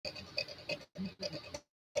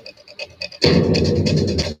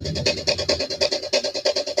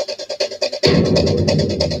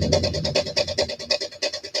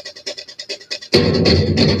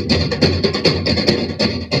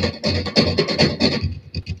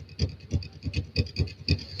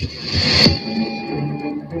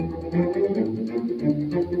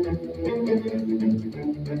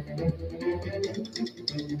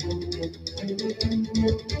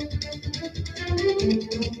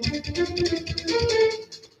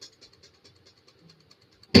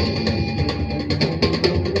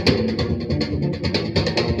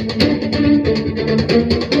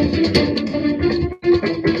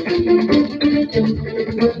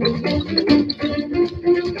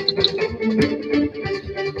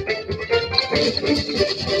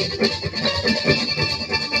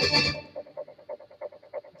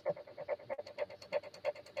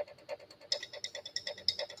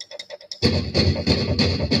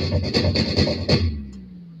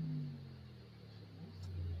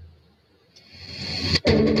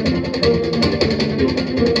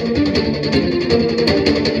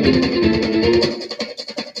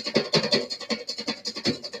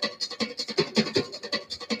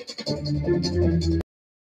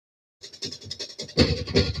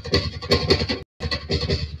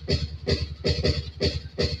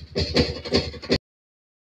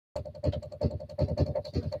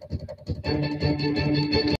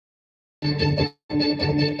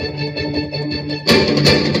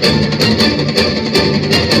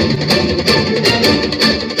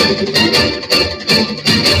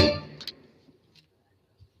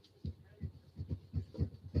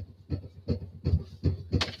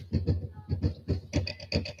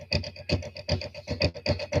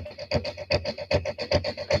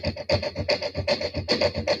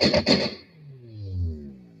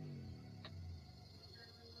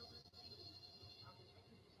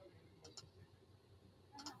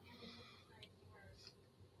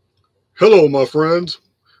Hello, my friends.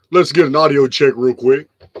 Let's get an audio check real quick.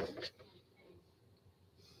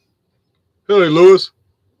 Hey, Lewis.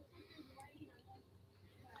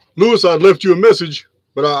 Lewis, I left you a message,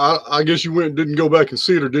 but I guess you went and didn't go back and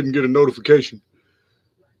see it or didn't get a notification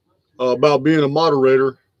about being a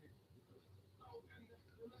moderator.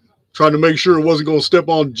 Trying to make sure it wasn't going to step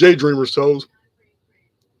on J Dreamer's toes.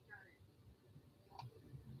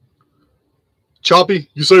 Choppy?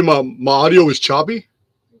 You say my audio is choppy?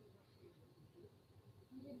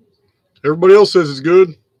 Everybody else says it's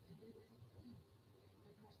good.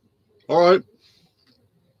 All right.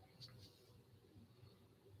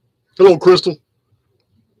 Hello, Crystal.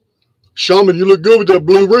 Shaman, you look good with that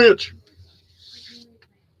blue ranch.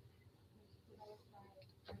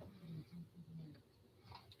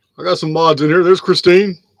 I got some mods in here. There's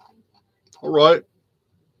Christine. All right.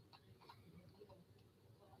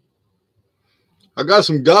 I got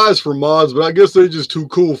some guys for mods, but I guess they're just too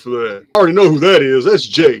cool for that. I already know who that is. That's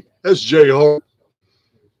Jay. That's Jay Hart.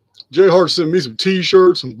 Jay Hart sent me some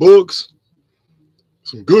t-shirts, some books,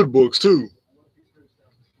 some good books too.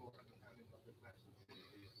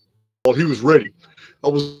 He was ready.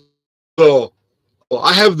 I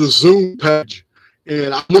have the Zoom page,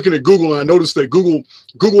 and I'm looking at Google, and I noticed that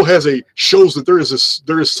Google has shows that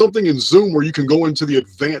there is something in Zoom where you can go into the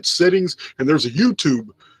advanced settings, and there's a YouTube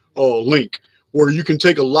link where you can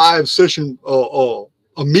take a live session, a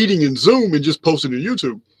meeting in Zoom, and just post it in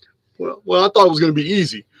YouTube. Well, I thought it was going to be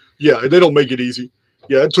easy. Yeah, they don't make it easy.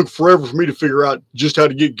 Yeah, it took forever for me to figure out just how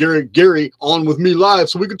to get Gary on with me live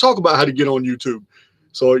so we could talk about how to get on YouTube.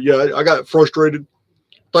 So, yeah, I got frustrated.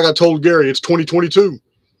 Like I told Gary, it's 2022.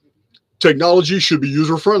 Technology should be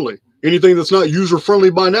user-friendly. Anything that's not user-friendly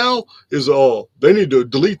by now is, they need to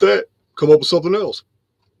delete that, come up with something else.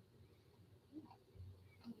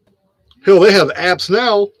 Hell, they have apps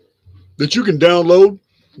now that you can download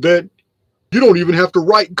that you don't even have to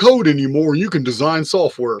write code anymore. You can design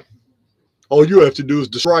software. All you have to do is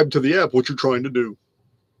describe to the app what you're trying to do.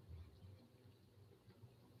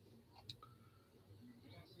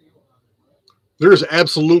 There's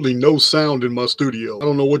absolutely no sound in my studio. I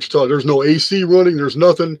don't know what you're talking. There's no AC running. There's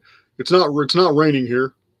nothing. It's not raining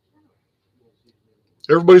here.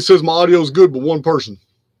 Everybody says my audio is good, but one person.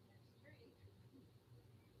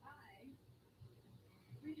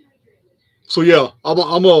 So yeah, I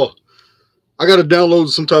got to download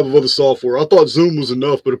some type of other software. I thought Zoom was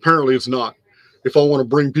enough, but apparently it's not. If I want to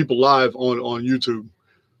bring people live on YouTube,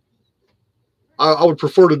 I would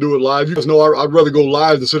prefer to do it live. You guys know I'd rather go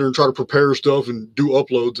live than sit there and try to prepare stuff and do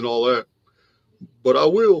uploads and all that. But I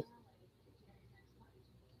will.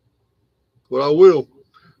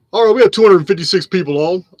 All right, we have 256 people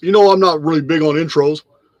on. You know I'm not really big on intros.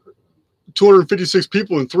 256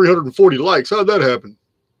 people and 340 likes. How did that happen?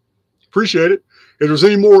 Appreciate it. If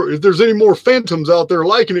there's any more phantoms out there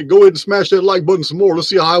liking it, go ahead and smash that like button some more. Let's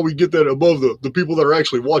see how we get that above the people that are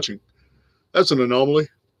actually watching. That's an anomaly.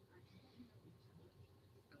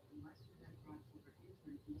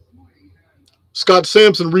 Scott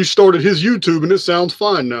Sampson restarted his YouTube and it sounds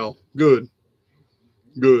fine now. Good.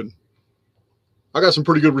 Good. I got some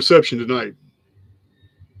pretty good reception tonight.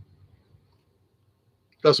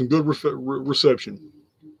 Got some good reception.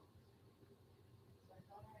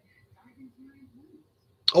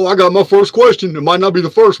 Oh, I got my first question. It might not be the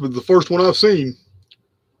first, but the first one I've seen.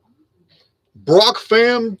 Brock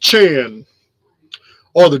Fam Chan.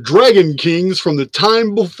 Are the Dragon Kings from the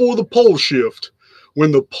time before the pole shift,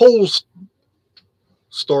 when the pole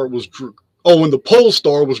star was Draconis?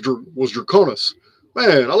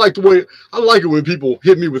 Man, I like it when people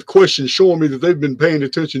hit me with questions showing me that they've been paying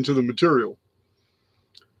attention to the material.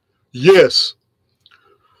 Yes.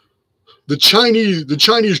 The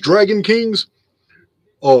Chinese Dragon Kings,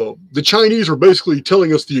 the Chinese are basically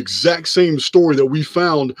telling us the exact same story that we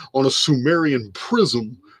found on a Sumerian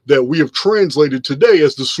prism that we have translated today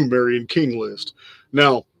as the Sumerian King list.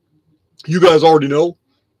 Now, you guys already know.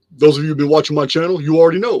 Those of you who've been watching my channel, you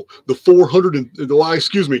already know the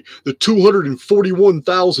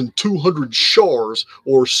 241,200 shars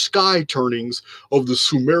or sky turnings of the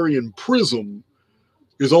Sumerian prism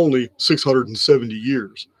is only 670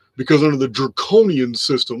 years. Because under the Draconian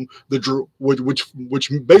system, which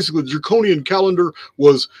basically the Draconian calendar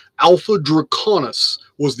was Alpha Draconis,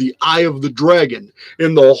 was the eye of the dragon,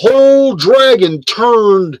 and the whole dragon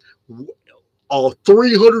turned a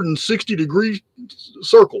 360-degree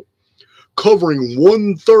circle, covering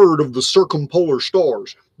 1/3 of the circumpolar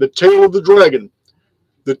stars. The tail of the dragon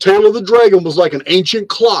was like an ancient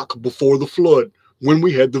clock before the flood, when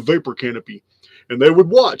we had the vapor canopy. And they would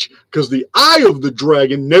watch, because the eye of the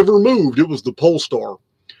dragon never moved. It was the pole star.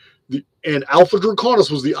 And Alpha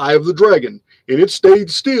Draconis was the eye of the dragon. And it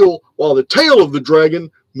stayed still while the tail of the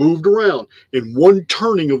dragon moved around. And one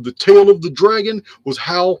turning of the tail of the dragon was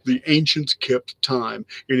how the ancients kept time.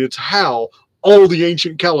 And it's how all the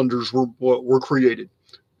ancient calendars were created.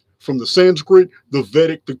 From the Sanskrit, the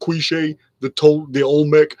Vedic, the Quiche, the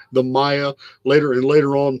Olmec, the Maya,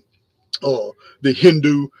 later on, the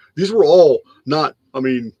Hindu. These were all not, I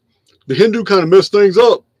mean, the Hindu kind of messed things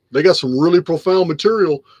up. They got some really profound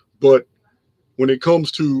material, but when it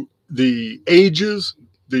comes to the ages,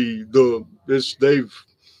 I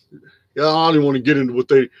don't even want to get into what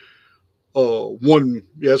they,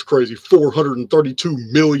 it's crazy, 432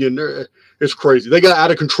 million. It's crazy. They got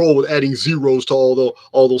out of control with adding zeros to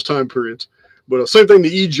all those time periods. But same thing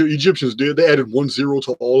the Egyptians did. They added 1 0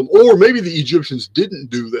 to all of them. Or maybe the Egyptians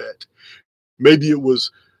didn't do that. Maybe it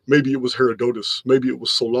was Herodotus. Maybe it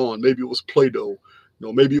was Solon. Maybe it was Plato.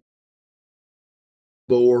 Maybe it was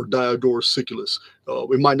or Diodorus Siculus.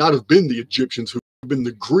 It might not have been the Egyptians, who have been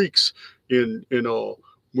the Greeks when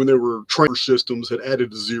they were transfer systems had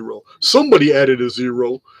added a 0. Somebody added a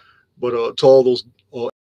 0, but to all those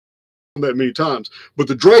that many times. But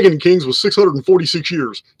the Dragon Kings was 646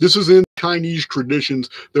 years. This is in Chinese traditions.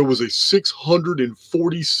 There was a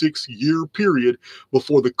 646-year period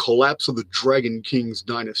before the collapse of the Dragon Kings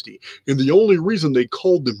dynasty. And the only reason they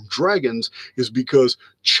called them dragons is because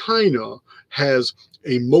China has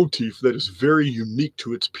a motif that is very unique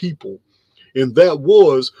to its people. And that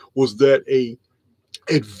was that a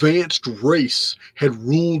advanced race had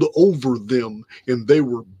ruled over them, and they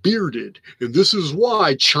were bearded. And this is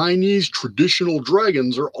why Chinese traditional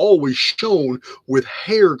dragons are always shown with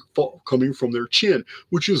hair coming from their chin,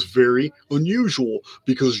 which is very unusual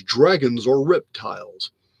because dragons are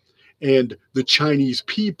reptiles. And the Chinese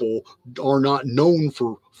people are not known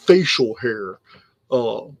for facial hair.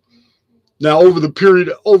 Now, over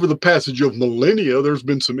the passage of millennia, there's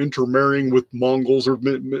been some intermarrying with Mongols, or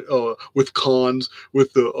with Khans,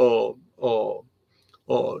 with the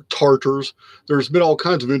Tartars. There's been all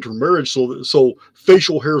kinds of intermarriage, so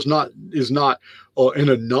facial hair is not an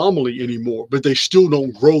anomaly anymore. But they still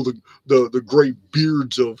don't grow the great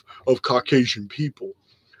beards of Caucasian people.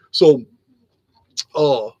 So,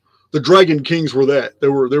 the Dragon Kings were that. They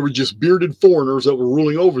were just bearded foreigners that were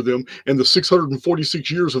ruling over them, and the 646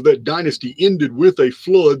 years of that dynasty ended with a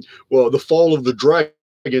flood. Well, the fall of the dragon.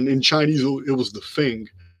 In Chinese, it was the Feng.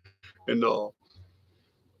 And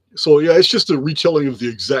so, yeah, it's just a retelling of the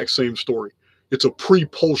exact same story. It's a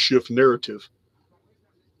pre-pole shift narrative.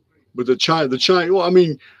 But the China, well, I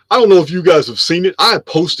mean, I don't know if you guys have seen it. I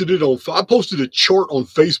posted a chart on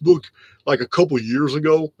Facebook like a couple of years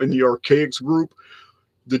ago in the Archaix group.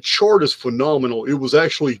 the chart is phenomenal. It was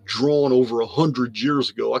actually drawn over 100 years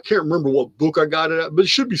ago. I can't remember what book I got it at, but it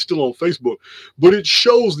should be still on Facebook. But it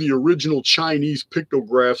shows the original Chinese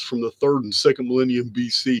pictographs from the 3rd and 2nd millennium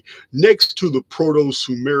BC next to the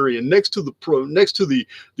Proto-Sumerian, next to the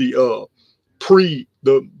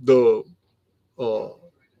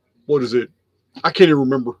what is it? I can't even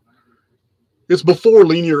remember. It's before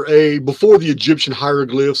Linear A, before the Egyptian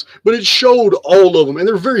hieroglyphs, but it showed all of them, and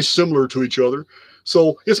they're very similar to each other.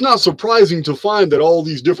 So it's not surprising to find that all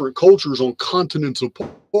these different cultures on continents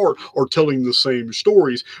apart are telling the same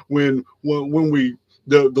stories when the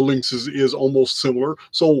links is almost similar.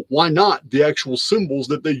 So why not the actual symbols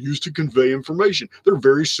that they use to convey information? They're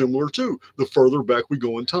very similar too, the further back we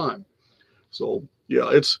go in time. So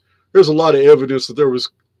yeah, there's a lot of evidence that there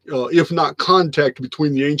was, if not contact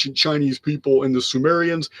between the ancient Chinese people and the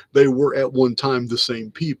Sumerians, they were at one time the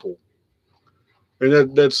same people.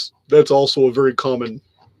 And that's also a very common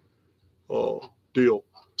deal.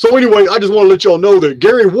 So anyway, I just want to let y'all know that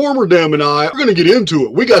Gary Warmerdam and I are going to get into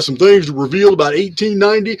it. We got some things to reveal about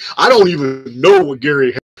 1890. I don't even know what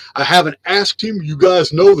Gary has. I haven't asked him. You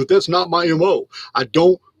guys know that that's not my MO. I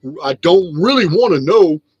don't really want to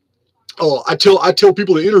know. I tell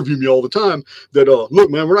people that interview me all the time that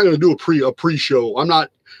look, man, we're not going to do a pre-show.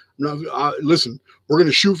 Listen, we're going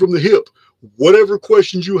to shoot from the hip. Whatever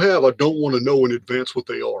questions you have, I don't want to know in advance what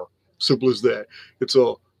they are. Simple as that.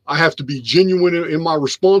 I have to be genuine in my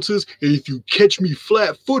responses, and if you catch me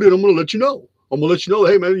flat-footed, I'm going to let you know. I'm going to let you know,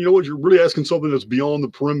 hey, man, you know what? You're really asking something that's beyond the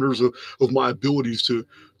perimeters of my abilities to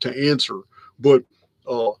answer. But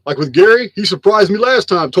like with Gary, he surprised me last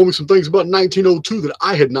time, told me some things about 1902 that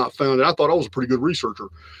I had not found, and I thought I was a pretty good researcher.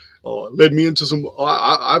 Led me into some,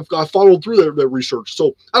 I followed through that research.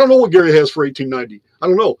 So I don't know what Gary has for 1890. I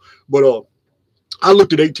don't know, but I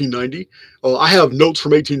looked at 1890. I have notes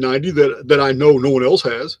from 1890 that I know no one else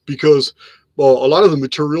has, because a lot of the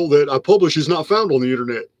material that I publish is not found on the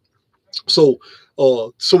internet. So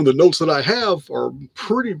some of the notes that I have are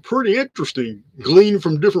pretty interesting, gleaned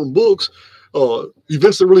from different books.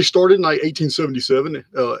 Events that really started in 1877,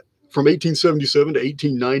 from 1877 to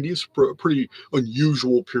 1890 is a pretty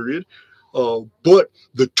unusual period. But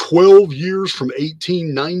the 12 years from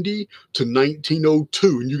 1890 to 1902,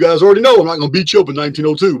 and you guys already know I'm not going to beat you up in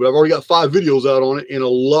 1902, but I've already got 5 videos out on it and a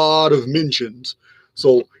lot of mentions.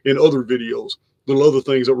 So in other videos, little other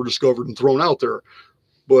things that were discovered and thrown out there.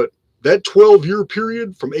 But that 12-year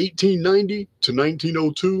period from 1890 to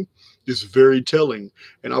 1902 is very telling.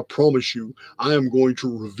 And I promise you, I am going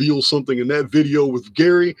to reveal something in that video with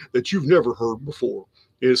Gary that you've never heard before.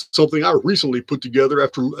 It's something I recently put together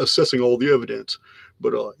after assessing all the evidence.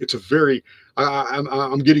 But it's a very,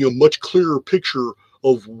 I'm getting a much clearer picture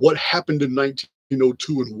of what happened in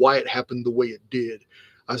 1902 and why it happened the way it did.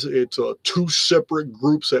 It's 2 separate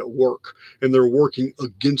groups at work, and they're working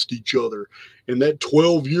against each other. And that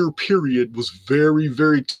 12-year period was very,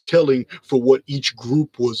 very telling for what each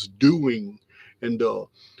group was doing. And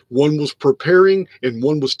one was preparing, and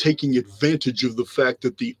one was taking advantage of the fact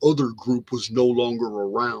that the other group was no longer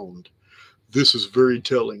around. This is very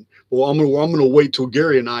telling. Well, I'm gonna wait till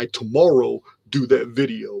Gary and I tomorrow do that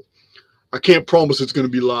video. I can't promise it's going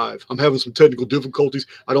to be live. I'm having some technical difficulties.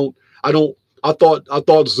 I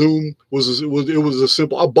thought Zoom was a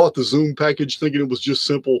simple. I bought the Zoom package thinking it was just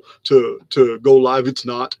simple to go live. It's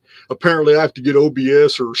not. Apparently, I have to get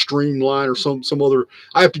OBS or Streamline or some other.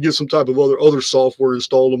 I have to get some type of other software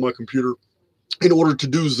installed on my computer in order to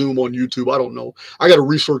do Zoom on YouTube. I don't know. I got to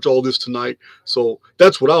research all this tonight. So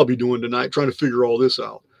that's what I'll be doing tonight, trying to figure all this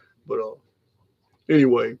out. But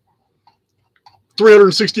anyway,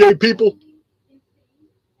 368 people.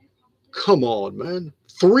 Come on, man.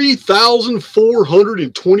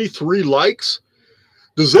 3,423 likes.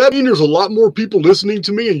 Does that mean there's a lot more people listening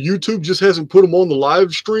to me and YouTube just hasn't put them on the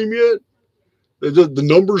live stream yet? The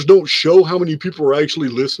numbers don't show how many people are actually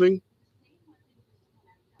listening?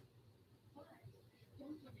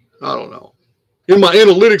 I don't know. In my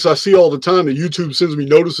analytics, I see all the time that YouTube sends me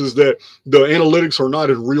notices that the analytics are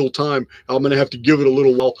not in real time. I'm going to have to give it a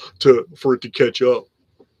little while for it to catch up.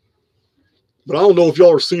 But I don't know if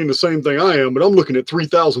y'all are seeing the same thing I am, but I'm looking at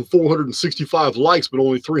 3,465 likes, but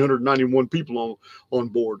only 391 people on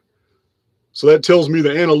board. So that tells me the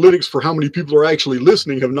analytics for how many people are actually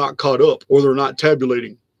listening have not caught up, or they're not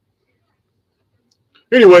tabulating.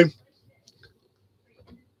 Anyway,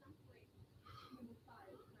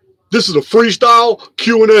 this is a freestyle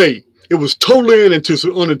Q&A. It was totally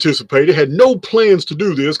unanticipated. Had no plans to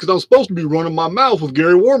do this because I'm supposed to be running my mouth with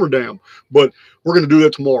Gary Warmerdam, but we're going to do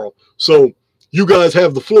that tomorrow. So you guys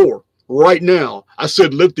have the floor right now. I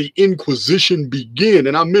said, let the Inquisition begin,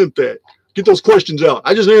 and I meant that. Get those questions out.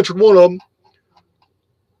 I just answered one of them.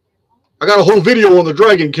 I got a whole video on the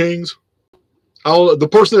Dragon Kings. The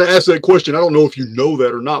person that asked that question, I don't know if you know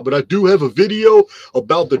that or not, but I do have a video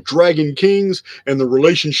about the Dragon Kings and the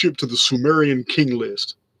relationship to the Sumerian king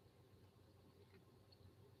list.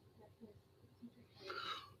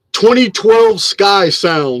 2012 sky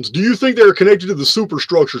sounds. Do you think they're connected to the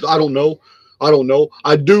superstructures? I don't know. I don't know.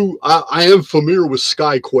 I am familiar with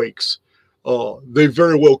skyquakes. They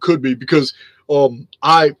very well could be, because when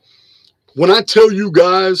I tell you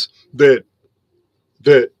guys that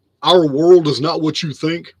our world is not what you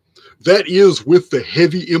think, that is with the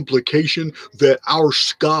heavy implication that our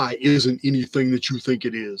sky isn't anything that you think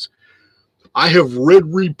it is. I have read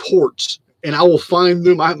reports, and I will find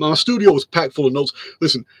them. My studio is packed full of notes.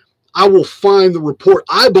 Listen, I will find the report.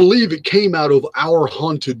 I believe it came out of Our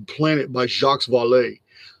Haunted Planet by Jacques Vallée.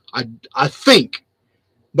 I think,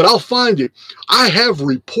 but I'll find it. I have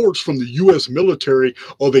reports from the U.S. military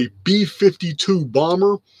of a B-52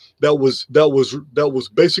 bomber that was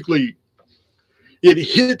basically, it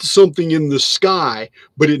hit something in the sky,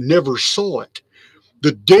 but it never saw it.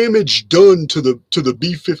 The damage done to the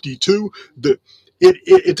B-52,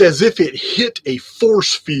 it's as if it hit a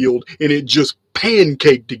force field and it just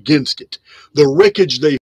pancaked against it. The wreckage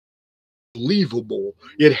unbelievable.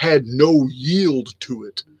 It had no yield to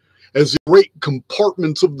it. As the great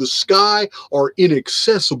compartments of the sky are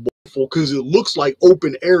inaccessible because it looks like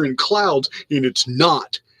open air and clouds, and it's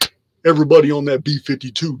not. Everybody on that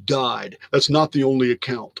B-52 died. That's not the only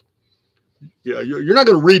account. Yeah, you're not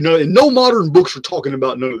going to read none, and no modern books are talking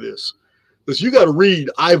about none of this. Listen, you got to read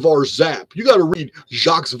Ivar Zapp. You got to read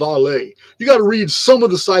Jacques Vallée. You got to read some of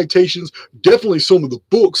the citations, definitely some of the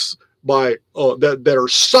books by that are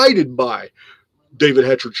cited by David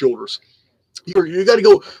Hatcher Childress. You got to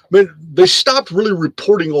go, man. They stopped really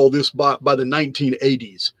reporting all this by the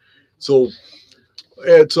 1980s. So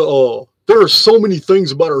it's there are so many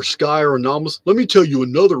things about our sky are anomalous. Let me tell you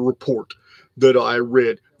another report that I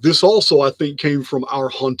read. This also, I think, came from Our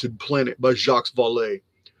Haunted Planet by Jacques Vallée.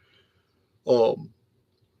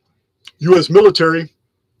 U.S. military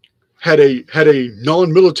had a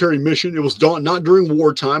non-military mission. It was not during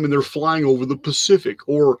wartime, and they're flying over the Pacific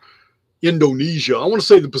or Indonesia. I want to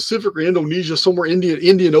say the Pacific or Indonesia, somewhere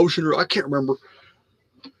Indian Ocean, or I can't remember.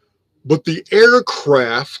 But the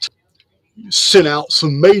aircraft sent out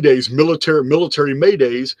some maydays, military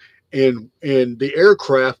maydays, and the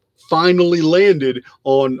aircraft finally landed in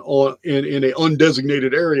an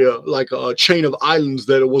undesignated area, like a chain of islands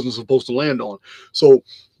that it wasn't supposed to land on. So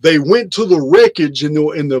they went to the wreckage, and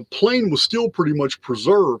the plane was still pretty much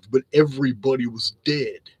preserved, but everybody was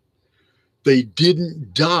dead. They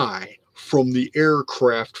didn't die from the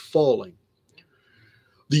aircraft falling.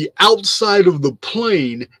 The outside of the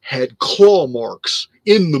plane had claw marks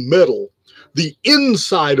in the metal. The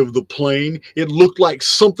inside of the plane, it looked like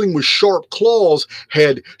something with sharp claws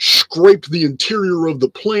had scraped the interior of the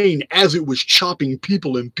plane as it was chopping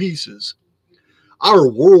people in pieces. Our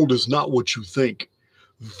world is not what you think.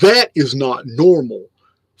 That is not normal.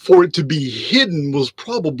 For it to be hidden was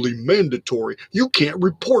probably mandatory. You can't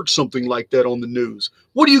report something like that on the news.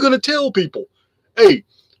 What are you going to tell people? Hey,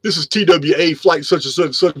 this is TWA flight such and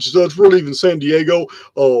such, such and such. We're leaving San Diego,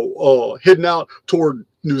 heading out toward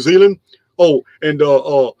New Zealand. Oh, and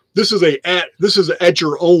this is at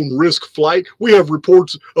your own risk flight. We have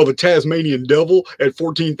reports of a Tasmanian devil at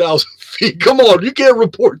 14,000 feet. Come on, you can't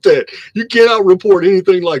report that. You cannot report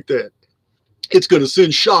anything like that. It's going to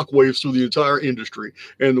send shockwaves through the entire industry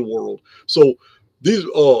and the world. So these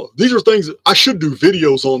are things that I should do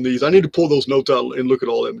videos on these. I need to pull those notes out and look at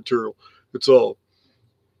all that material. It's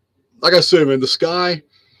like I said, man, the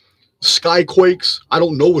skyquakes, I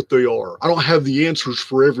don't know what they are. I don't have the answers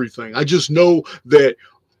for everything. I just know that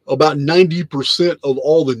about 90% of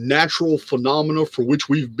all the natural phenomena for which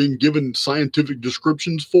we've been given scientific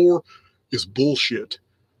descriptions for is bullshit.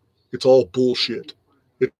 It's all bullshit.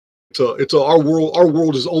 Our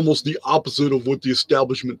world is almost the opposite of what the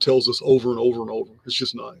establishment tells us over and over and over. It's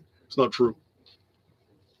just not. It's not true.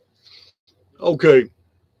 Okay.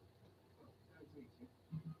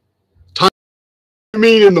 Time, you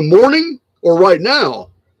mean in the morning or right now?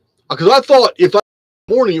 Because I thought if I in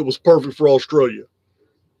the morning it was perfect for Australia.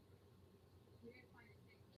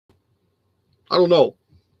 I don't know.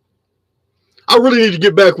 I really need to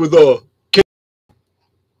get back with Campbell.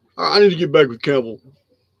 I need to get back with Campbell.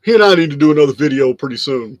 He and I need to do another video pretty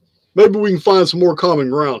soon. Maybe we can find some more common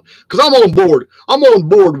ground. Because I'm on board. I'm on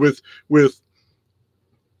board with,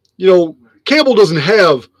 you know, Campbell doesn't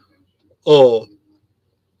have, and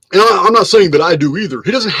I'm not saying that I do either. He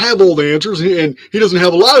doesn't have all the answers, and he doesn't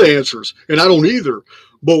have a lot of answers, and I don't either.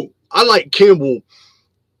 But I like Campbell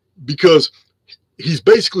because he's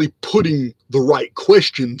basically putting the right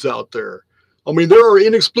questions out there. I mean, there are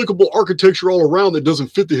inexplicable architecture all around that doesn't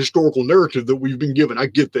fit the historical narrative that we've been given. I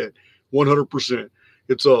get that 100%.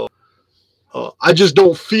 It's I just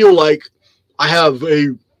don't feel like I have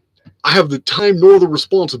the time nor the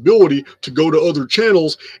responsibility to go to other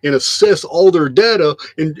channels and assess all their data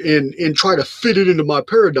and try to fit it into my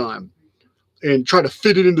paradigm and try to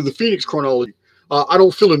fit it into the Phoenix chronology. I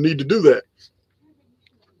don't feel a need to do that.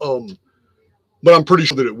 But I'm pretty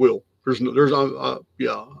sure that it will.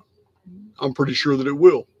 Yeah, I'm pretty sure that it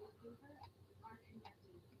will.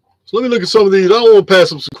 So let me look at some of these. I don't want to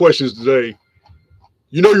pass up some questions today.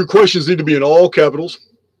 You know your questions need to be in all capitals.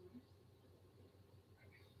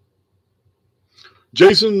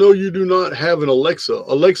 Jason, no, you do not have an Alexa.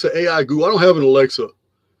 Alexa AI Google. I don't have an Alexa.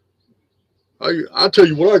 I'll tell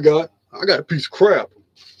you what I got. I got a piece of crap.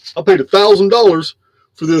 I paid $1,000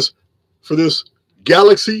 for this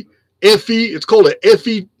Galaxy FE. It's called a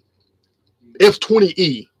FE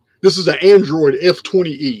F20E. This is an Android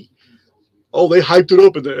F20E. Oh, they hyped it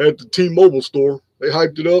up at the T-Mobile store. They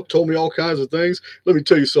hyped it up, told me all kinds of things. Let me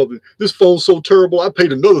tell you something. This phone's so terrible, I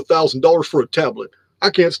paid another $1,000 for a tablet. I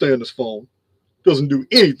can't stand this phone. Doesn't do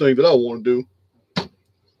anything that I want to do.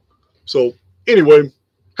 So, anyway,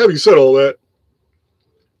 having said all that,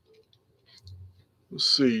 let's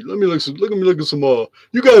see. Let me look at some.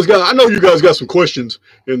 You guys got. I know you guys got some questions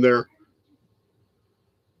in there.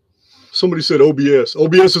 Somebody said OBS.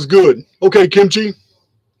 OBS is good. Okay, Kimchi.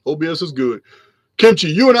 OBS is good. Kimchi,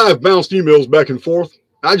 you and I have bounced emails back and forth.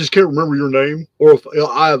 I just can't remember your name, or if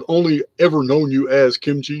I've only ever known you as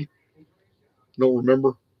Kimchi. Don't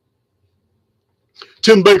remember.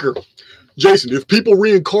 Tim Baker. Jason, if people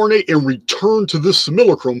reincarnate and return to this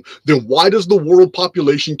simulacrum, then why does the world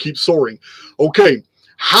population keep soaring? Okay,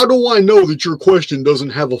 how do I know that your question doesn't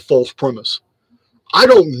have a false premise? I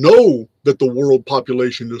don't know that the world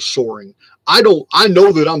population is soaring. I know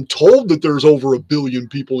that I'm told that there's over 1 billion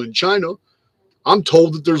people in China. I'm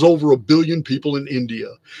told that there's over 1 billion people in India.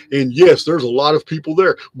 And yes, there's a lot of people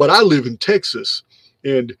there, but I live in Texas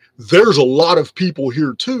and there's a lot of people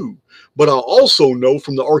here too. But I also know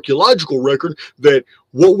from the archaeological record that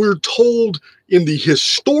what we're told in the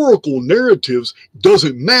historical narratives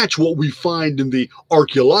doesn't match what we find in the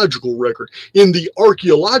archaeological record. In the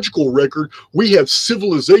archaeological record, we have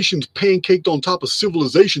civilizations pancaked on top of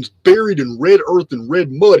civilizations, buried in red earth and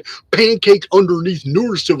red mud, pancaked underneath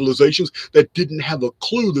newer civilizations that didn't have a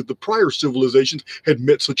clue that the prior civilizations had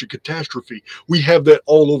met such a catastrophe. We have that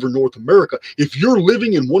all over North America. If you're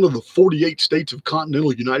living in one of the 48 states of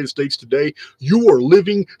continental United States today, you are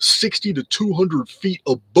living 60 to 200 feet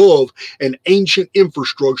above an ancient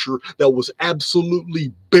infrastructure that was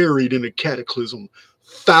absolutely buried in a cataclysm.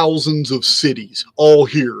 Thousands of cities, all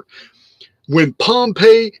here. When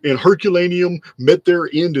Pompeii and Herculaneum met their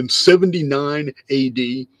end in 79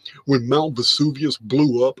 AD, when Mount Vesuvius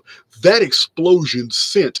blew up, that explosion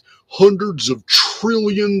sent hundreds of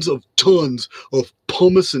trillions of tons of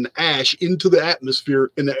pumice and ash into the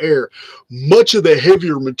atmosphere and the air. Much of the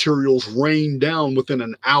heavier materials rained down within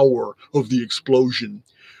an hour of the explosion,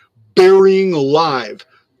 burying alive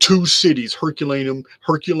 2 cities,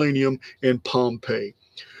 Herculaneum and Pompeii.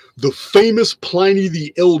 The famous Pliny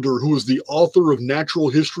the Elder, who is the author of natural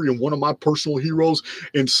history and one of my personal heroes,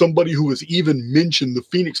 and somebody who has even mentioned the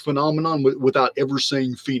Phoenix phenomenon without ever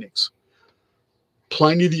saying Phoenix.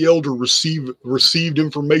 Pliny the Elder received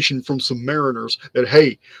information from some mariners that,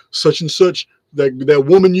 hey, such and such, that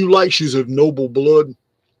woman you like, she's of noble blood.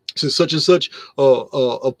 Since such and such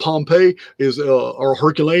of Pompeii is or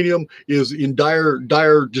Herculaneum is in dire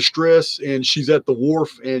distress, and she's at the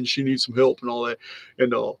wharf and she needs some help and all that,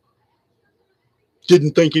 and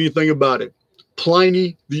didn't think anything about it.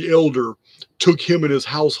 Pliny the Elder took him and his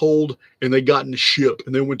household, and they got in a ship,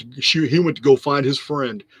 and then he went to go find his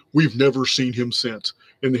friend. We've never seen him since.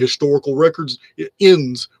 In the historical records, it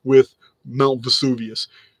ends with Mount Vesuvius.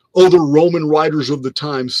 Other Roman writers of the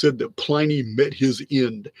time said that Pliny met his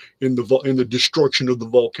end in the destruction of the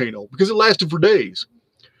volcano because it lasted for days.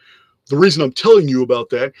 The reason I'm telling you about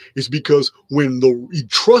that is because when the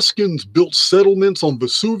Etruscans built settlements on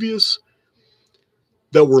Vesuvius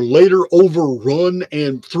that were later overrun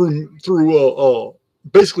and through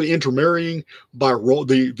basically intermarrying by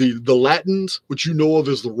the Latins, which you know of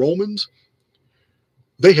as the Romans,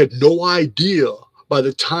 they had no idea. By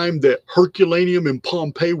the time that Herculaneum and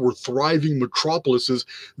Pompeii were thriving metropolises,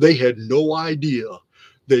 they had no idea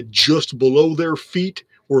that just below their feet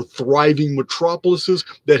or thriving metropolises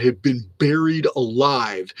that have been buried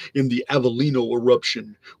alive in the Avellino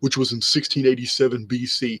eruption, which was in 1687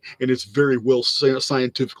 BC, and it's very well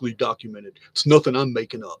scientifically documented. It's nothing I'm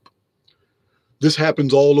making up. This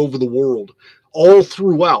happens all over the world, all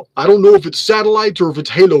throughout. I don't know if it's satellites or if it's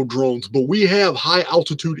halo drones, but we have high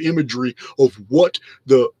altitude imagery of what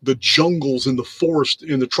the jungles in the forest,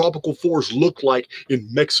 in the tropical forest, look like in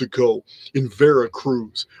Mexico, in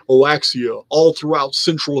Veracruz, Oaxaca, all throughout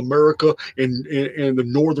Central America and the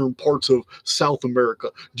northern parts of South America.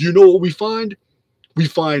 Do you know what we find? We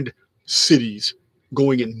find cities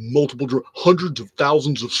going in multiple hundreds of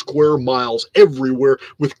thousands of square miles everywhere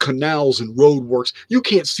with canals and roadworks. You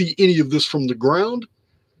can't see any of this from the ground,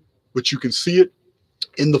 but you can see it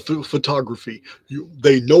in the photography.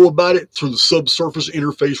 They know about it through the subsurface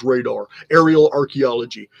interface radar, aerial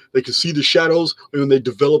archaeology. They can see the shadows, and then they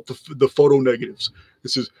develop the photo negatives.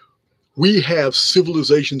 It says, we have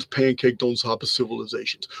civilizations pancaked on top of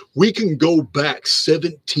civilizations. We can go back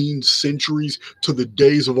 17 centuries to the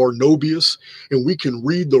days of Arnobius, and we can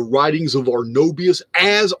read the writings of Arnobius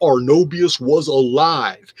as Arnobius was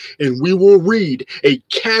alive. And we will read a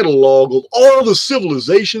catalog of all the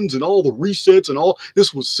civilizations and all the resets and all.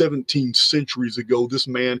 This was 17 centuries ago. This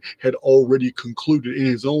man had already concluded in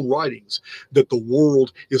his own writings that the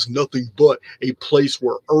world is nothing but a place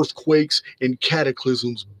where earthquakes and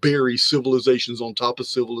cataclysms bury civilizations on top of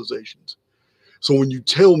civilizations. So when you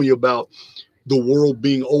tell me about the world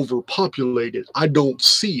being overpopulated, I don't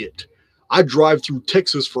see it. I drive through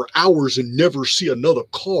Texas for hours and never see another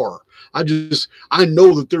car. I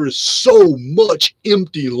know that there is so much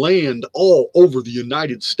empty land all over the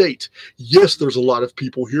United States. Yes, there's a lot of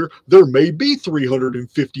people here. There may be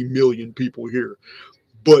 350 million people here.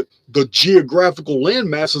 But the geographical land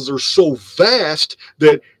masses are so vast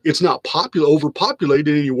that it's not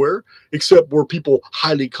overpopulated anywhere except where people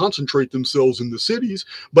highly concentrate themselves in the cities.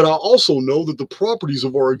 But I also know that the properties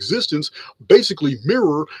of our existence basically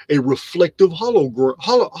mirror a reflective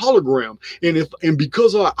hologram. And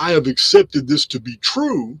because I have accepted this to be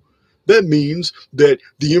true, that means that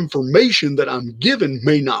the information that I'm given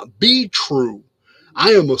may not be true.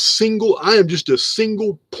 I am just a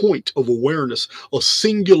single point of awareness, a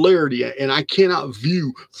singularity, and I cannot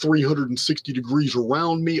view 360 degrees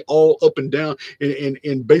around me, all up and down,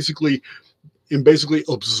 and basically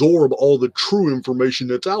absorb all the true information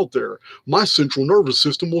that's out there. My central nervous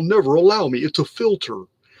system will never allow me. It's a filter.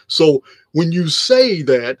 So when you say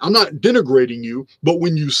that, I'm not denigrating you, but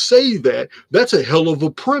when you say that, that's a hell of a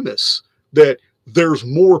premise that there's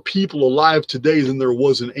more people alive today than there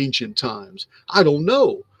was in ancient times. I don't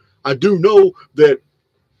know. I do know that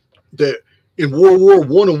in World War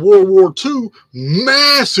I and World War II,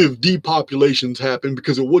 massive depopulations happened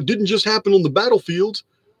because it didn't just happen on the battlefields.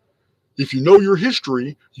 If you know your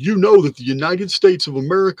history, you know that the United States of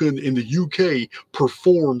America and the UK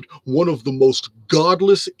performed one of the most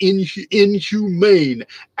godless, inhumane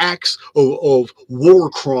acts of war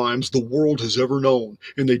crimes the world has ever known.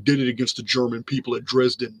 And they did it against the German people at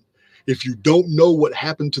Dresden. If you don't know what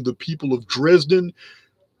happened to the people of Dresden,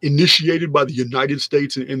 initiated by the United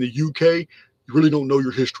States and the UK, you really don't know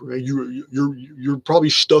your history. You're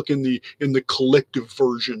probably stuck in the collective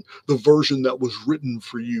version, the version that was written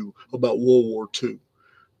for you about World War II.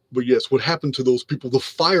 But yes, what happened to those people, the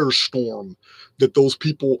firestorm that those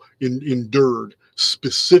people endured,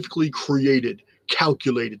 specifically created,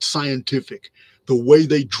 calculated, scientific, the way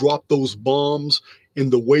they dropped those bombs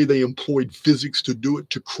and the way they employed physics to do it,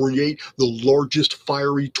 to create the largest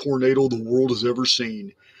fiery tornado the world has ever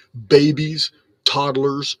seen. Babies,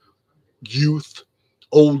 toddlers, youth,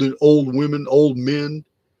 old women, old men.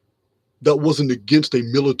 That wasn't against a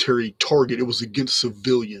military target. It was against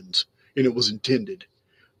civilians, and it was intended.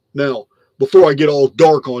 Now, before I get all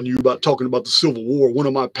dark on you about talking about the Civil War, one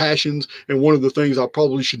of my passions and one of the things I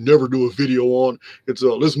probably should never do a video on, it's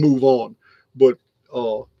let's move on. But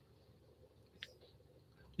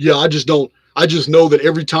yeah, I just know that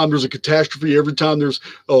every time there's a catastrophe, every time there's,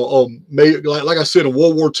 like I said, in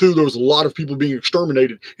World War II, there was a lot of people being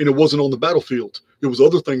exterminated, and it wasn't on the battlefield. There was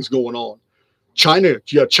other things going on. China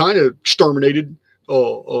exterminated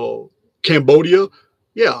Cambodia.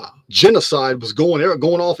 Yeah, genocide was going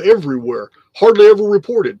off everywhere. Hardly ever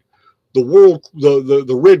reported.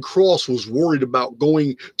 The Red Cross was worried about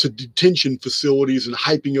going to detention facilities and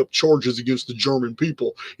hyping up charges against the German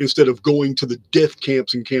people instead of going to the death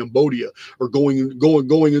camps in Cambodia or going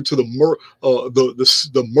into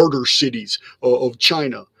the murder cities of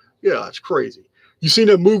China. Yeah, it's crazy. You seen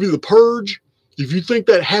that movie, The Purge? If you think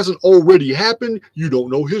that hasn't already happened, you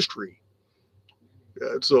don't know history.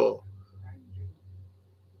 Yeah,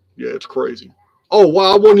 it's crazy. Oh,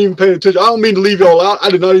 wow, I wasn't even paying attention. I don't mean to leave y'all out. I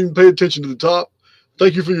did not even pay attention to the top.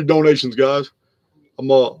 Thank you for your donations, guys.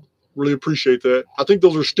 I'm really appreciate that. I think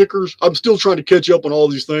those are stickers. I'm still trying to catch up on all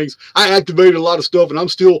these things. I activated a lot of stuff, and I'm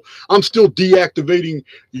still deactivating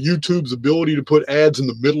YouTube's ability to put ads in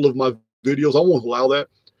the middle of my videos. I won't allow that.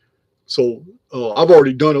 So I've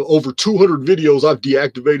already done over 200 videos. I've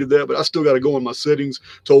deactivated that, but I still got to go in my settings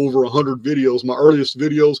to over 100 videos, my earliest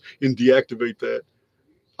videos, and deactivate that.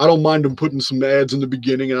 I don't mind them putting some ads in the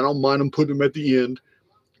beginning, and I don't mind them putting them at the end,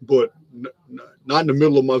 but not in the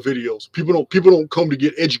middle of my videos. People don't come to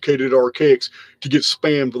get educated at Archaix to get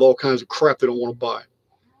spammed with all kinds of crap they don't want to buy.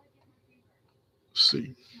 Let's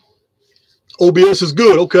see. OBS is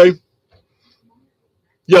good. Okay.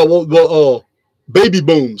 Yeah. Well, baby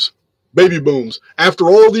booms. Baby booms. After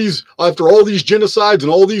all these genocides and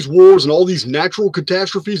all these wars and all these natural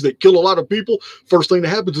catastrophes that kill a lot of people, first thing that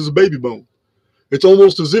happens is a baby boom. It's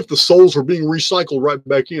almost as if the souls are being recycled right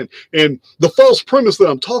back in. And the false premise that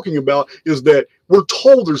I'm talking about is that we're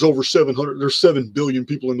told there's 7 billion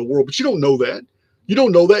people in the world, but you don't know that. You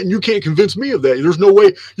don't know that, and you can't convince me of that. There's no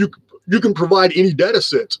way you can provide any data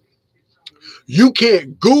sets. You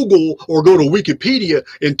can't Google or go to Wikipedia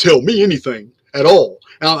and tell me anything at all.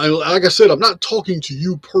 And like I said, I'm not talking to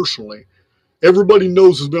you personally. Everybody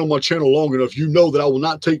knows who's been on my channel long enough. You know that I will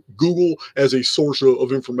not take Google as a source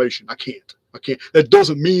of information. I can't. That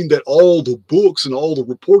doesn't mean that all the books and all the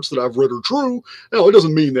reports that I've read are true. No, it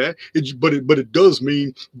doesn't mean that. But it does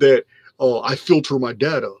mean that I filter my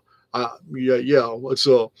data. It's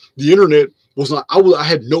the internet was not. I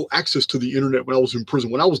had no access to the internet when I was in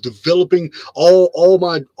prison. When I was developing all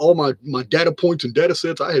my data points and data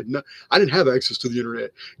sets, I didn't have access to the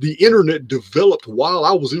internet. The internet developed while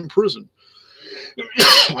I was in prison.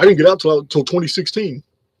 I didn't get out till 2016.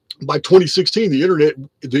 By 2016, the internet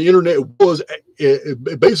was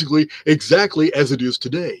basically exactly as it is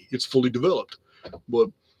today. It's fully developed.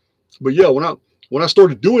 But yeah, when I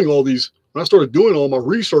started doing all my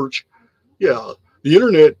research, yeah, the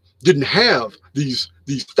internet didn't have these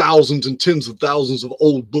thousands and tens of thousands of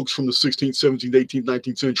old books from the 16th, 17th, 18th,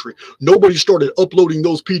 19th century. Nobody started uploading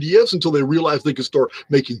those PDFs until they realized they could start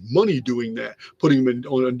making money doing that, putting them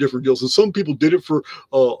on different deals. And some people did it for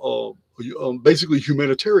basically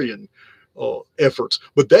humanitarian efforts,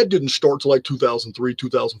 but that didn't start till like 2003,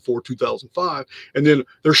 2004, 2005, and then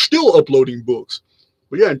they're still uploading books.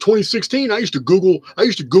 But yeah, in 2016, I used to Google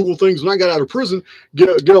things when I got out of prison,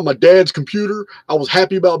 get on my dad's computer. I was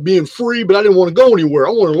happy about being free, but I didn't want to go anywhere. I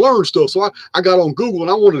wanted to learn stuff. So I got on Google,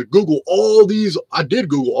 and I wanted to Google I did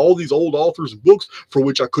Google all these old authors and books for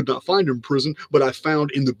which I could not find in prison, but I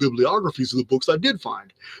found in the bibliographies of the books I did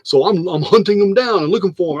find. So I'm hunting them down and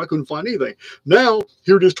looking for them. I couldn't find anything. Now,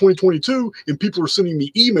 here it is 2022, and people are sending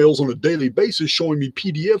me emails on a daily basis showing me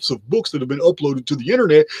PDFs of books that have been uploaded to the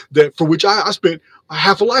internet for which I spent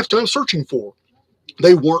half a lifetime searching for.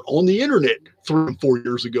 They weren't on the internet 3 and 4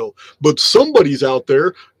 years ago, but somebody's out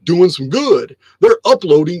there doing some good. They're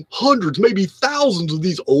uploading hundreds, maybe thousands of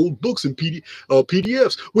these old books and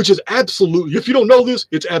PDFs, which is absolutely, if you don't know this,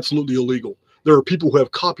 it's absolutely illegal. There are people who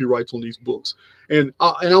have copyrights on these books. And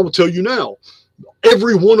I will tell you now,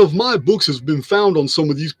 every one of my books has been found on some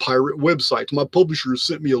of these pirate websites. My publisher has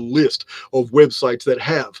sent me a list of websites that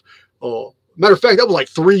have matter of fact, that was like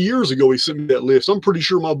 3 years ago he sent me that list. I'm pretty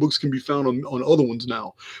sure my books can be found on other ones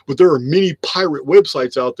now. But there are many pirate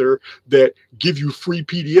websites out there that give you free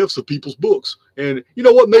PDFs of people's books. And you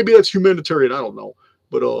know what? Maybe that's humanitarian. I don't know.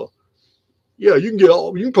 But yeah, you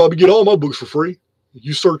can probably get all my books for free.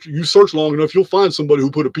 You search long enough, you'll find somebody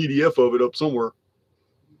who put a PDF of it up somewhere.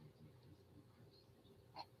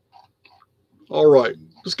 All right.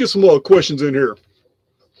 Let's get some more questions in here.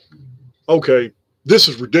 Okay. This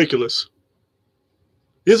is ridiculous.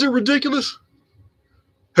 Is it ridiculous?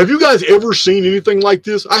 Have you guys ever seen anything like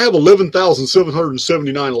this? I have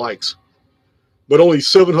 11,779 likes, but only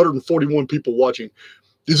 741 people watching.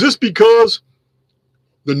 Is this because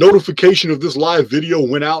the notification of this live video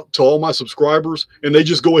went out to all my subscribers and they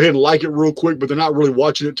just go ahead and like it real quick, but they're not really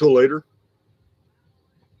watching it till later?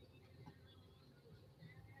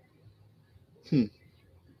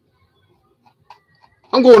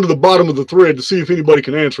 I'm going to the bottom of the thread to see if anybody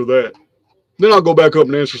can answer that. Then I'll go back up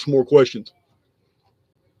and answer some more questions.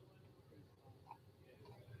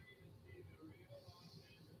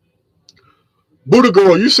 Buddha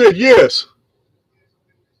Girl, you said yes.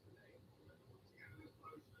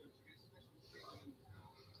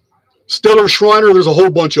 Stellar Shriner, there's a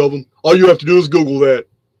whole bunch of them. All you have to do is Google that.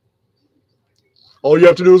 All you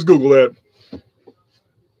have to do is Google that.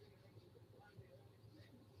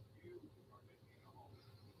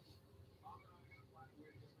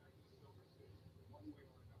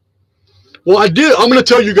 Well, I did. I'm going to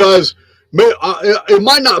tell you guys, it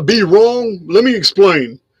might not be wrong. Let me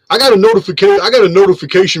explain. I got a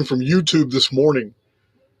notification from YouTube this morning.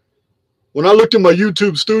 When I looked at my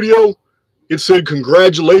YouTube studio, it said,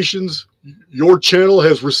 congratulations, your channel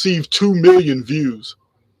has received 2 million views.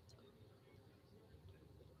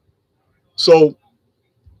 So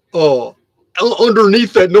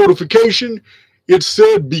underneath that notification, it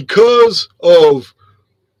said because of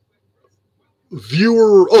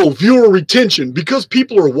viewer retention, because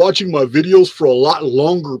people are watching my videos for a lot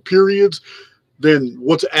longer periods than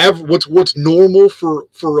what's normal for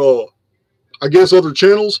I guess other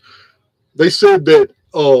channels. They said that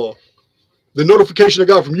the notification I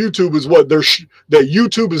got from YouTube is that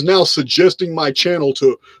YouTube is now suggesting my channel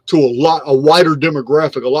to a wider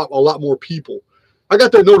demographic, a lot more people. I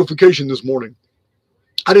got that notification this morning.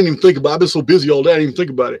 I didn't even think about it. I've been so busy all day I didn't even think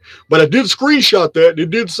about it. But I did screenshot that. It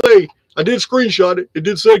did say, I did screenshot it. It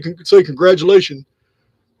did say congratulations.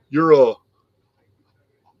 You're Oh,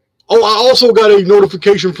 I also got a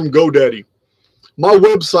notification from GoDaddy. My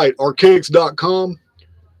website, Archaix.com.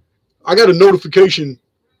 I got a notification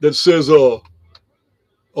that says it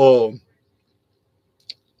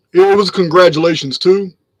was congratulations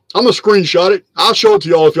too. I'm gonna screenshot it. I'll show it to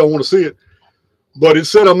y'all if y'all want to see it. But it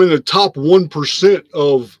said I'm in the top 1%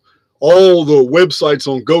 of all the websites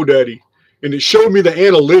on GoDaddy, and it showed me the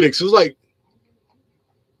analytics. It was like,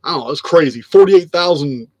 I don't know, it's crazy.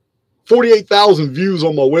 48,000 views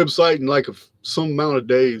on my website in like some amount of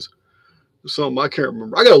days. Something I can't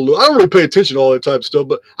remember. I don't really pay attention to all that type of stuff,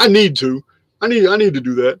 but I need to. I need to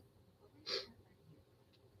do that.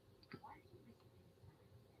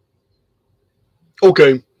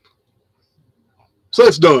 Okay. So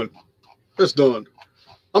that's done. That's done.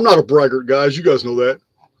 I'm not a braggart, guys. You guys know that.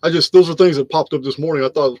 Those are things that popped up this morning. I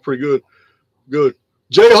thought it was pretty good. Good.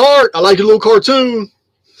 Jay Hart, I like your little cartoon.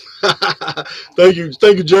 Thank you.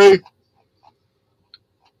 Thank you, Jay.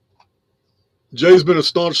 Jay's been a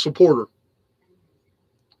staunch supporter.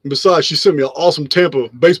 And besides, she sent me an awesome Tampa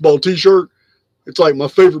baseball t-shirt. It's like my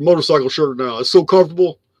favorite motorcycle shirt now. It's so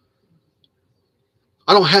comfortable.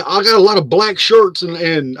 I got a lot of black shirts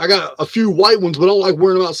and I got a few white ones, but I don't like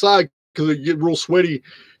wearing them outside because they get real sweaty.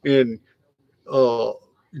 And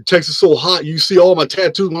Texas is so hot. You see all my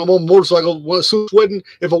tattoos when I'm on a motorcycle. When I'm sweating,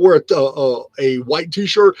 if I wear a white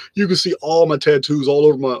t-shirt, you can see all my tattoos all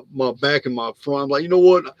over my back and my front. I'm like, you know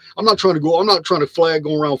what? I'm not trying to go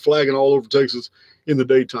around flagging all over Texas in the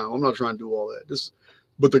daytime. I'm not trying to do all that.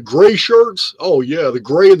 But the gray shirts, oh yeah, the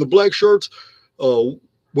gray and the black shirts,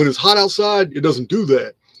 when it's hot outside, it doesn't do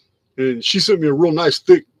that. And she sent me a real nice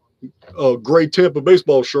thick gray Tampa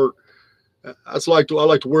baseball shirt. I like to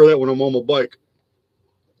wear that when I'm on my bike.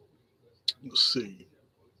 Let's see.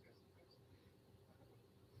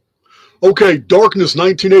 Okay, Darkness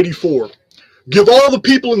 1984. Give all the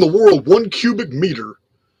people in the world 1 cubic meter,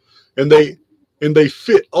 and they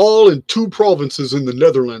fit all in 2 provinces in the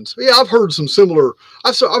Netherlands. Yeah, I've heard some similar.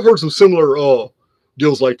 I've heard some similar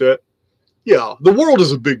deals like that. Yeah, the world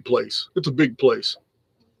is a big place. It's a big place.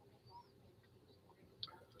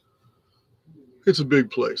 It's a big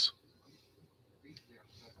place.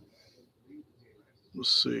 Let's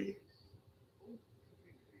see.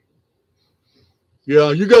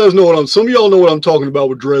 Yeah, you guys know some of y'all know what I'm talking about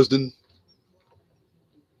with Dresden.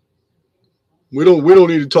 We don't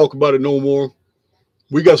need to talk about it no more.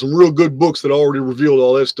 We got some real good books that already revealed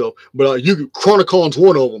all that stuff. But Chronicon's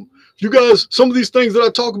one of them. You guys, some of these things that I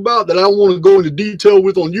talk about that I don't want to go into detail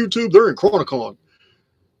with on YouTube, they're in Chronicon.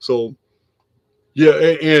 So, yeah,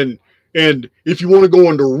 and if you want to go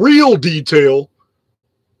into real detail,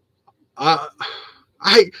 I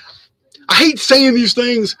hate saying these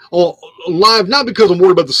things live, not because I'm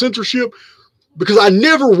worried about the censorship, because I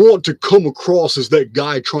never want to come across as that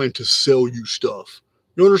guy trying to sell you stuff.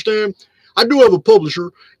 You understand? I do have a publisher,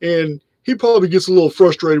 and he probably gets a little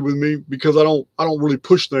frustrated with me because I don't really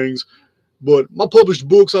push things. But my published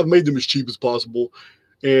books, I've made them as cheap as possible.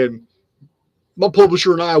 And my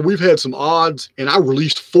publisher and I, we've had some odds, and I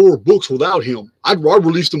released 4 books without him. I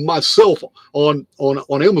released them myself on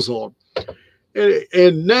Amazon.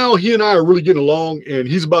 And now he and I are really getting along, and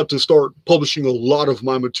he's about to start publishing a lot of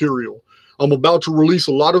my material. I'm about to release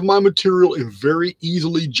a lot of my material in very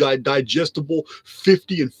easily digestible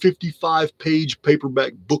 50 and 55 page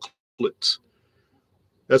paperback booklets.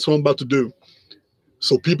 That's what I'm about to do.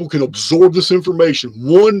 So people can absorb this information.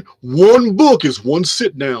 One book is one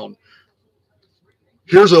sit down.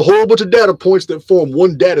 Here's a whole bunch of data points that form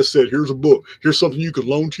one data set. Here's a book. Here's something you can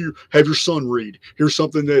loan to have your son read. Here's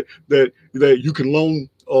something that you can loan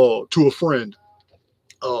to a friend.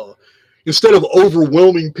 Instead of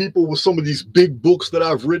overwhelming people with some of these big books that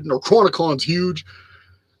I've written, or Chronicon's huge,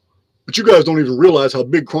 but you guys don't even realize how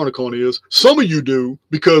big Chronicon is. Some of you do,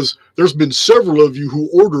 because there's been several of you who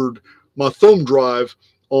ordered my thumb drive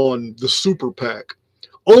on the super pack.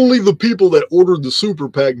 Only the people that ordered the super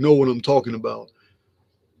pack know what I'm talking about.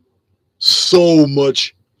 So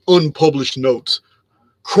much unpublished notes.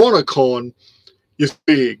 Chronicon is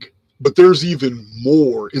big, but there's even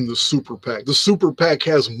more in the super pack. The super pack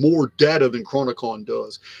has more data than Chronicon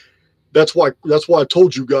does. That's why I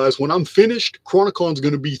told you guys, when I'm finished, Chronicon's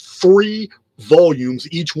going to be 3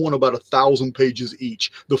 volumes, each one about 1,000 pages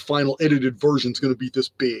each. The final edited version is going to be this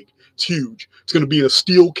big. It's huge. It's going to be in a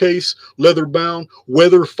steel case, leather bound,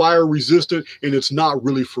 weather, fire resistant, and it's not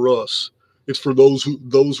really for us. It's for those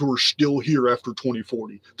who are still here after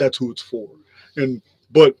 2040. That's who it's for.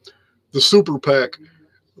 But the super pack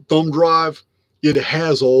thumb drive, it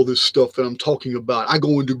has all this stuff that I'm talking about. I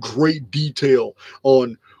go into great detail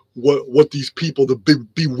on what these people, the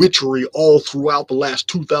bewitchery all throughout the last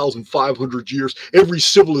 2,500 years, every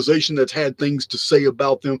civilization that's had things to say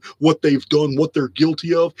about them, what they've done, what they're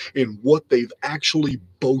guilty of, and what they've actually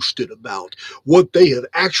boasted about, what they have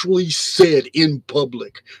actually said in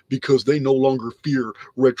public, because they no longer fear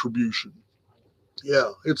retribution.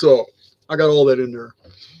 Yeah, it's I got all that in there.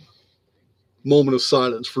 Moment of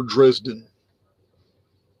silence for Dresden.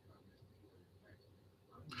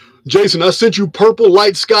 Jason, I sent you purple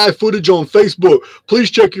light sky footage on Facebook.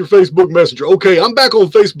 Please check your Facebook Messenger. Okay, I'm back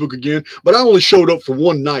on Facebook again, but I only showed up for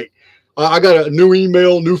one night. I got a new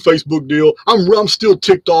email, new Facebook deal. I'm still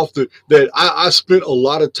ticked off that I spent a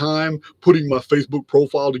lot of time putting my Facebook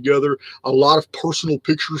profile together, a lot of personal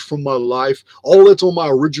pictures from my life. All that's on my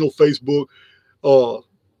original Facebook.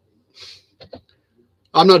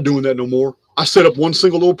 I'm not doing that no more. I set up one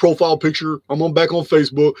single little profile picture. I'm back on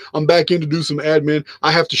Facebook. I'm back in to do some admin.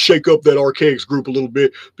 I have to shake up that Archaix group a little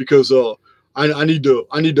bit, because I need to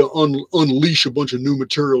unleash a bunch of new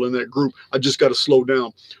material in that group. I just got to slow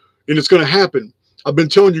down, and it's going to happen. I've been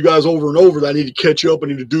telling you guys over and over that I need to catch up. I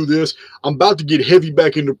need to do this. I'm about to get heavy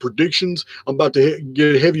back into predictions. I'm about to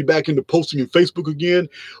get heavy back into posting in Facebook again.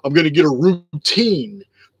 I'm going to get a routine,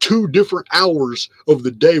 2 different hours of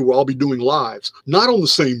the day where I'll be doing lives, not on the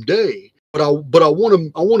same day. But I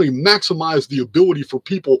want to maximize the ability for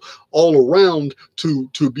people all around to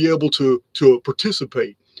be able to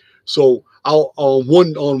participate. So on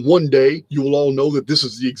one day, you will all know that this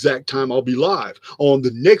is the exact time I'll be live. On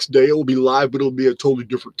the next day, it will be live, but it'll be a totally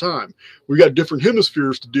different time. We got different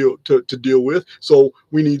hemispheres to deal with, so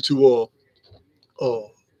we need to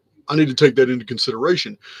I need to take that into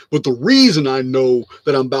consideration. But the reason I know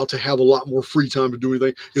that I'm about to have a lot more free time to do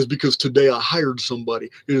anything is because today I hired somebody.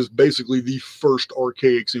 It is basically the first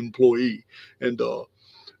Archaix employee, and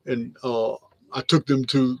I took them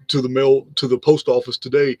to the post office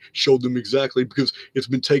today, showed them exactly, because it's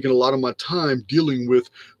been taking a lot of my time dealing with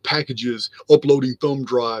packages, uploading thumb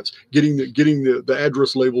drives, getting the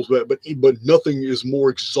address labels back. But nothing is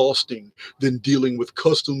more exhausting than dealing with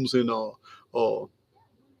customs and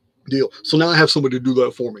deal. So now I have somebody to do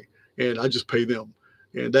that for me, and I just pay them,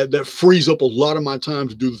 and that frees up a lot of my time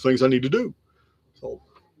to do the things I need to do. So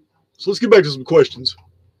let's get back to some questions.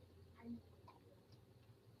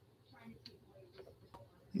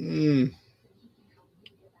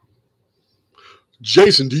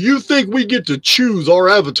 Jason, do you think we get to choose our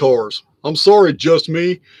avatars? I'm sorry, just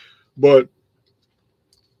me, but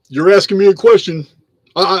you're asking me a question.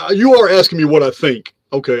 You are asking me what I think.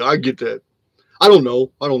 Okay, I get that. I don't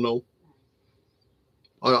know. I don't know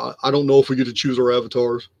if we get to choose our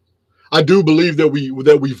avatars. I do believe that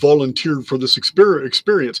we volunteered for this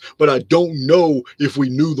experience, but I don't know if we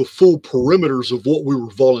knew the full perimeters of what we were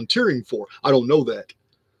volunteering for. I don't know that.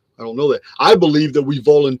 I believe that we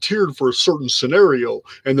volunteered for a certain scenario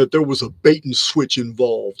and that there was a bait and switch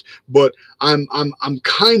involved. But I'm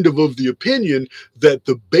kind of the opinion that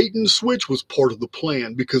the bait and switch was part of the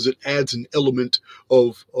plan, because it adds an element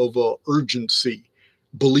of urgency,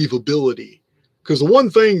 believability. Because the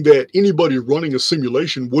one thing that anybody running a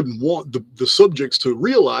simulation wouldn't want the subjects to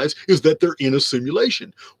realize is that they're in a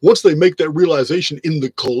simulation. Once they make that realization in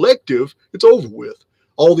the collective, it's over with.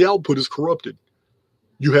 All the output is corrupted.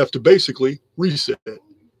 You have to basically reset. Let's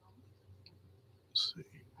see.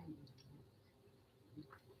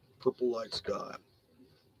 Purple light sky.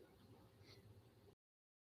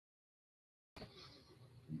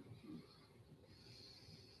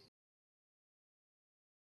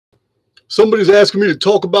 Somebody's asking me to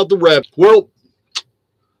talk about the rap. Well,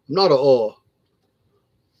 I'm not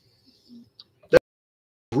that's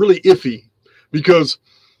really iffy, because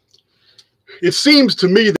it seems to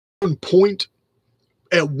me that at one point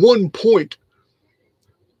at one point,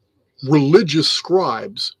 religious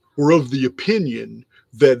scribes were of the opinion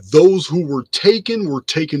that those who were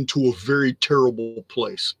taken to a very terrible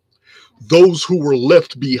place. Those who were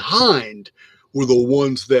left behind were the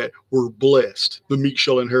ones that were blessed. The meek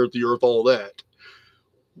shall inherit the earth, all that.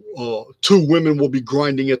 2 women will be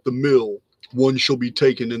grinding at the mill. One shall be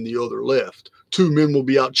taken and the other left. 2 men will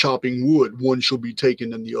be out chopping wood. One shall be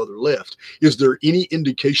taken and the other left. Is there any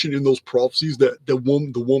indication in those prophecies that the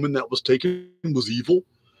woman that was taken was evil?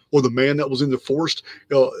 Or the man that was in the forest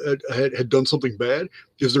had done something bad?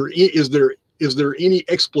 Is there any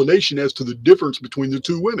explanation as to the difference between the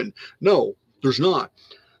 2 women? No, there's not.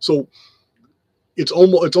 So it's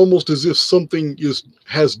almost as if something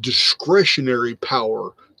has discretionary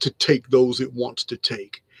power to take those it wants to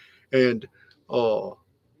take, and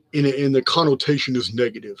the connotation is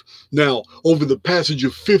negative. Now, over the passage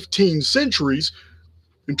of 15 centuries,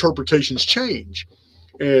 interpretations change,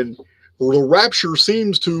 and the rapture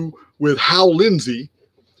seems to, with Hal Lindsey,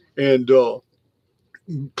 and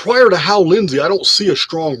prior to Hal Lindsey, I don't see a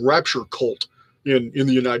strong rapture cult in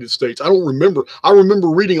the United States. I remember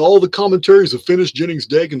reading all the commentaries of Finis, Jennings,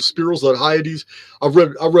 Degg, and Spiros Hyades. I've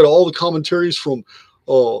read all the commentaries from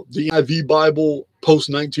the NIV Bible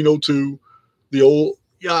post 1902.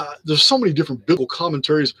 There's so many different biblical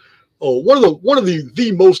commentaries. One of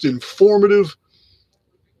the most informative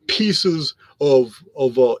pieces of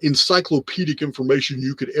encyclopedic information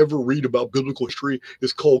you could ever read about biblical history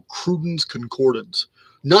is called Cruden's Concordance,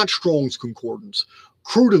 not Strong's Concordance.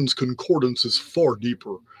 Cruden's Concordance is far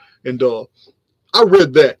deeper, and I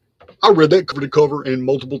read that cover to cover and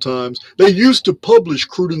multiple times. They used to publish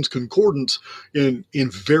Cruden's Concordance in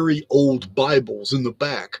very old Bibles in the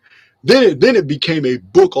back. Then it became a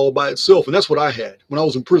book all by itself, and that's what I had when I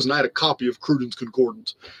was in prison. I had a copy of Cruden's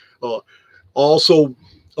Concordance. Also,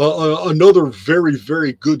 another very,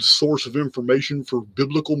 very good source of information for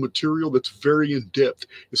biblical material that's very in depth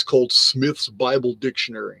is called Smith's Bible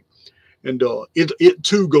Dictionary. And it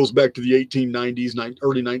too goes back to the 1890s,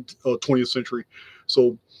 early 20th century.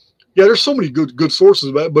 So, yeah, there's so many good sources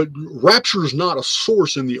about it, but rapture is not a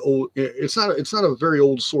source in the old. It's not a very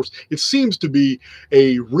old source. It seems to be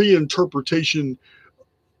a reinterpretation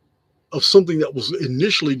of something that was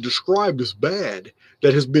initially described as bad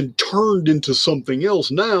that has been turned into something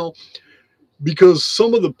else now, because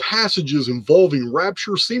some of the passages involving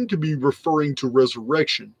rapture seem to be referring to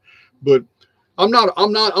resurrection. But I'm not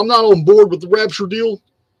on board with the rapture deal.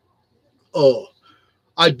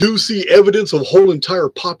 I do see evidence of whole entire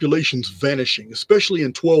populations vanishing, especially in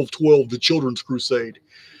 1212, the Children's Crusade.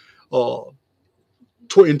 In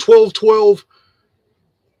 1212,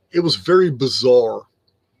 it was very bizarre.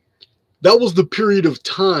 That was the period of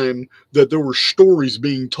time that there were stories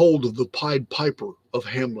being told of the Pied Piper of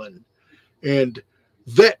Hamelin. And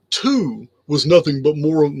that too was nothing but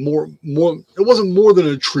more, it wasn't more than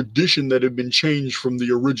a tradition that had been changed from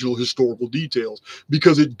the original historical details,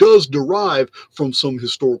 because it does derive from some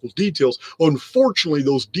historical details. Unfortunately,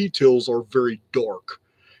 those details are very dark.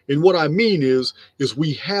 And what I mean is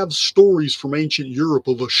we have stories from ancient Europe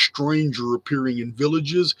of a stranger appearing in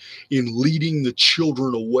villages and leading the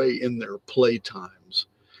children away in their playtimes,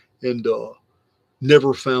 and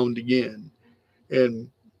never found again. And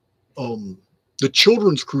the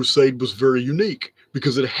Children's Crusade was very unique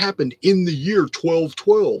because it happened in the year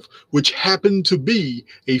 1212, which happened to be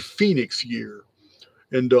a Phoenix year.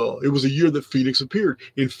 And it was a year that Phoenix appeared.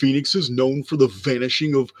 And Phoenix is known for the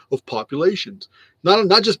vanishing of populations.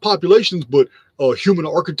 Not just populations, but human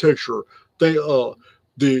architecture. The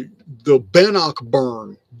Bannock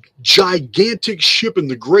burn, gigantic ship in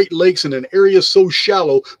the Great Lakes in an area so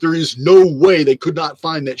shallow, there is no way they could not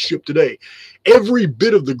find that ship today. Every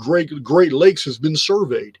bit of the Great Lakes has been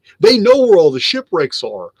surveyed. They know where all the shipwrecks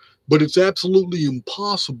are, but it's absolutely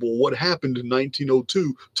impossible what happened in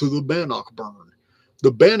 1902 to the Bannock burn.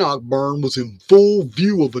 The Bannock burn was in full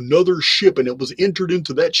view of another ship, and it was entered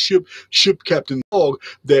into that ship captain's log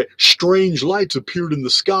that strange lights appeared in the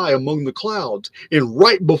sky among the clouds. And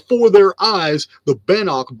right before their eyes, the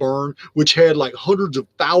Bannock burn, which had like hundreds of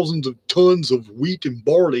thousands of tons of wheat and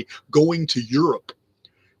barley going to Europe,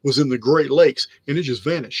 was in the Great Lakes, and it just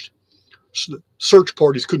vanished. Search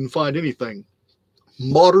parties couldn't find anything.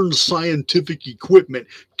 Modern scientific equipment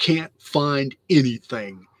can't find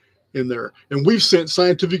anything in there. And we've sent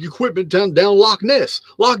scientific equipment down Loch Ness.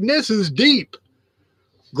 Loch Ness is deep.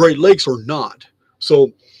 Great Lakes are not.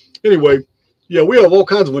 So anyway, yeah, we have all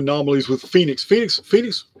kinds of anomalies with Phoenix. Phoenix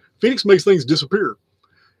makes things disappear.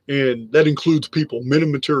 And that includes people, men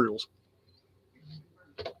and materials.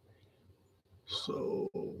 So,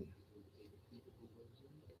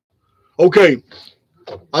 okay.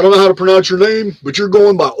 I don't know how to pronounce your name, but you're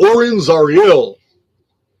going by Orin Zariel.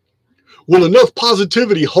 Will enough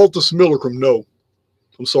positivity halt the simulacrum? No.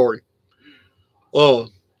 I'm sorry.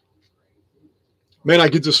 Man, I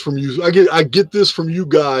get this from you. I get this from you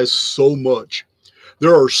guys so much.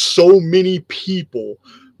 There are so many people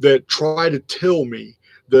that try to tell me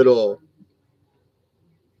that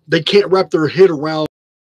they can't wrap their head around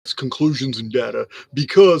conclusions and data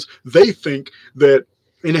because they think that,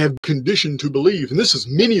 and have conditioned to believe, and this is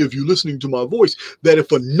many of you listening to my voice, that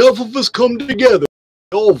if enough of us come together,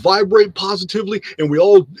 we all vibrate positively, and we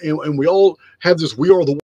all have this "we are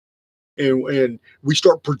the one," and we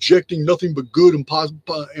start projecting nothing but good and positive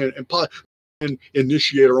and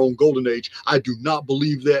initiate our own golden age. I do not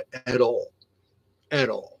believe that at all. At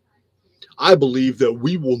all. I believe that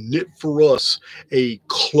we will knit for us a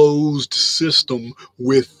closed system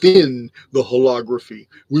within the holography.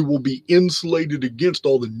 We will be insulated against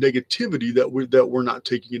all the negativity that we're not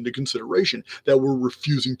taking into consideration, that we're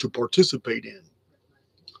refusing to participate in.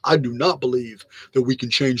 I do not believe that we can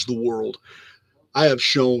change the world. I have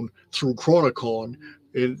shown through Chronicon,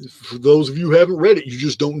 and for those of you who haven't read it, you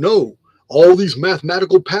just don't know. All these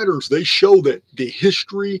mathematical patterns, they show that the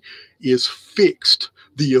history is fixed.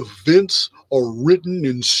 The events are written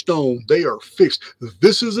in stone. They are fixed.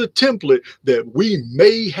 This is a template that we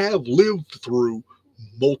may have lived through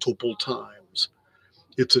multiple times.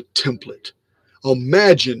 It's a template.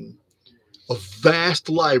 Imagine a vast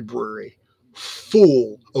library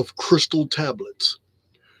full of crystal tablets.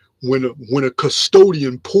 When a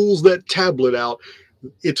custodian pulls that tablet out,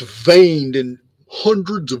 it's veined in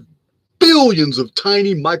hundreds of billions of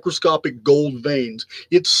tiny microscopic gold veins.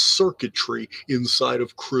 It's circuitry inside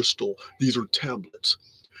of crystal. These are tablets.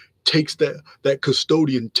 That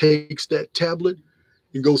custodian takes that tablet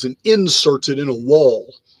and goes and inserts it in a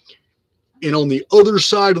wall. And on the other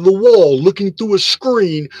side of the wall, looking through a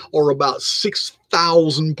screen, are about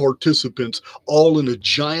 6,000 participants, all in a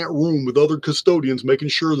giant room with other custodians, making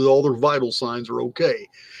sure that all their vital signs are okay.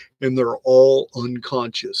 And they're all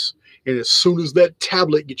unconscious. And as soon as that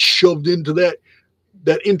tablet gets shoved into that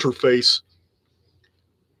interface,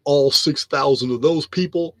 all 6,000 of those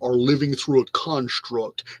people are living through a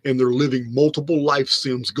construct, and they're living multiple life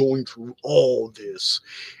sims going through all this.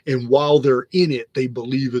 And while they're in it, they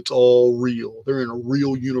believe it's all real. They're in a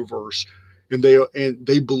real universe, and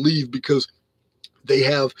they believe because they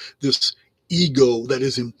have this ego that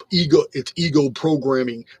is it's ego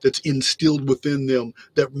programming that's instilled within them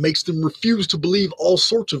that makes them refuse to believe all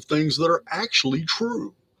sorts of things that are actually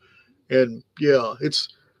true. And yeah,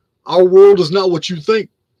 our world is not what you think,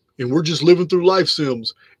 and we're just living through life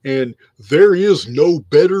sims. And there is no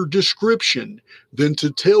better description than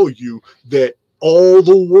to tell you that all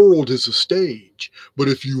the world is a stage. But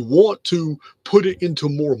if you want to put it into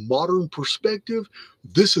more modern perspective,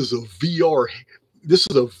 this is a VR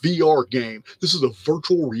game. This is a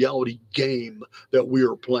virtual reality game that we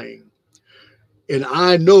are playing. And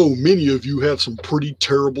I know many of you have some pretty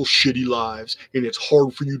terrible, shitty lives, and it's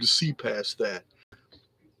hard for you to see past that.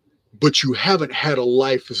 But you haven't had a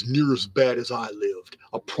life as near as bad as I lived.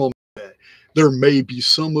 I promise that. There may be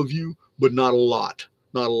some of you, but not a lot.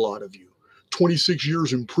 Not a lot of you. 26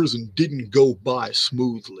 years in prison didn't go by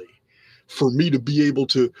smoothly. For me to be able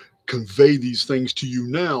to convey these things to you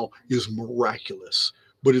now is miraculous,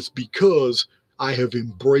 but it's because I have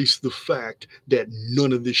embraced the fact that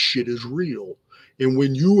none of this shit is real. And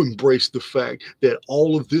when you embrace the fact that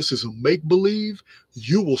all of this is a make-believe,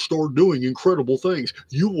 you will start doing incredible things.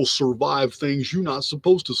 You will survive things you're not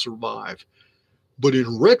supposed to survive. But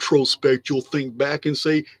in retrospect, you'll think back and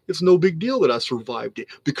say, it's no big deal that I survived it,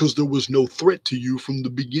 because there was no threat to you from the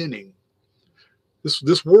beginning.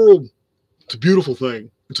 This world, it's a beautiful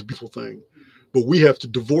thing. It's a beautiful thing. But we have to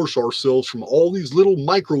divorce ourselves from all these little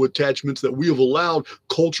micro attachments that we have allowed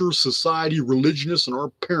culture, society, religionists, and our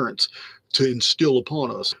parents to instill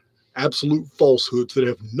upon us. Absolute falsehoods that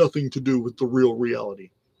have nothing to do with the real reality.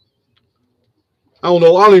 I don't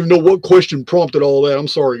know. I don't even know what question prompted all that. I'm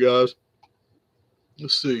sorry, guys.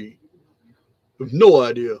 Let's see. I have no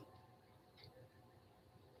idea.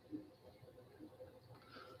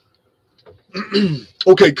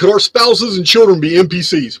 Okay, could our spouses and children be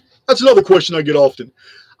NPCs? That's another question I get often.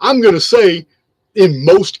 I'm going to say, in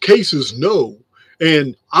most cases, no.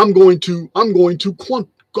 And I'm about to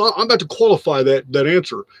qualify that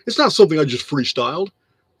answer. It's not something I just freestyled.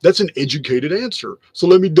 That's an educated answer. So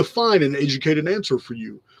let me define an educated answer for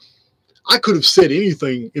you. I could have said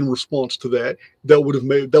anything in response to that would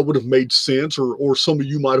have made sense, or some of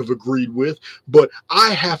you might have agreed with, but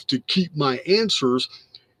I have to keep my answers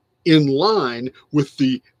in line with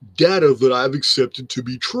the data that I've accepted to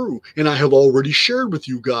be true. And I have already shared with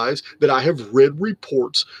you guys that I have read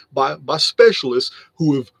reports by specialists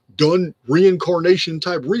who have done reincarnation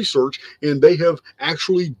type research, and they have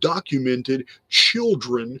actually documented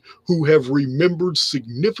children who have remembered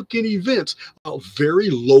significant events of very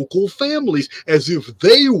local families as if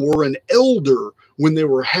they were an elder when they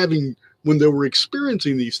were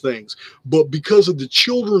experiencing these things. But because of the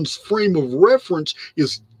children's frame of reference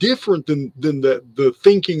is different than the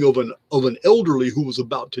thinking of an elderly who was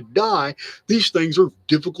about to die, these things are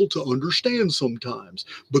difficult to understand sometimes.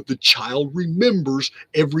 But the child remembers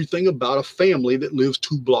everything about a family that lives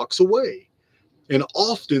 2 blocks away. And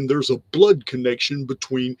often there's a blood connection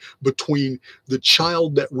between the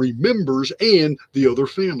child that remembers and the other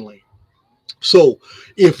family. So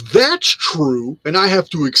if that's true, and I have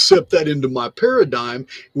to accept that into my paradigm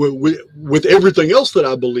with everything else that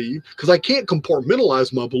I believe, because I can't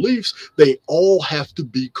compartmentalize my beliefs, they all have to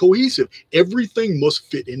be cohesive. Everything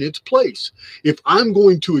must fit in its place. If I'm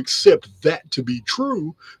going to accept that to be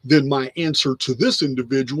true, then my answer to this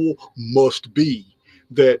individual must be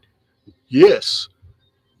that, yes,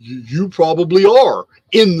 you probably are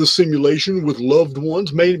in the simulation with loved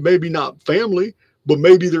ones, maybe not family, but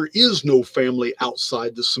maybe there is no family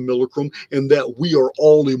outside the simulacrum, and that we are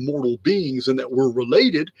all immortal beings and that we're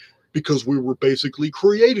related because we were basically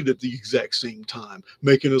created at the exact same time,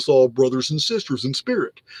 making us all brothers and sisters in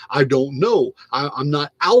spirit. I don't know. I'm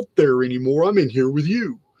not out there anymore. I'm in here with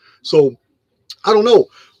you. So I don't know.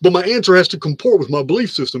 But my answer has to comport with my belief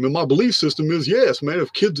system, and my belief system is yes, man.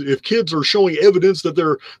 If kids are showing evidence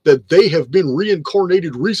that they have been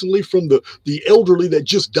reincarnated recently from the elderly that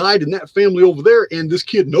just died in that family over there, and this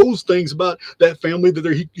kid knows things about that family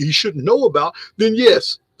that he shouldn't know about, then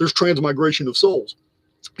yes, there's transmigration of souls,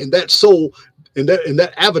 and that soul and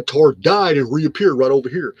that avatar died and reappeared right over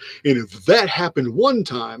here. And if that happened one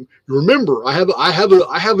time, remember, I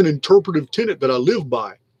have an interpretive tenet that I live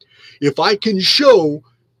by. If I can show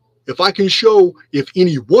if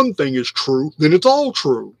any one thing is true, then it's all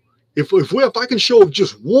true. If I can show if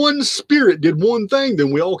just one spirit did one thing,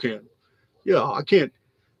 then we all can. Yeah, I can't.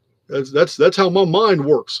 That's how my mind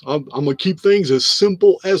works. I'm gonna keep things as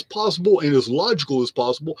simple as possible and as logical as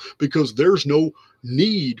possible, because there's no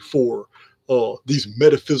need for these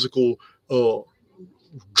metaphysical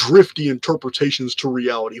drifty interpretations to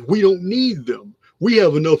reality. We don't need them. We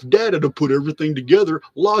have enough data to put everything together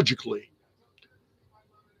logically.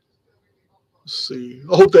 Let's see.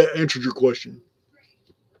 I hope that answered your question.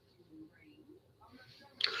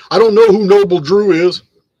 I don't know who Noble Drew is.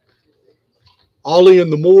 Ali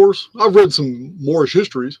and the Moors. I've read some Moorish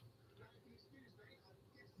histories.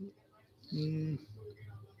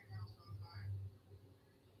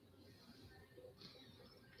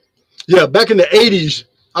 Yeah, back in the 80s,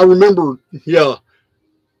 I remember, yeah,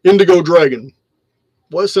 Indigo Dragon.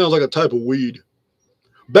 Well, that sounds like a type of weed.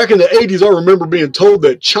 Back in the 80s, I remember being told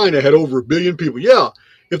that China had over 1 billion people. Yeah,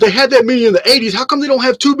 if they had that many in the 80s, how come they don't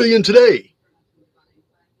have 2 billion today?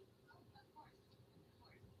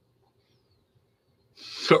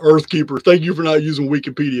 Earthkeeper, thank you for not using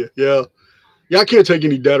Wikipedia. Yeah, I can't take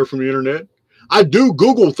any data from the internet. I do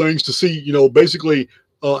Google things to see, basically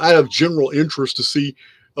out of general interest to see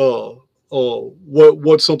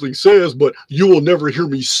what something says, but you will never hear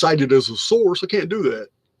me cite it as a source. I can't do that.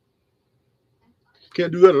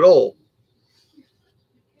 Can't do that at all.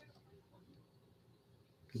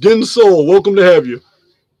 Din Soul, welcome to have you.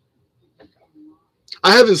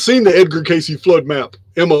 I haven't seen the Edgar Casey flood map.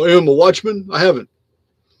 Am I Watchman? I haven't.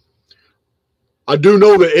 I do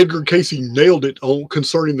know that Edgar Casey nailed it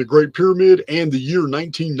concerning the Great Pyramid and the year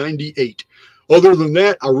 1998. Other than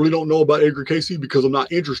that, I really don't know about Edgar Casey because I'm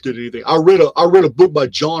not interested in anything. I read a book by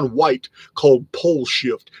John White called Pole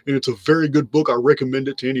Shift, and it's a very good book. I recommend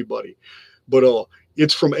it to anybody. But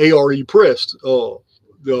it's from ARE Press,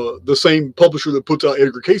 the same publisher that puts out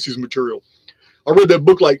Edgar Casey's material. I read that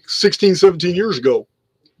book like 16, 17 years ago.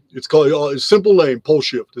 It's called, simple name, Pole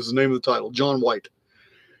Shift is the name of the title, John White.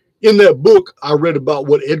 In that book, I read about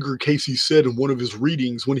what Edgar Casey said in one of his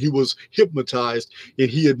readings when he was hypnotized, and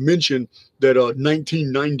he had mentioned that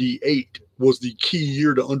 1998 was the key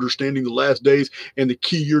year to understanding the last days and the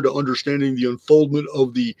key year to understanding the unfoldment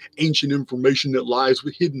of the ancient information that lies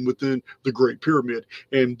hidden within the Great Pyramid.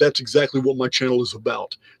 And that's exactly what my channel is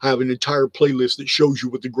about. I have an entire playlist that shows you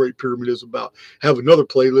what the Great Pyramid is about. I have another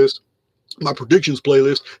playlist, my predictions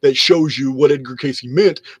playlist, that shows you what Edgar Casey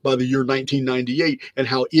meant by the year 1998 and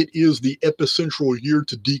how it is the epicentral year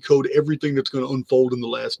to decode everything that's going to unfold in the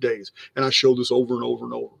last days. And I show this over and over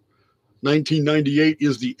and over. 1998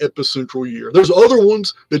 is the epicentral year. There's other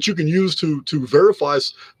ones that you can use to verify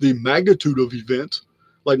the magnitude of events,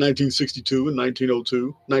 like 1962 and 1902,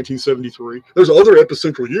 1973. There's other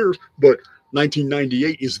epicentral years, but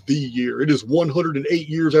 1998 is the year. It is 108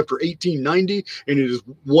 years after 1890, and it is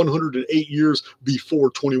 108 years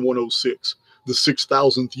before 2106, the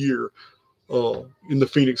 6,000th year in the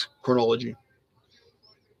Phoenix chronology.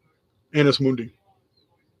 Annus Mundi.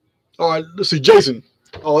 All right, let's see, Jason.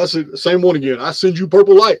 Oh, that's the same one again. I send you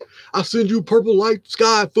purple light. I send you purple light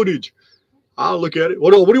sky footage. I'll look at it.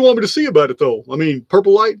 What do you want me to see about it, though? I mean,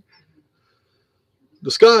 purple light.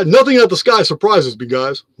 The sky, nothing at the sky surprises me,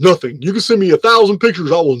 guys. Nothing. You can send me 1,000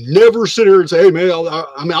 pictures. I will never sit here and say, hey, man,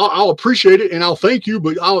 I'll appreciate it and I'll thank you,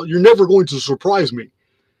 but you're never going to surprise me.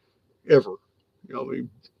 Ever. You know, I mean,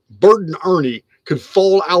 Bert and Ernie could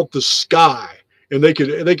fall out the sky and they could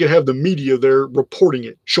have the media there reporting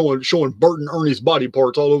it, showing Bert and Ernie's body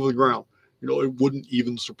parts all over the ground. You know, it wouldn't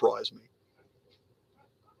even surprise me.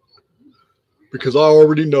 Because I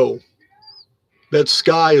already know that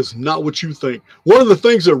sky is not what you think. One of the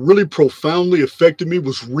things that really profoundly affected me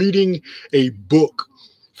was reading a book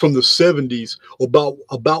from the 70s about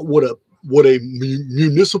what a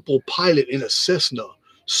municipal pilot in a Cessna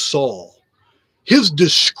saw. His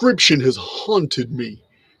description has haunted me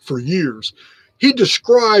for years. He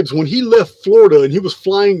describes when he left Florida and he was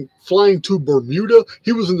flying to Bermuda.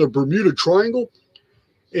 He was in the Bermuda Triangle.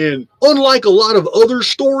 And unlike a lot of other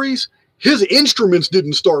stories, his instruments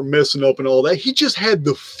didn't start messing up and all that. He just had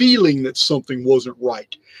the feeling that something wasn't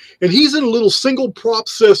right. And he's in a little single prop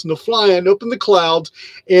Cessna flying up in the clouds.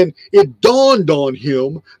 And it dawned on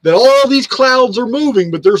him that all these clouds are moving,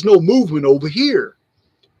 but there's no movement over here.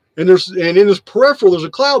 And in his peripheral, there's a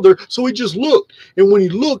cloud there. So he just looked. And when he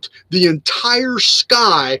looked, the entire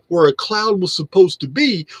sky where a cloud was supposed to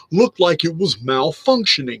be looked like it was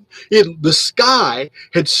malfunctioning. The sky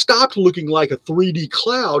had stopped looking like a 3D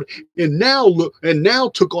cloud and now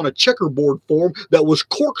took on a checkerboard form that was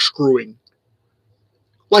corkscrewing.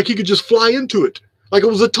 Like he could just fly into it. Like it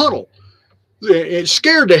was a tunnel. It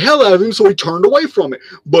scared the hell out of him, so he turned away from it.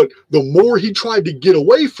 But the more he tried to get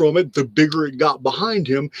away from it, the bigger it got behind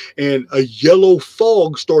him, and a yellow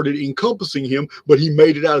fog started encompassing him, but he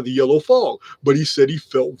made it out of the yellow fog. But he said he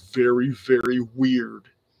felt very, very weird.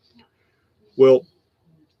 Well,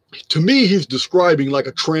 to me, he's describing like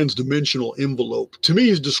a transdimensional envelope. To me,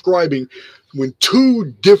 he's describing when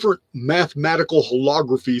two different mathematical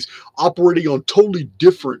holographies operating on totally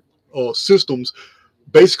different systems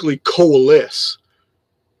basically coalesce.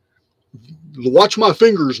 Watch my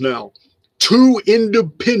fingers now. Two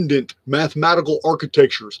independent mathematical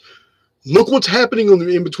architectures. Look what's happening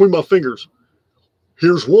in between my fingers.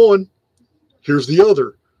 Here's one. Here's the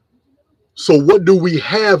other. So what do we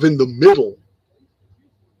have in the middle?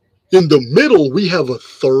 In the middle, we have a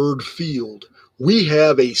third field. We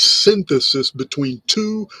have a synthesis between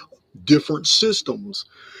two different systems.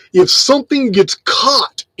 If something gets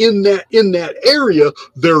caught in that area,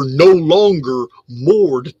 they're no longer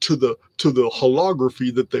moored to the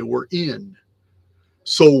holography that they were in.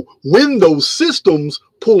 So when those systems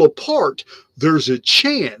pull apart, there's a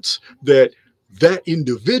chance that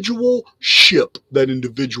individual ship, that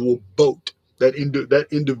individual boat, that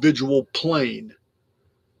individual plane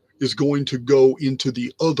is going to go into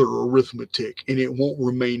the other arithmetic, and it won't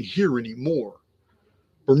remain here anymore.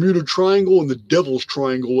 Bermuda Triangle and the Devil's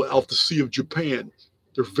Triangle off the Sea of Japan,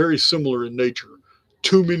 they're very similar in nature.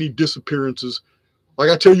 Too many disappearances.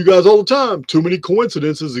 Like I tell you guys all the time, too many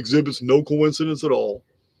coincidences exhibits no coincidence at all.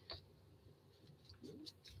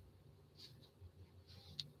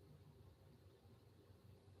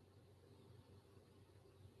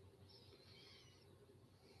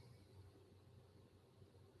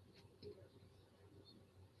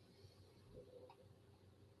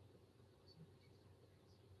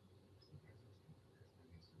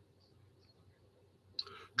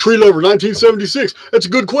 Tree Lover, 1976. That's a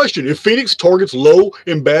good question. If Phoenix targets low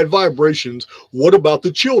and bad vibrations, what about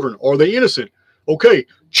the children? Are they innocent? Okay,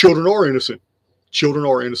 children are innocent. Children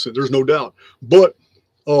are innocent. There's no doubt. But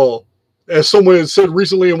as someone had said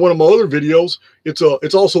recently in one of my other videos,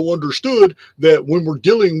 it's also understood that when we're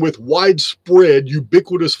dealing with widespread,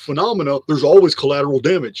 ubiquitous phenomena, there's always collateral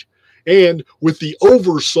damage. And with the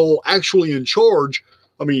oversoul actually in charge,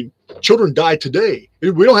 I mean, children die today.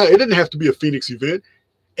 It didn't have to be a Phoenix event.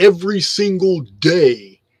 Every single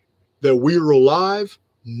day that we are alive,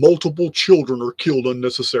 multiple children are killed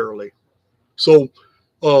unnecessarily. So,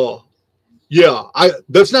 yeah,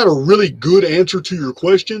 that's not a really good answer to your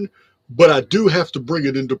question, but I do have to bring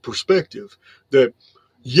it into perspective that,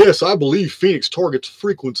 yes, I believe Phoenix targets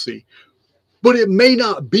frequency. But it may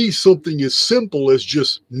not be something as simple as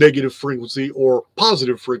just negative frequency or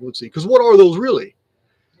positive frequency. Because what are those really?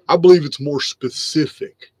 I believe it's more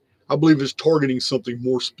specific. I believe it's targeting something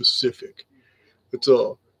more specific. It's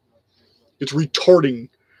retarding.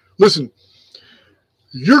 Listen,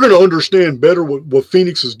 you're going to understand better what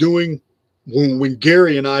Phoenix is doing when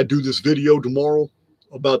Gary and I do this video tomorrow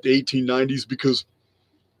about the 1890s, because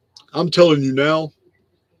I'm telling you now,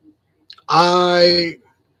 I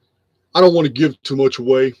don't want to give too much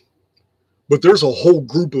away, but there's a whole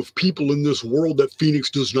group of people in this world that Phoenix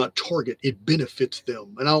does not target. It benefits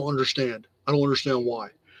them, and I don't understand. I don't understand why.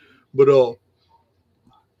 But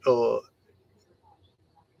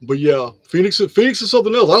yeah, Phoenix is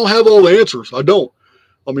something else. I don't have all the answers. I don't.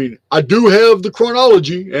 I mean, I do have the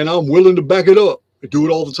chronology, and I'm willing to back it up. I do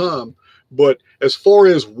it all the time. But as far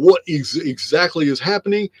as what exactly is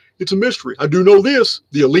happening, it's a mystery. I do know this.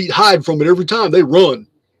 The elite hide from it every time. They run.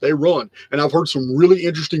 They run. And I've heard some really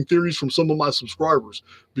interesting theories from some of my subscribers.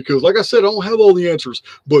 Because, like I said, I don't have all the answers.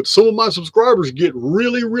 But some of my subscribers get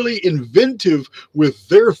really, really inventive with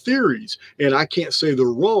their theories. And I can't say they're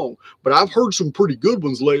wrong. But I've heard some pretty good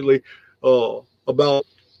ones lately about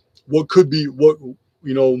what could be,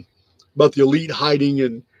 about the elite hiding.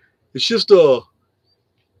 And it's just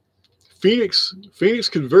Phoenix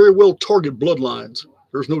can very well target bloodlines.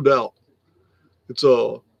 There's no doubt. It's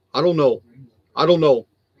I don't know. I don't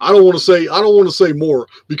want to say more,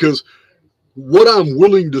 because what I'm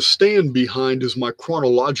willing to stand behind is my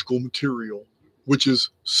chronological material, which is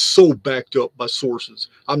so backed up by sources.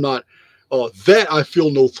 I'm not that I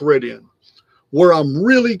feel no threat in. Where I'm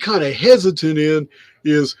really kind of hesitant in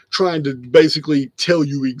is trying to basically tell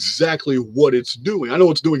you exactly what it's doing. I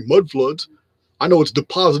know it's doing mud floods. I know it's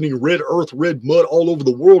depositing red earth, red mud all over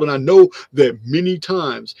the world. And I know that many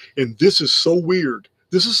times, and this is so weird.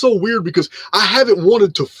 This is so weird because I haven't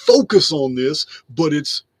wanted to focus on this, but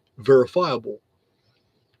it's verifiable.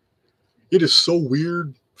 It is so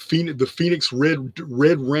weird. The Phoenix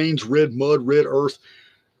red rains, red mud, red earth.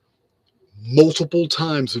 Multiple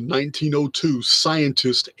times in 1902,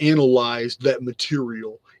 scientists analyzed that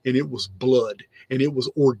material, and it was blood, and it was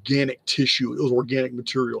organic tissue. It was organic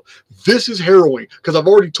material. This is harrowing, because I've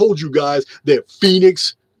already told you guys that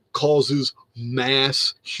Phoenix causes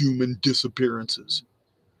mass human disappearances.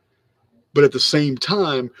 But at the same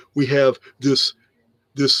time, we have this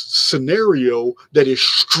scenario that is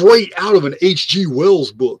straight out of an H.G.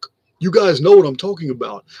 Wells book. You guys know what I'm talking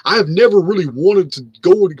about. I have never really wanted to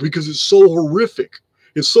go because it's so horrific.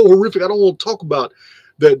 It's so horrific. I don't want to talk about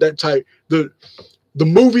that type. The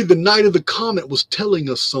movie The Night of the Comet was telling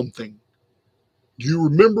us something. Do you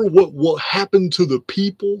remember what happened to the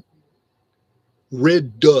people?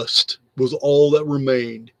 Red dust was all that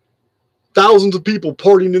remained. Thousands of people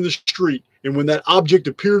partying in the street, and when that object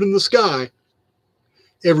appeared in the sky,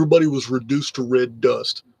 everybody was reduced to red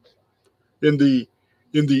dust. In the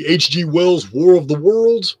H.G. Wells War of the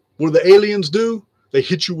Worlds, what do the aliens do? They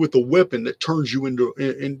hit you with a weapon that turns you into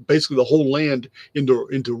basically the whole land into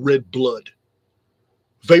red blood.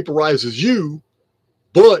 Vaporizes you,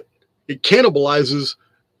 but it cannibalizes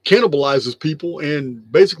people and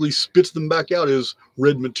basically spits them back out as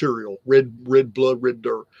red material, red blood, red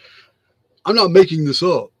dirt. I'm not making this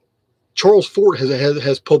up. Charles Fort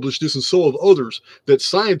has published this, and so have others, that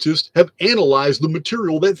scientists have analyzed the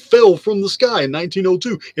material that fell from the sky in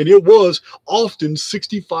 1902, and it was often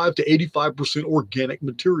 65 to 85% organic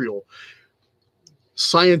material.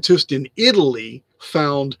 Scientists in Italy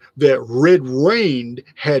found that red rain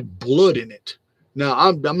had blood in it. Now,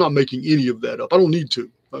 I'm not making any of that up. I don't need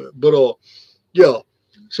to. Yeah.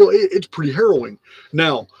 So it's pretty harrowing.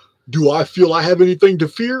 Now, do I feel I have anything to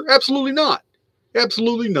fear? Absolutely not.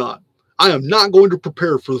 Absolutely not. I am not going to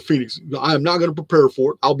prepare for the Phoenix. I am not going to prepare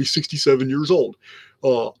for it. I'll be 67 years old.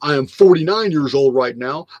 I am 49 years old right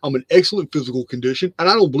now. I'm in excellent physical condition, and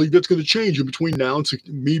I don't believe that's going to change in between now and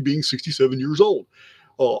me being 67 years old.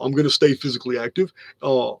 I'm going to stay physically active.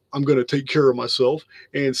 I'm going to take care of myself,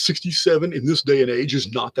 and 67 in this day and age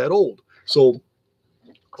is not that old. So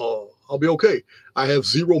I'll be okay. I have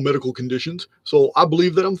zero medical conditions, so I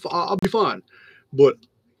believe that I'll be fine. But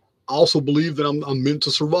I also believe that I'm meant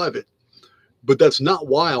to survive it. But that's not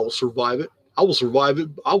why I will survive it. I will survive it.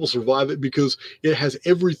 I will survive it because it has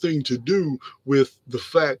everything to do with the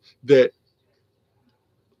fact that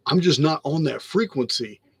I'm just not on that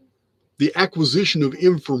frequency. The acquisition of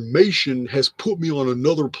information has put me on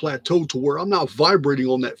another plateau to where I'm not vibrating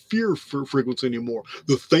on that fear frequency anymore.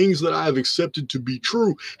 The things that I have accepted to be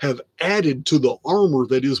true have added to the armor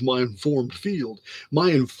that is my informed field.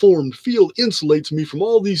 My informed field insulates me from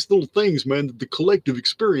all these little things, man, the collective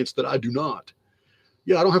experience that I do not.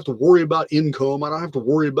 Yeah, I don't have to worry about income. I don't have to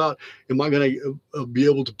worry about, am I going to be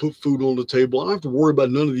able to put food on the table? I don't have to worry about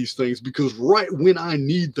none of these things, because right when I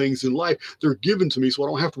need things in life, they're given to me. So I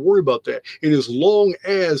don't have to worry about that. And as long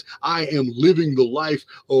as I am living the life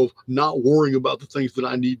of not worrying about the things that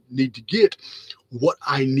I need to get, what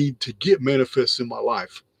I need to get manifests in my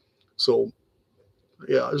life. So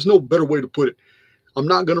yeah, there's no better way to put it. I'm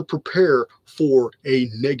not going to prepare for a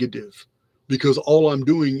negative, because all I'm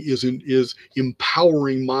doing is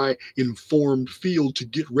empowering my informed field to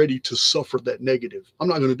get ready to suffer that negative. I'm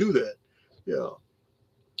not going to do that. Yeah,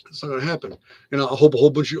 it's not going to happen. And I hope a whole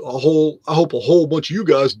bunch of you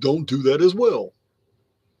guys don't do that as well.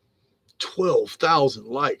 12,000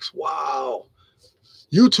 likes. Wow.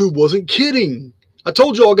 YouTube wasn't kidding. I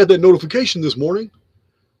told you I got that notification this morning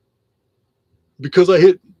because I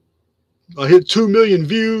hit 2 million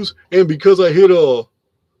views, and because I hit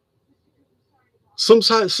some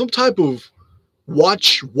type of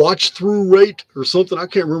watch through rate or something. I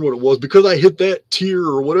can't remember what it was. Because I hit that tier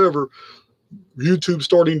or whatever, YouTube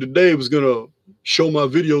starting today was going to show my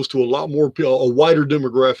videos to a lot more people, a wider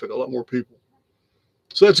demographic, a lot more people.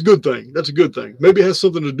 So that's a good thing. That's a good thing. Maybe it has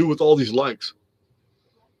something to do with all these likes.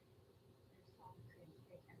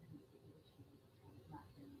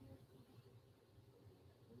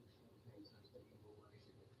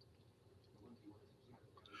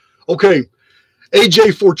 Okay,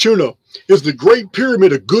 AJ Fortuna. Is the Great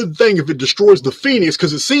Pyramid a good thing if it destroys the Phoenix?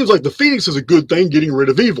 Because it seems like the Phoenix is a good thing, getting rid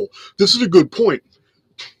of evil. This is a good point.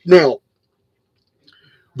 Now,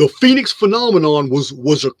 the Phoenix phenomenon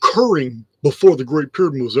was occurring before the Great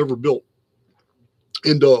Pyramid was ever built.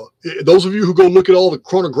 And those of you who go look at all the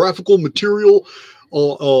chronographical material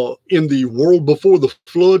in the world before the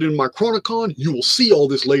flood in my Chronicon, you will see all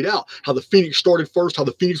this laid out. How the Phoenix started first, how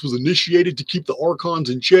the Phoenix was initiated to keep the Archons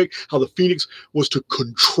in check, how the Phoenix was to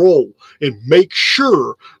control and make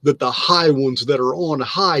sure that the high ones that are on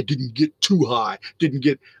high didn't get too high, didn't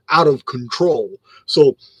get out of control.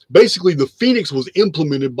 So basically, the Phoenix was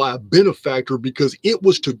implemented by a benefactor because it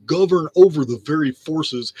was to govern over the very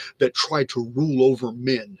forces that try to rule over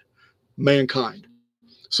mankind.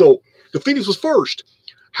 So the Phoenix was first.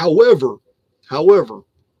 However,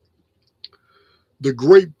 the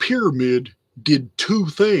Great Pyramid did two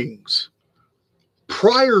things.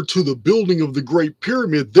 Prior to the building of the Great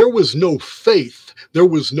Pyramid, there was no faith, there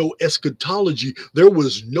was no eschatology, there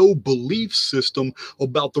was no belief system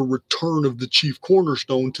about the return of the chief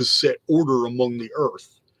cornerstone to set order among the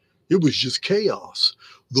earth. It was just chaos.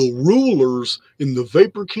 The rulers in the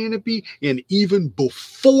vapor canopy, and even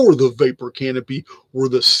before the vapor canopy, were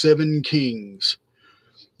the seven kings.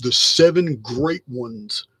 The seven great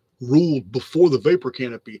ones ruled before the vapor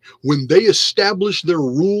canopy. When they established their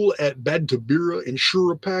rule at Badtabira and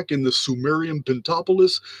Shurapak in the Sumerian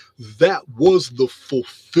Pentapolis, that was the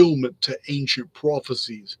fulfillment to ancient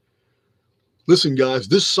prophecies. Listen, guys,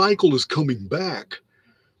 this cycle is coming back.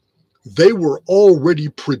 They were already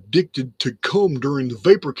predicted to come during the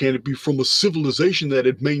vapor canopy from a civilization that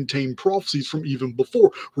had maintained prophecies from even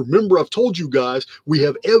before. Remember, I've told you guys, we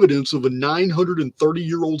have evidence of a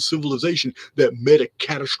 930-year-old civilization that met a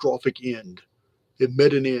catastrophic end. It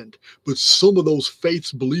met an end. But some of those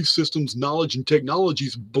faiths, belief systems, knowledge, and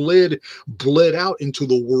technologies bled out into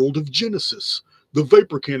the world of Genesis, the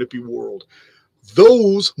vapor canopy world.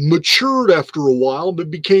 Those matured after a while, but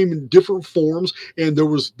became in different forms, and there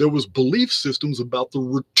was belief systems about the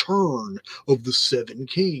return of the seven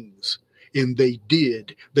kings, and they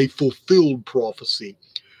fulfilled prophecy.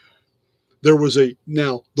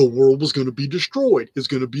 Now the world was going to be destroyed. It's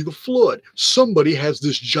going to be the flood. Somebody has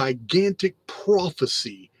this gigantic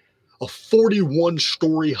prophecy, a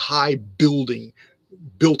 41-story high building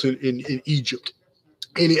built in Egypt.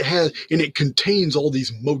 And it contains all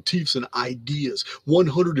these motifs and ideas.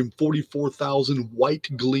 144,000 white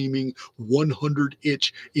gleaming,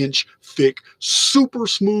 100-inch thick, super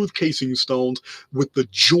smooth casing stones with the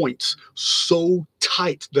joints so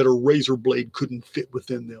tight that a razor blade couldn't fit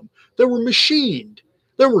within them. They were machined.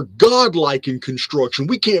 They were godlike in construction.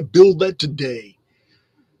 We can't build that today.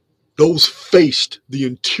 Those faced the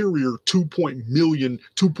interior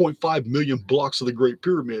 2.5 million blocks of the Great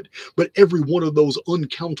Pyramid. But every one of those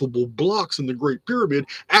uncountable blocks in the Great Pyramid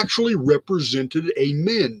actually represented a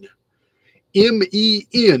men.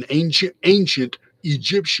 M-E-N, ancient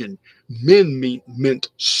Egyptian. Men meant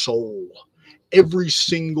soul. Every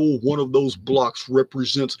single one of those blocks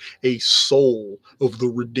represents a soul of the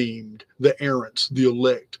redeemed, the errants, the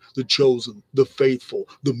elect, the chosen, the faithful,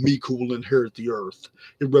 the meek who will inherit the earth.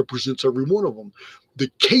 It represents every one of them. The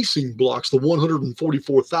casing blocks, the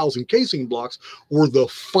 144,000 casing blocks, were the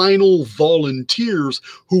final volunteers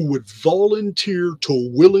who would volunteer to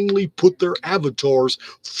willingly put their avatars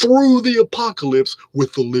through the apocalypse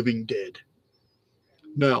with the living dead.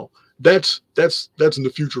 Now, that's in the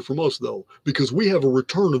future from us, though, because we have a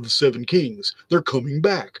return of the seven kings. They're coming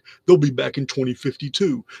back. They'll be back in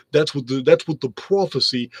 2052. That's what the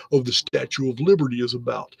prophecy of the Statue of Liberty is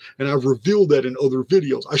about. And I've revealed that in other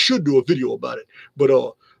videos. I should do a video about it, but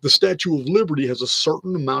the Statue of Liberty has a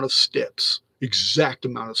certain amount of steps, exact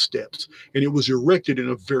amount of steps, and it was erected in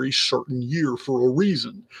a very certain year for a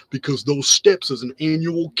reason, because those steps is an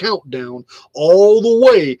annual countdown all the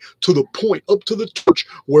way to the point up to the church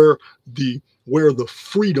where the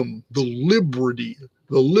freedom, the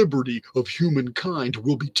liberty of humankind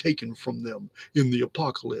will be taken from them in the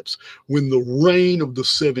apocalypse, when the reign of the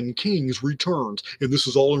seven kings returns. And this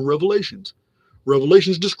is all in Revelations.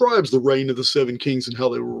 Revelations describes the reign of the seven kings and how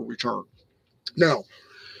they will return. Now,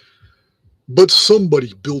 but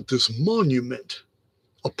somebody built this monument,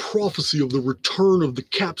 a prophecy of the return of the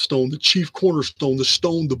capstone, the chief cornerstone, the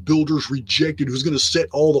stone the builders rejected, who's going to set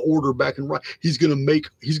all the order back and right. He's going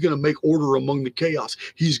to make order among the chaos.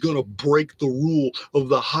 He's going to break the rule of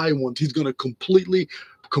the high ones. He's going to completely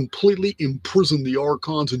imprison the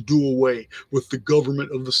archons and do away with the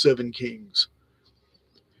government of the seven kings.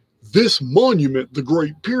 This monument, the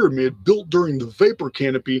Great Pyramid, built during the Vapor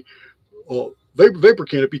Canopy,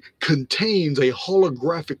 contains a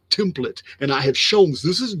holographic template, and I have shown this.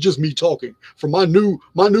 This isn't just me talking. For my new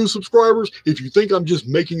subscribers, if you think I'm just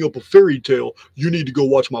making up a fairy tale, you need to go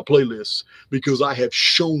watch my playlists, because I have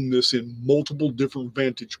shown this in multiple different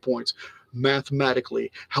vantage points,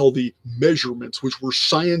 mathematically, how the measurements, which were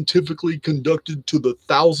scientifically conducted to the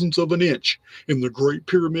thousandths of an inch in the Great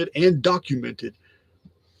Pyramid and documented,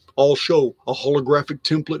 all show a holographic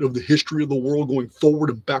template of the history of the world going forward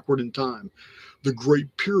and backward in time. The Great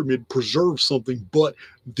Pyramid preserves something, but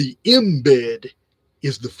the embed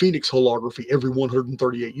is the Phoenix holography every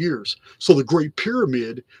 138 years. So the Great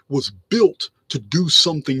Pyramid was built to do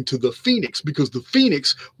something to the Phoenix, because the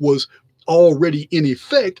Phoenix was already in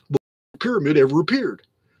effect before the pyramid ever appeared.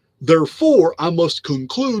 Therefore, I must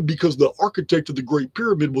conclude, because the architect of the Great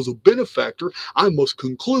Pyramid was a benefactor, I must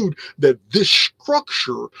conclude that this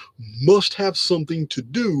structure must have something to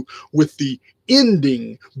do with the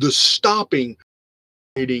ending, the stopping,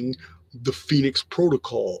 the Phoenix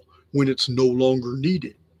Protocol when it's no longer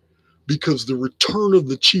needed. Because the return of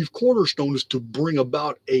the chief cornerstone is to bring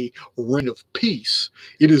about a reign of peace.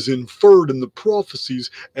 It is inferred in the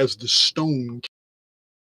prophecies as the stone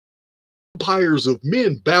empires of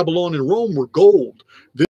men. Babylon and Rome were gold.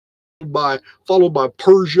 Then followed by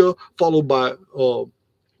Persia, followed by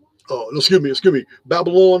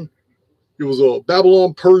Babylon. It was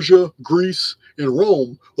Babylon, Persia, Greece, and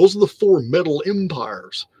Rome. Those are the four metal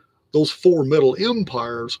empires. Those four metal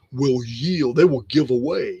empires will yield. They will give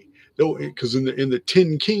away. Because in the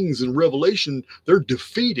 10 kings in Revelation, they're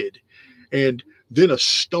defeated. And then a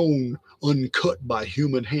stone uncut by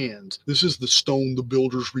human hands. This is the stone the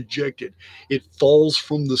builders rejected. It falls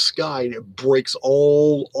from the sky and it breaks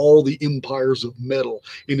all the empires of metal,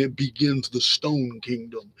 and it begins the stone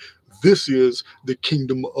kingdom. This is the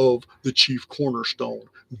kingdom of the chief cornerstone.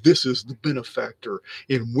 This is the benefactor.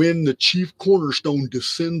 And when the chief cornerstone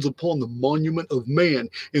descends upon the monument of man,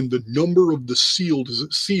 and the number of the sealed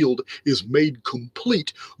is made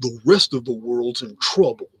complete, the rest of the world's in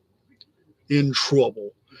trouble. In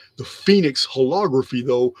trouble. The Phoenix holography,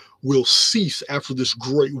 though, will cease after this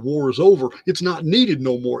great war is over. It's not needed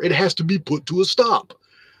no more. It has to be put to a stop.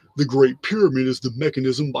 The Great Pyramid is the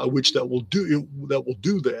mechanism by which that will do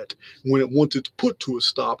that. Once it's put to a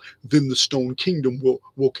stop, then the Stone Kingdom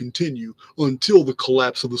will continue until the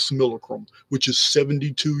collapse of the simulacrum, which is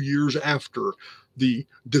 72 years after the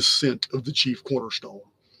descent of the chief cornerstone.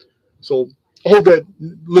 So all that,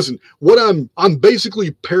 listen, what I'm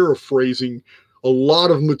basically paraphrasing a lot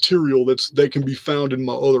of material that can be found in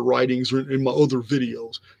my other writings or in my other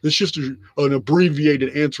videos. It's just an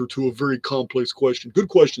abbreviated answer to a very complex question. Good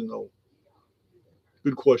question, though.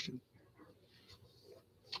 Good question.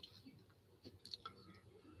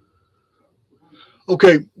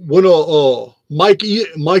 Okay, when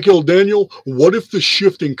Mike L. Daniel, what if the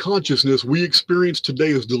shift in consciousness we experience today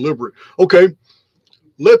is deliberate? Okay,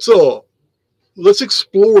 let's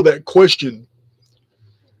explore that question.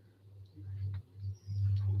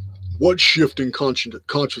 What shift in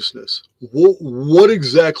consciousness? What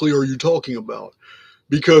exactly are you talking about?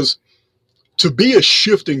 Because to be a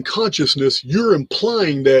shift in consciousness, you're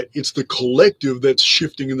implying that it's the collective that's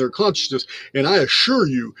shifting in their consciousness. And I assure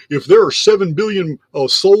you, if there are 7 billion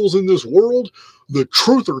souls in this world, the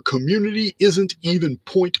truther community isn't even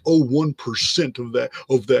 0.01%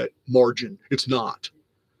 of that margin. It's not.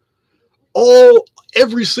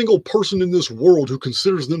 Every single person in this world who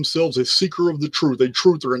considers themselves a seeker of the truth, a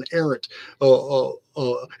truther, an errant,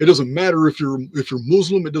 it doesn't matter if you're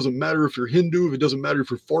Muslim, it doesn't matter if you're Hindu, it doesn't matter if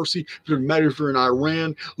you're Farsi, it doesn't matter if you're in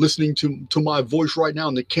Iran listening to my voice right now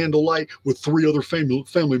in the candlelight with 3 other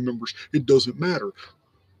family members. It doesn't matter.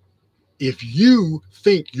 If you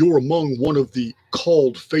think you're among one of the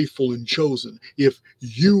called, faithful, and chosen, if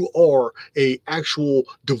you are an actual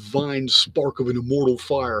divine spark of an immortal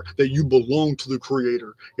fire, that you belong to the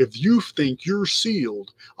Creator, if you think you're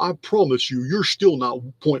sealed, I promise you, you're still not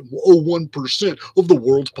 0.01% of the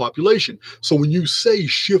world's population. So when you say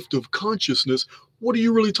shift of consciousness, what are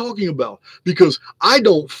you really talking about? Because I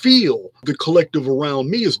don't feel the collective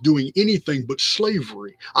around me is doing anything but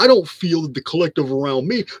slavery. I don't feel that the collective around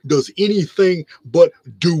me does anything but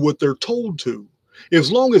do what they're told to.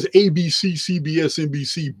 As long as ABC, CBS,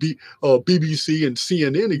 NBC, BBC, and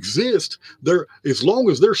CNN exist, as long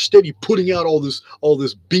as they're steady putting out all this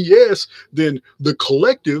BS, then the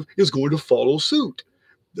collective is going to follow suit.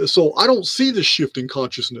 So I don't see the shift in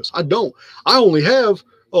consciousness. I don't. I only have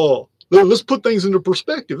let's put things into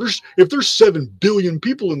perspective. If there's 7 billion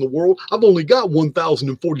people in the world, I've only got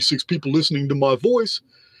 1,046 people listening to my voice.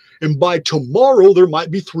 And by tomorrow, there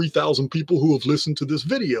might be 3,000 people who have listened to this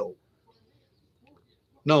video.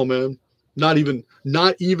 No, man, not even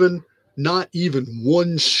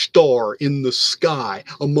 1 star in the sky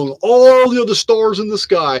among all the other stars in the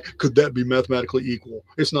sky could that be mathematically equal.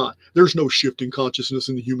 It's not. There's no shift in consciousness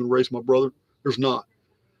in the human race, my brother. There's not.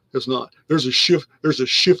 It's not. There's a shift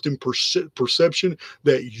in perception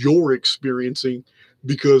that you're experiencing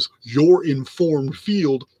because your informed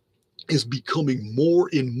field is becoming more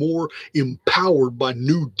and more empowered by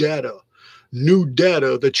new data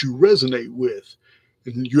that you resonate with.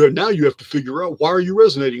 And now you have to figure out, why are you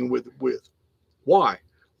resonating with? Why?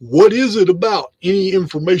 What is it about any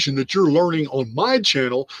information that you're learning on my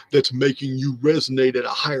channel that's making you resonate at a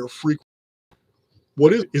higher frequency?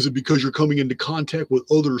 What is it because you're coming into contact with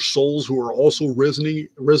other souls who are also resonating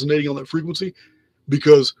on that frequency?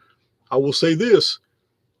 Because I will say this,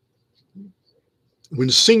 when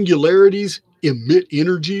singularities emit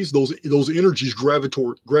energies, those energies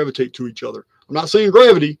gravitate to each other. I'm not saying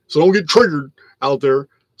gravity, so don't get triggered out there.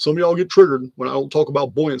 Some of y'all get triggered when I don't talk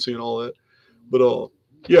about buoyancy and all that. But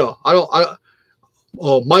yeah,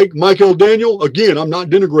 Mike L. Daniel, again, I'm not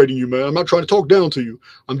denigrating you, man. I'm not trying to talk down to you.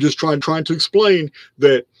 I'm just trying to explain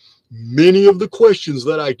that many of the questions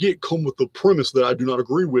that I get come with the premise that I do not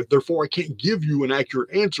agree with. Therefore, I can't give you an accurate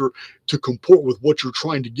answer to comport with what you're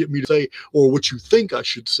trying to get me to say or what you think I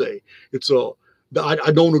should say.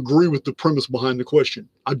 I don't agree with the premise behind the question.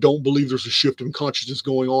 I don't believe there's a shift in consciousness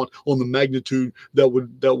going on the magnitude that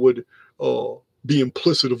would be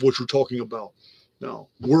implicit of what you're talking about. Now,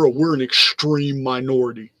 we're an extreme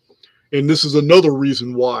minority. And this is another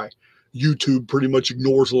reason why YouTube pretty much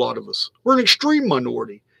ignores a lot of us. We're an extreme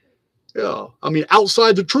minority. Yeah. I mean,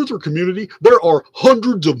 outside the truther community, there are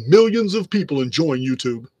hundreds of millions of people enjoying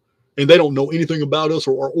YouTube. And they don't know anything about us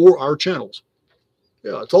or our channels.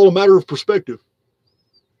 Yeah, it's all a matter of perspective.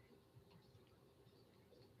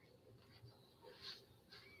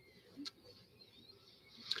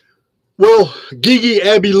 Well, Gigi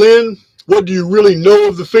Abby Lynn, what do you really know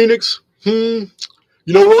of the Phoenix? You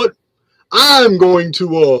know what? I'm going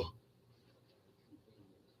to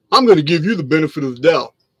give you the benefit of the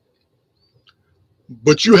doubt.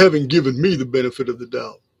 But you haven't given me the benefit of the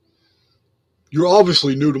doubt. You're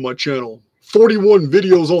obviously new to my channel. 41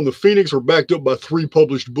 videos on the Phoenix are backed up by 3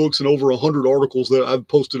 published books and over 100 articles that I've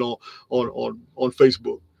posted on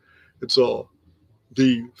Facebook. It's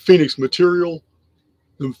the Phoenix material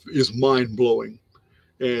is mind-blowing.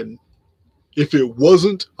 And if it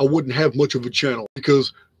wasn't, I wouldn't have much of a channel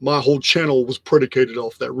because my whole channel was predicated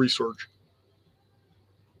off that research.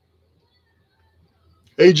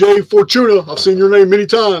 AJ Fortuna, I've seen your name many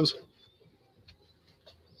times.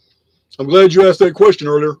 I'm glad you asked that question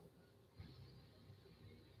earlier.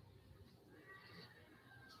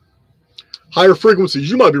 Higher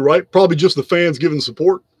frequencies, you might be right. Probably just the fans giving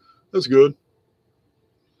support. That's good.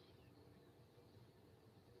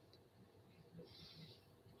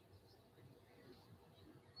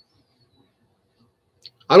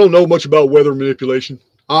 I don't know much about weather manipulation.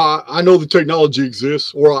 I know the technology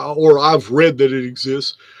exists, or I've read that it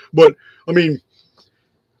exists, But I mean,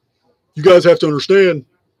 you guys have to understand.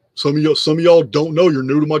 Some of y'all don't know. You're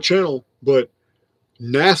new to my channel, but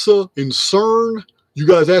NASA and CERN. You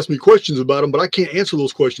guys ask me questions about them, but I can't answer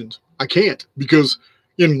those questions. I can't, because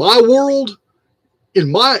in my world,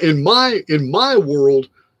 in my world,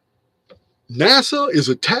 NASA is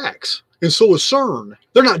a tax, and so is CERN.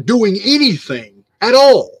 They're not doing anything at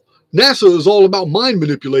all. NASA is all about mind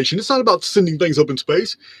manipulation. It's not about sending things up in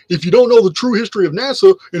space. If you don't know the true history of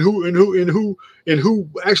NASA and who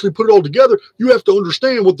actually put it all together, you have to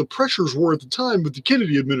understand what the pressures were at the time with the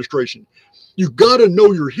Kennedy administration. You've got to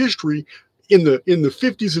know your history in the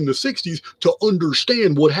 50s and the 60s to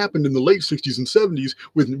understand what happened in the late 60s and 70s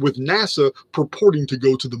with NASA purporting to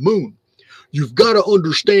go to the moon. You've got to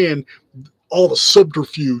understand all the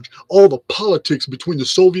subterfuge, all the politics between the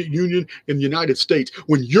Soviet Union and the United States.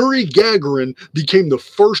 When Yuri Gagarin became the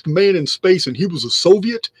first man in space and he was a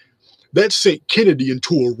Soviet, that sent Kennedy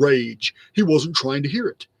into a rage. He wasn't trying to hear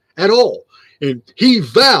it at all. And he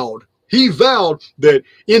vowed that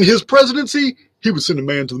in his presidency, he would send a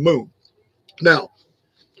man to the moon. Now,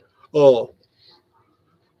 NASA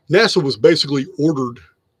was basically ordered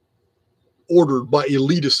by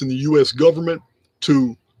elitists in the U.S. government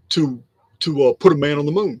to put a man on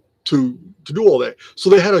the moon, to do all that. So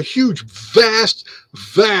they had a huge, vast,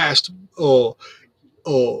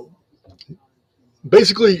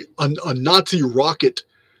 basically a Nazi rocket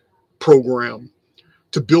program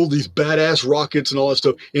to build these badass rockets and all that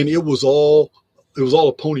stuff. And it was all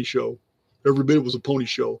a pony show. Every bit was a pony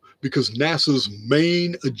show, because NASA's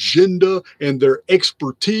main agenda and their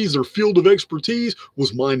expertise, their field of expertise,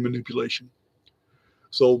 was mind manipulation.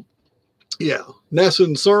 So, yeah, NASA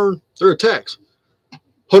and CERN, they're a tax.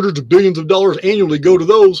 Hundreds of billions of dollars annually go to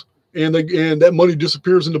those, and that money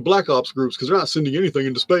disappears into black ops groups, because they're not sending anything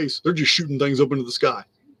into space. They're just shooting things up into the sky.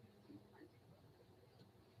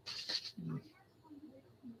 All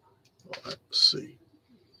right, let's see.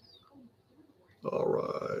 All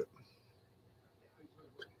right.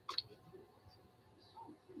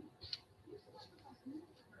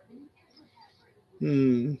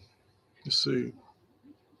 Let's see.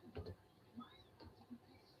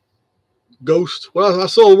 Ghost. Well, I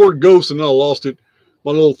saw the word ghost and then I lost it.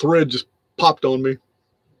 My little thread just popped on me.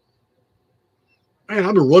 Man,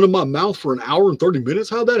 I've been running my mouth for an hour and 30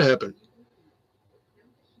 minutes. How'd that happen?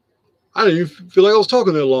 I didn't even feel like I was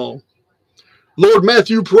talking that long. Lord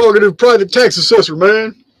Matthew, prerogative private tax assessor,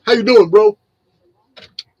 man. How you doing, bro?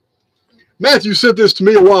 Matthew sent this to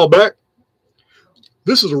me a while back.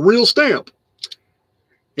 This is a real stamp.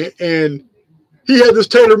 And he had this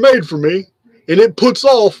tailor-made for me, and it puts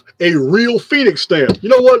off a real Phoenix stamp. You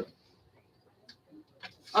know what?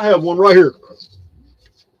 I have one right here.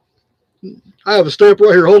 I have a stamp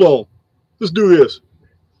right here. Hold on. Let's do this.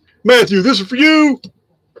 Matthew, this is for you.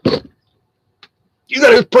 You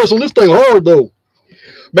got to press on this thing hard, though.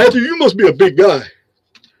 Matthew, you must be a big guy,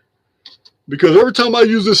 because every time I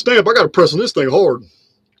use this stamp, I got to press on this thing hard.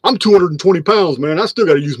 I'm 220 pounds, man. I still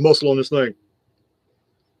got to use muscle on this thing.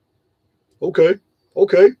 Okay.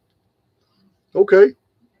 Look at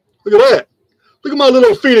that. Look at my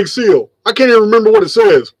little Phoenix seal. I can't even remember what it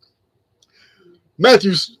says.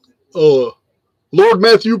 Lord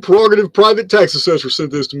Matthew, prerogative private tax assessor, sent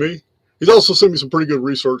this to me. He's also sent me some pretty good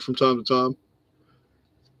research from time to time.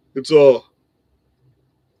 It's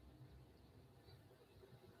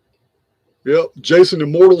yep, Jason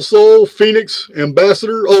Immortal Soul, Phoenix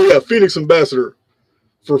Ambassador. Oh yeah, Phoenix Ambassador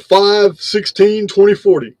for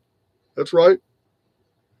 5/16/2040. That's right.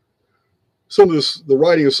 Some of this, the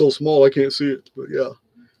writing is so small I can't see it, but yeah.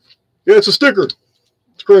 Yeah, it's a sticker.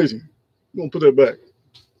 It's crazy. I'm going to put that back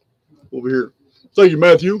over here. Thank you,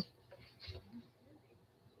 Matthew.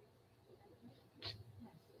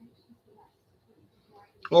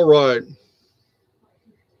 All right.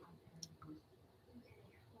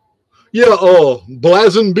 Yeah,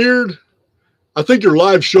 Blazin Beard. I think your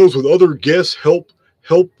live shows with other guests help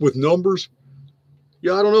with numbers.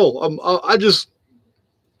 Yeah, I don't know. I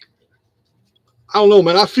don't know,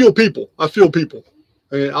 man. I feel people.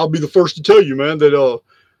 And I'll be the first to tell you, man, that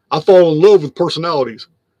I fall in love with personalities.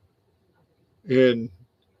 And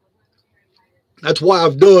that's why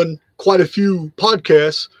I've done quite a few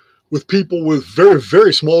podcasts with people with very,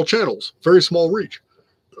 very small channels, very small reach.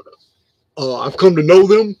 I've come to know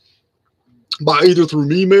them by either through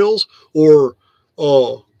emails or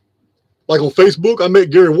like on Facebook. I met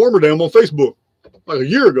Gary Warmerdam on Facebook like over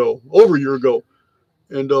a year ago.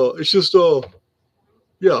 And it's just,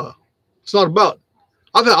 yeah, it's not about,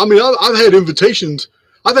 I've had invitations.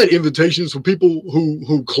 I've had invitations from people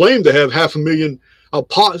who claim to have 500,000.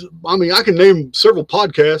 I can name several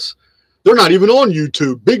podcasts They're not even on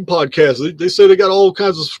YouTube. Big podcasts. They say they got all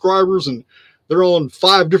kinds of subscribers and they're on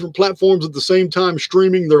 5 different platforms at the same time,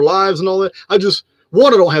 streaming their lives and all that.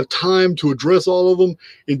 One, I don't have time to address all of them.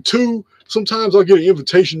 And 2, sometimes I'll get an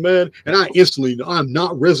invitation, man, and I'm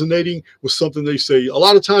not resonating with something they say. A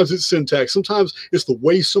lot of times it's syntax. Sometimes it's the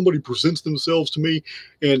way somebody presents themselves to me,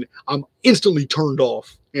 and I'm instantly turned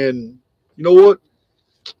off. And you know what?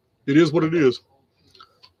 It is what it is.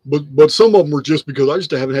 But some of them are just because I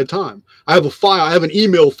just haven't had time. I have an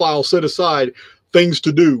email file set aside, things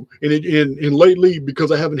to do, and lately,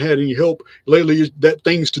 because I haven't had any help lately, that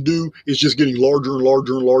things to do is just getting larger and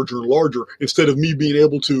larger and larger and larger, instead of me being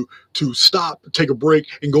able to stop, take a break,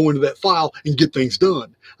 and go into that file and get things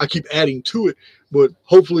done. I keep adding to it, but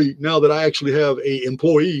hopefully now that I actually have a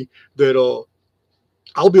employee, that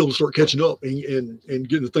I'll be able to start catching up and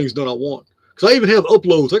getting the things done I want. Because I even have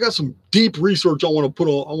uploads. I got some deep research I want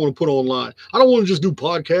to put online. I don't want to just do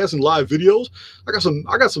podcasts and live videos. I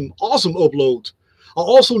got some awesome uploads. I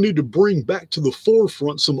also need to bring back to the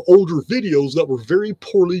forefront some older videos that were very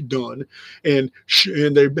poorly done, and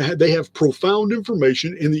they have profound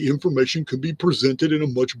information, and the information could be presented in a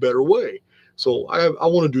much better way. So I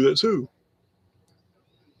want to do that too.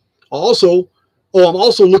 I'm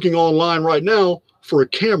also looking online right now for a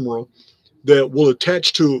camera that will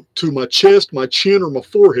attach to my chest, my chin, or my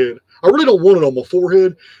forehead. I really don't want it on my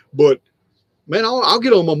forehead, but man, I'll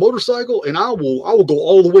get on my motorcycle and I will go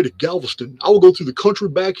all the way to Galveston. I will go through the country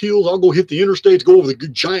back hills. I'll go hit the interstates, go over the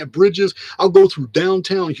giant bridges. I'll go through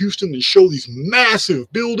downtown Houston and show these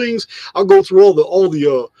massive buildings. I'll go through all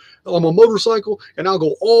the on my motorcycle, and I'll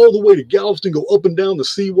go all the way to Galveston, go up and down the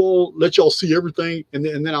seawall, let y'all see everything, and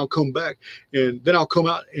then I'll come back, and then I'll come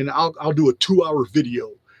out and I'll do a 2-hour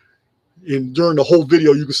video. And during the whole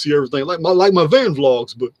video, you can see everything, like my van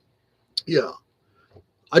vlogs. But yeah,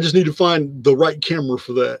 I just need to find the right camera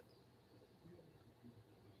for that.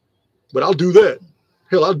 But I'll do that.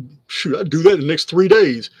 Hell, I'd do that in the next 3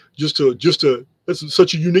 days. Just to that's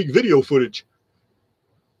such a unique video footage.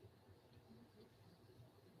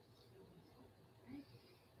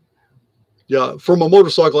 Yeah, for my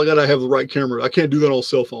motorcycle, I gotta have the right camera. I can't do that on a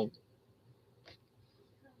cell phone.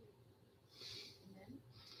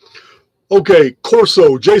 Okay,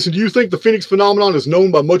 Corso. Jason, do you think the Phoenix phenomenon is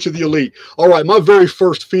known by much of the elite? All right, my very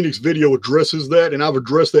first Phoenix video addresses that, and I've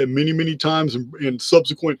addressed that many, many times in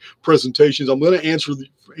subsequent presentations. I'm going to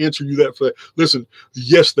answer you that for that. Listen,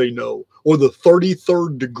 yes, they know. Or the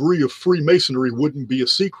 33rd degree of Freemasonry wouldn't be a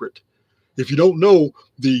secret. If you don't know,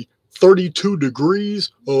 the 32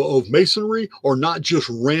 degrees of Masonry are not just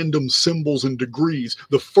random symbols and degrees.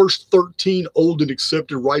 The first 13 old and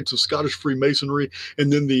accepted rites of Scottish Freemasonry,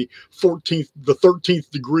 and then the 13th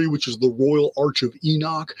degree, which is the Royal Arch of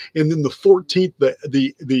Enoch, and then the 14th,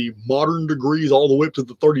 the modern degrees, all the way up to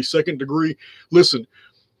the 32nd degree. Listen,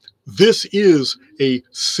 this is a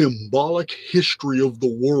symbolic history of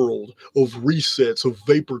the world, of resets, of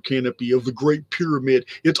vapor canopy, of the Great Pyramid.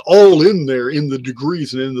 It's all in there in the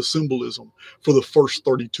degrees and in the symbolism for the first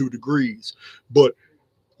 32 degrees. But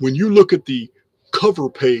when you look at the cover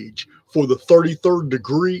page for the 33rd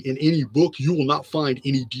degree in any book, you will not find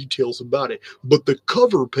any details about it. But the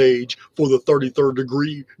cover page for the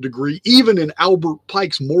 33rd degree, even in Albert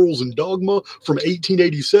Pike's Morals and Dogma from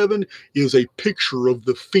 1887, is a picture of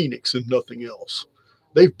the Phoenix and nothing else.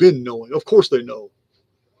 They've been knowing. Of course they know.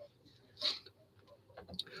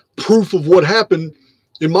 Proof of what happened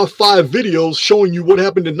in my 5 videos showing you what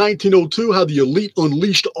happened in 1902, how the elite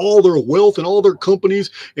unleashed all their wealth and all their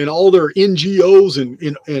companies and all their NGOs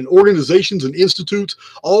and organizations and institutes,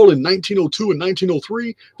 all in 1902 and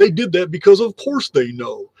 1903. They did that because, of course, they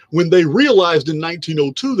know. When they realized in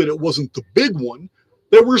 1902 that it wasn't the big one,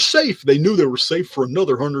 they were safe. They knew they were safe for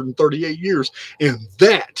another 138 years. And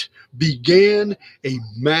that began a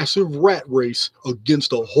massive rat race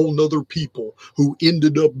against a whole nother people who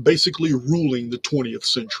ended up basically ruling the 20th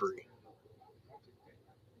century.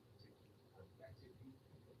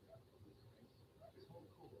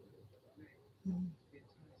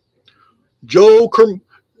 Joe Kermasi,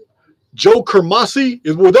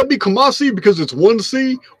 would that be Kamasi because it's 1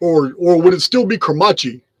 C, or would it still be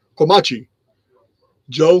Kermachi?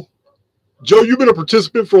 Joe, you've been a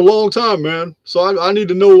participant for a long time, man. So I need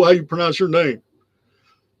to know how you pronounce your name.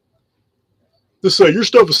 Let's say your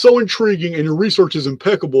stuff is so intriguing and your research is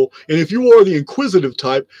impeccable. And if you are the inquisitive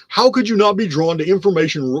type, how could you not be drawn to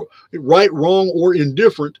information, right, wrong, or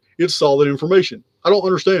indifferent? It's solid information. I don't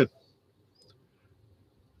understand.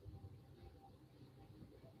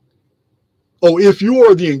 Oh, if you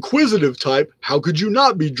are the inquisitive type, how could you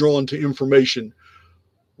not be drawn to information,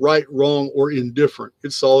 right, wrong, or indifferent?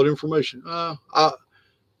 It's solid information.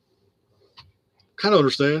 Kind of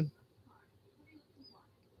understand.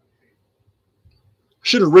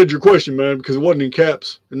 Should have read your question, man, because it wasn't in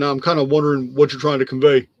caps. And now I'm kind of wondering what you're trying to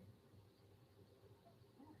convey.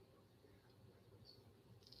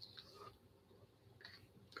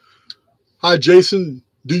 Hi, Jason.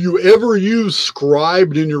 Do you ever use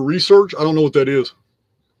scribed in your research? I don't know what that is.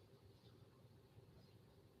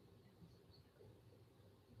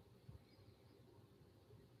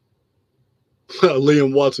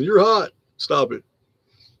 Liam Watson, you're hot. Stop it.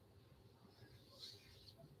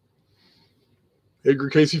 Edgar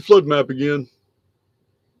Casey flood map again.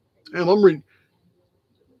 Damn, I'm reading.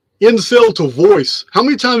 Incel to voice. How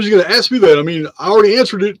many times are you going to ask me that? I mean, I already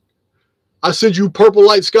answered it. I sent you purple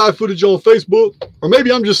light sky footage on Facebook. Or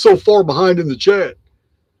maybe I'm just so far behind in the chat.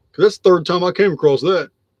 Because that's the third time I came across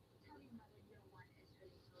that.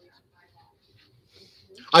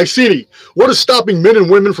 I see. What is stopping men and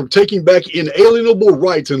women from taking back inalienable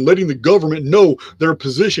rights and letting the government know their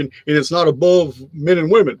position and it's not above men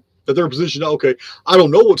and women? That their position, okay, I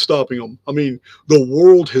don't know what's stopping them. I mean, the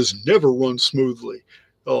world has never run smoothly.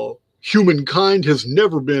 Humankind has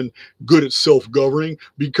never been good at self-governing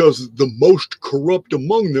because the most corrupt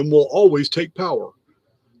among them will always take power.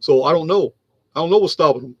 So I don't know. I don't know what's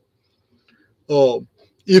stopping them.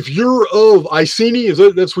 If you're of Iceni,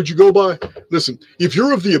 that's what you go by? Listen, if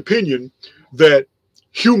you're of the opinion that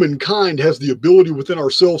humankind has the ability within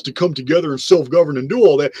ourselves to come together and self-govern and do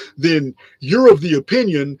all that, then you're of the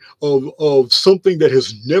opinion of something that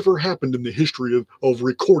has never happened in the history of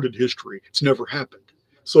recorded history. It's never happened.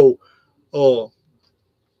 So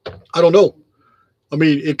I don't know. I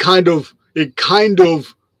mean, it's kind of like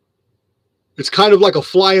a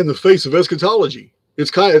fly in the face of eschatology.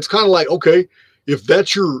 It's kind of like, okay, if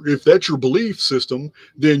that's your belief system,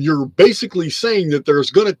 then you're basically saying that there's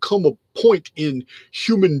going to come a point in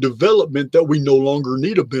human development that we no longer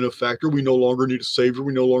need a benefactor, we no longer need a savior,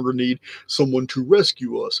 we no longer need someone to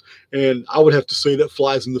rescue us. And I would have to say that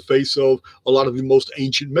flies in the face of a lot of the most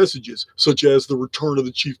ancient messages, such as the return of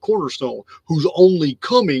the chief cornerstone, who's only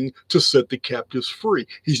coming to set the captives free.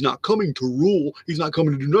 He's not coming to rule. He's not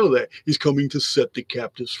coming to do none of that. He's coming to set the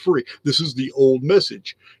captives free. This is the old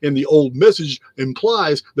message. And the old message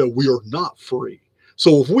implies that we are not free.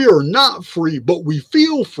 So if we are not free, but we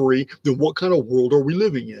feel free, then what kind of world are we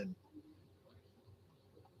living in?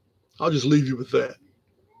 I'll just leave you with that.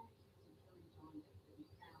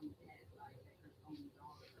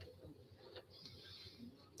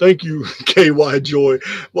 Thank you, KY Joy.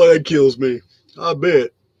 Well, that kills me. I bet.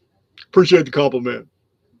 Appreciate the compliment.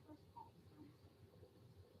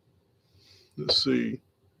 Let's see.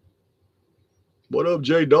 What up,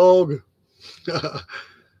 J-Dog?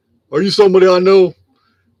 Are you somebody I know?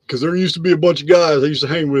 Because there used to be a bunch of guys I used to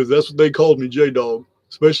hang with. That's what they called me, J-Dog.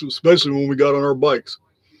 Especially when we got on our bikes.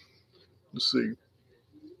 Let's see.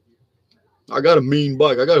 I got a mean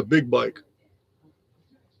bike. I got a big bike.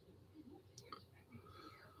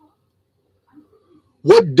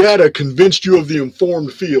 What data convinced you of the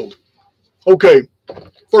informed field? Okay,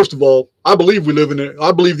 first of all, I believe we live in it.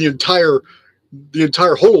 I believe the entire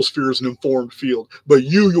holosphere is an informed field, but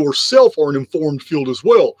you yourself are an informed field as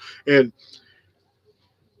well. And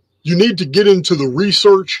you need to get into the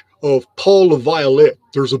research of Paul Laviolette.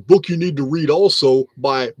 There's a book you need to read also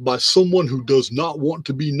by someone who does not want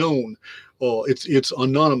to be known. It's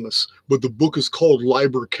anonymous, but the book is called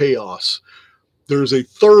Liber Chaos. There's a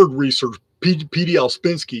third research, P.D.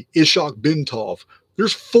 Alspensky, Ishak Bentov.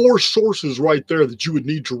 There's 4 sources right there that you would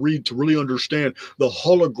need to read to really understand the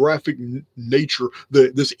holographic nature,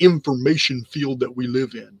 this information field that we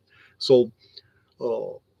live in. So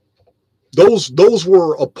those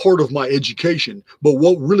were a part of my education. But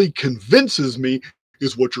what really convinces me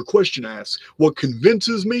is what your question asks. What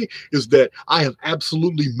convinces me is that I have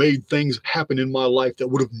absolutely made things happen in my life that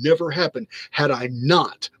would have never happened had I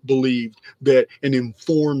not believed that an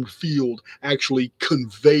informed field actually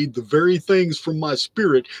conveyed the very things from my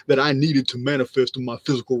spirit that I needed to manifest in my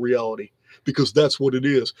physical reality. Because that's what it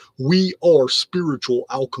is. We are spiritual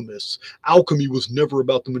alchemists. Alchemy was never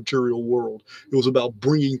about the material world. It was about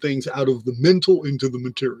bringing things out of the mental into the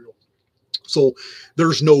material. So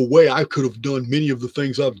there's no way I could have done many of the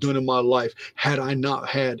things I've done in my life had I not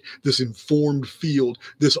had this informed field,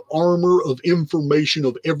 this armor of information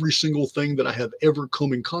of every single thing that I have ever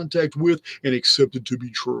come in contact with and accepted to be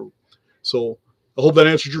true. So I hope that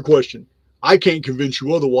answers your question. I can't convince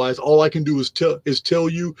you otherwise. All I can do is tell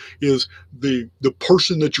you is the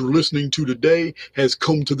person that you're listening to today has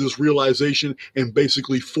come to this realization and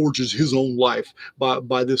basically forges his own life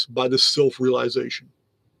by this self-realization.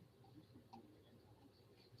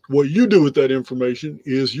 What you do with that information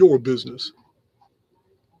is your business.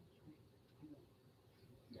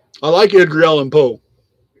 I like Edgar Allan Poe.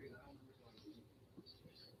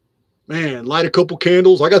 Man, light a couple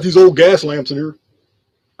candles. I got these old gas lamps in here.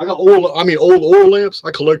 I got old oil lamps.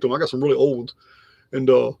 I collect them. I got some really old ones. And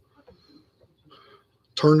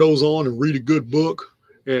turn those on and read a good book.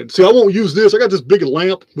 And see, I won't use this. I got this big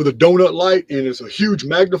lamp with a donut light, and it's a huge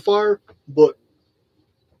magnifier. But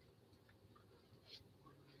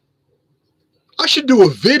I should do a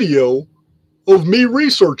video of me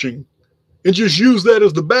researching and just use that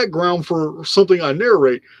as the background for something I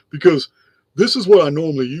narrate, because this is what I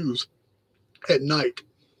normally use at night.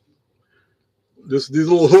 These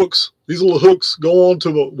little hooks go on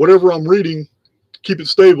to whatever I'm reading, keep it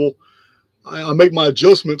stable. I make my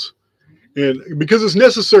adjustments, and because it's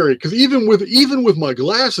necessary, because even with my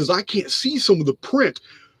glasses, I can't see some of the print.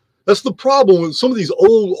 That's the problem with some of these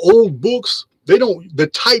old books. The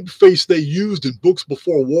typeface they used in books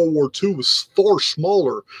before World War II was far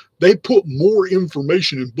smaller. They put more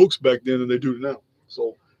information in books back then than they do now.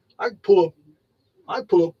 So I pull up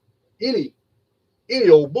any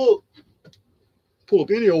old book,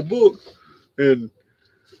 and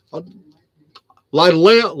I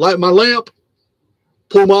light my lamp,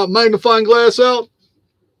 pull my magnifying glass out,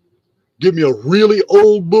 give me a really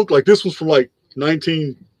old book, like this one's from like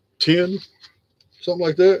 1910, something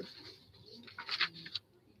like that.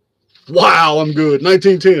 Wow, I'm good.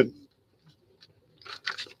 1910.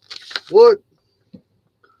 What?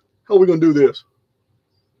 How are we going to do this?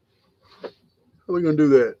 How are we going to do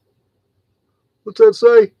that? What's that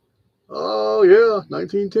say? Oh, yeah,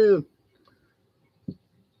 1910.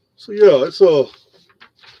 So, yeah, that's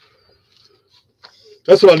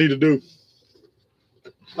what I need to do.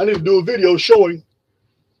 I need to do a video showing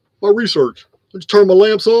my research. Let's turn my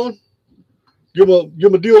lamps on, give them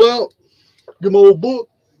a deal out, give them an old book.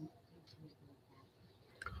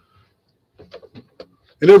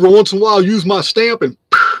 And every once in a while, use my stamp and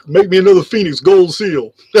make me another Phoenix gold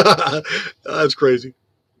seal. That's crazy.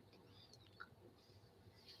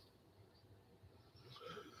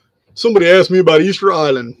 Somebody asked me about Easter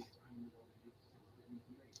Island.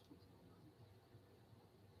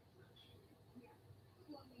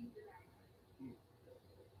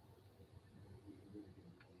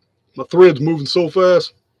 My thread's moving so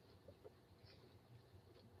fast.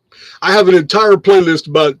 I have an entire playlist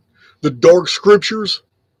about the dark scriptures.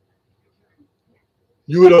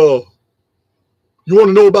 You want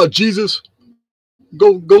to know about Jesus?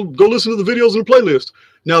 Go listen to the videos in the playlist.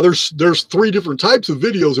 Now there's 3 different types of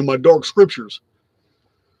videos in my dark scriptures.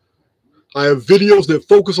 I have videos that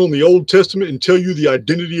focus on the Old Testament and tell you the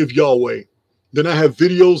identity of Yahweh. Then I have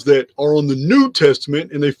videos that are on the New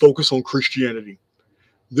Testament and they focus on Christianity.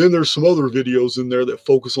 Then there's some other videos in there that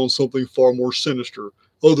focus on something far more sinister,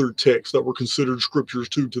 other texts that were considered scriptures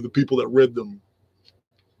too to the people that read them.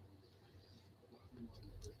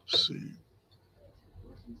 Let's see.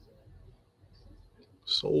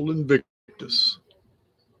 Sol Invictus.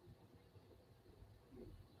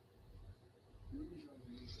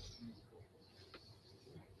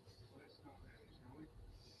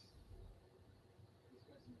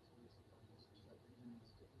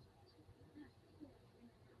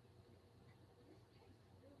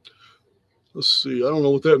 Let's see. I don't know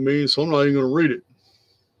what that means, so I'm not even going to read it.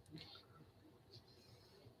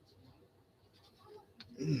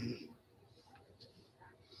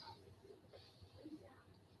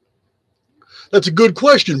 That's a good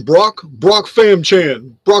question, Brock Fam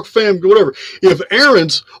Chan, Brock Fam, whatever. If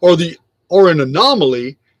errants are an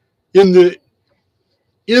anomaly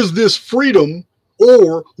is this freedom,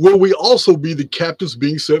 or will we also be the captives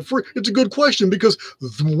being set free? It's a good question, because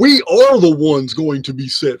we are the ones going to be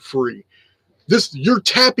set free. You're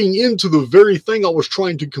tapping into the very thing I was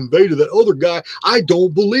trying to convey to that other guy. I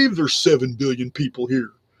don't believe there's 7 billion people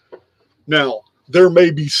here. Now, there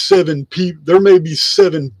may be 7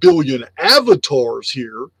 billion avatars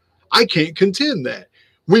here. I can't contend that.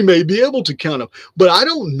 We may be able to count them, but I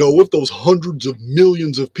don't know if those hundreds of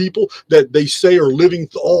millions of people that they say are living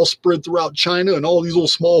all spread throughout China and all these little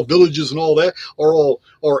small villages and all that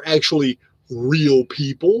are actually real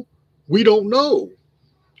people. We don't know.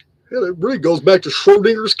 Yeah, it really goes back to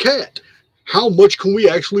Schrodinger's cat. How much can we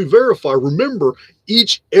actually verify? Remember,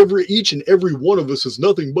 each and every one of us is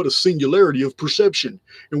nothing but a singularity of perception,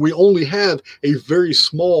 and we only have a very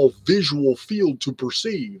small visual field to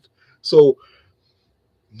perceive. So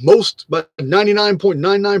about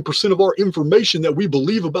 99.99% of our information that we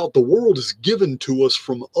believe about the world is given to us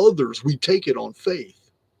from others. We take it on faith.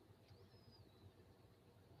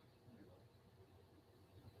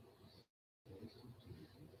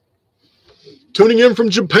 Tuning in from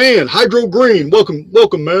Japan, Hydro Green.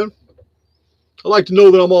 Welcome, man. I like to know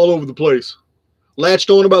that I'm all over the place. Latched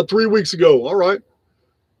on about 3 weeks ago. All right.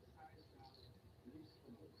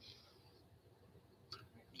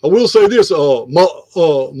 I will say this, my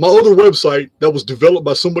other website that was developed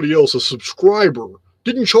by somebody else, a subscriber,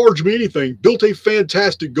 didn't charge me anything, built a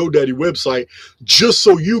fantastic GoDaddy website just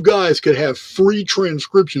so you guys could have free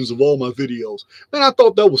transcriptions of all my videos. Man, I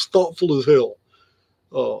thought that was thoughtful as hell.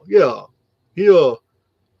 Yeah,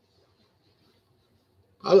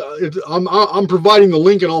 I'm providing the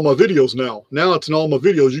link in all my videos now. Now it's in all my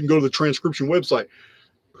videos. You can go to the transcription website.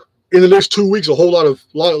 In the next 2 weeks, a whole lot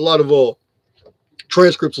of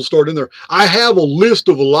transcripts will start in there. I have a list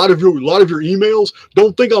of a lot of your emails.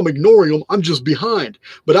 Don't think I'm ignoring them. I'm just behind.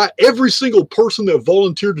 But every single person that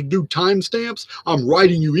volunteered to do timestamps, I'm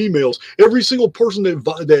writing you emails. Every single person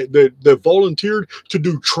that volunteered to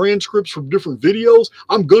do transcripts from different videos,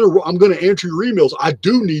 I'm gonna answer your emails. I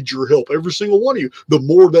do need your help, every single one of you. The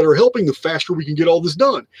more that are helping, the faster we can get all this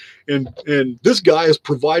done. And this guy has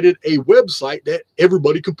provided a website that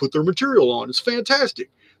everybody can put their material on. It's fantastic.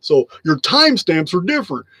 So your timestamps are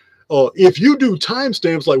different. If you do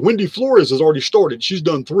timestamps, like Wendy Flores has already started. She's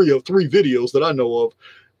done three videos that I know of,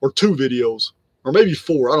 or 2 videos, or maybe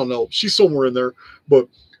 4. I don't know. She's somewhere in there. But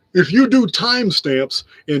if you do timestamps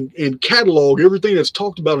and catalog everything that's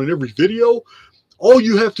talked about in every video, all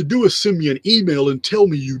you have to do is send me an email and tell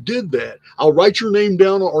me you did that. I'll write your name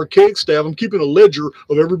down on Archaix staff. I'm keeping a ledger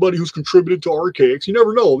of everybody who's contributed to Archaix. You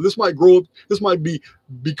never know. This might grow up. This might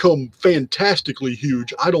become fantastically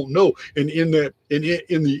huge. I don't know. And in the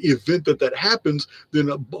event that happens,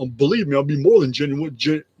 then believe me, I'll be more than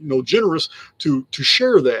generous to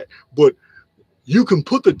share that. But you can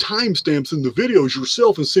put the timestamps in the videos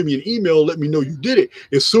yourself and send me an email. Let me know you did it.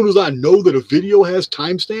 As soon as I know that a video has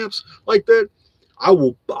timestamps like that, I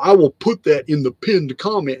will put that in the pinned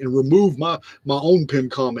comment and remove my own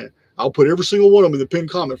pinned comment. I'll put every single one of them in the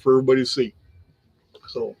pinned comment for everybody to see.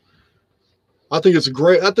 So I think that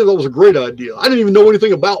was a great idea. I didn't even know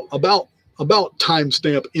anything about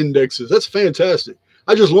timestamp indexes. That's fantastic.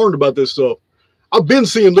 I just learned about this stuff. I've been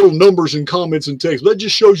seeing little numbers and comments and text. That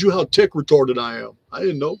just shows you how tech retarded I am. I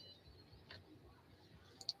didn't know.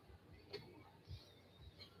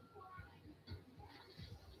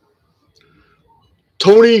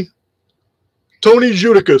 Tony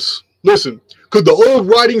Judicus, listen, could the old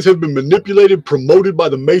writings have been manipulated, promoted by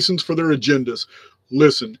the Masons for their agendas?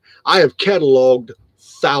 Listen, I have cataloged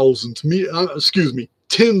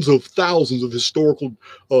tens of thousands of historical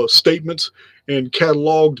statements and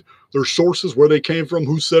cataloged their sources, where they came from,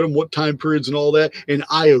 who said them, what time periods and all that. And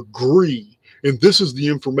I agree. And this is the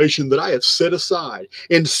information that I have set aside.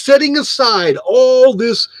 And setting aside all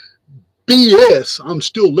this BS, I'm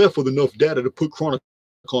still left with enough data to put Chronicon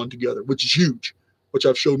together, which is huge, which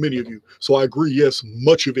I've showed many of you. So I agree, yes,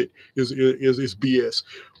 much of it is BS.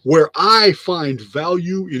 Where I find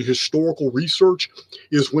value in historical research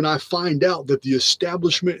is when I find out that the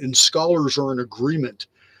establishment and scholars are in agreement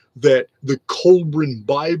that the Colburn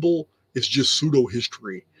Bible is just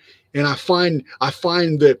pseudo-history. And I find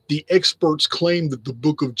that the experts claim that the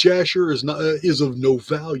Book of Jasher is of no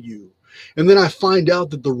value. And then I find out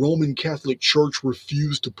that the Roman Catholic Church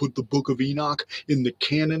refused to put the Book of Enoch in the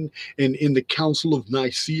canon, and in the Council of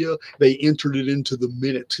Nicaea, they entered it into the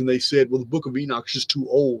minutes, and they said, well, the Book of Enoch is just too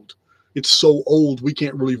old. It's so old, we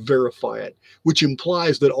can't really verify it, which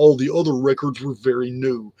implies that all the other records were very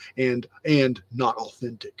new and not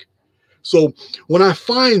authentic. So when I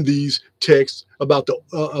find these texts about the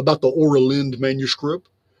Oralind manuscript,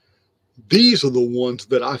 these are the ones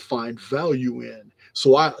that I find value in.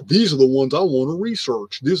 So these are the ones I want to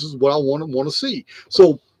research. This is what I want to see.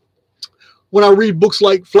 So when I read books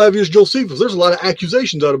like Flavius Josephus, there's a lot of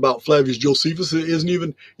accusations out about Flavius Josephus. It isn't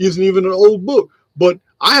even an old book, but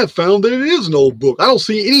I have found that it is an old book. I don't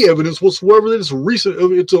see any evidence whatsoever that it's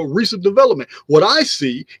a recent development. What I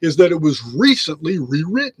see is that it was recently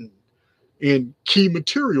rewritten, and key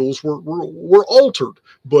materials were altered.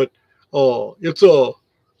 But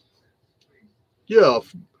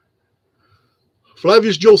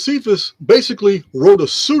Flavius Josephus basically wrote a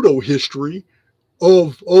pseudo-history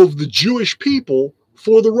of the Jewish people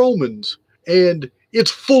for the Romans, and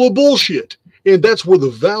it's full of bullshit. And that's where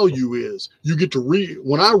the value is. You get to read,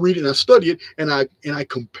 when I read it and I study it, and I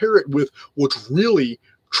compare it with what's really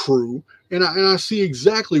true, and I see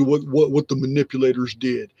exactly what the manipulators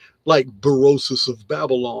did, like Berosus of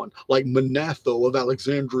Babylon, like Manetho of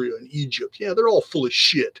Alexandria and Egypt. Yeah, they're all full of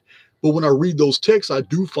shit. But when I read those texts, I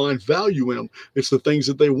do find value in them. It's the things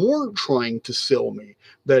that they weren't trying to sell me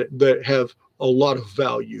that have a lot of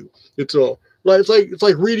value. It's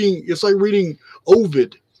like reading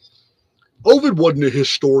Ovid. Ovid wasn't a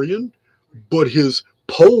historian, but his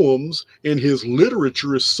poems and his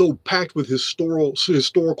literature is so packed with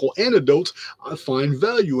historical anecdotes, I find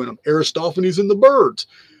value in them. Aristophanes and the birds.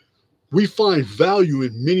 We find value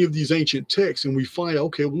in many of these ancient texts, and we find,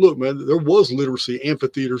 okay, well, look, man, there was literacy,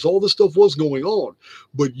 amphitheaters, all this stuff was going on.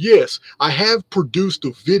 But yes, I have produced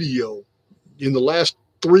a video in the last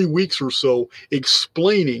 3 weeks or so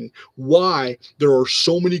explaining why there are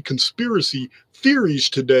so many conspiracy theories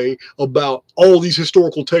today about all these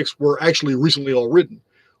historical texts were actually recently all written.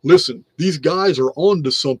 Listen, these guys are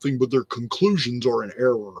onto something, but their conclusions are in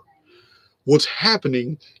error. What's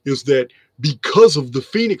happening is that because of the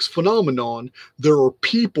Phoenix phenomenon, there are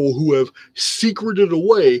people who have secreted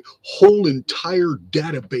away whole entire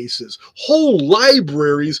databases, whole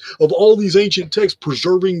libraries of all these ancient texts,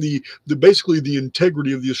 preserving basically the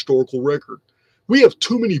integrity of the historical record. We have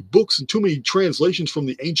too many books and too many translations from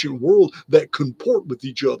the ancient world that comport with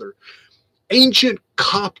each other. Ancient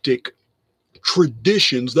Coptic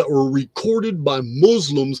traditions that were recorded by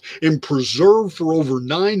Muslims and preserved for over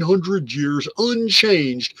 900 years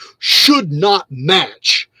unchanged should not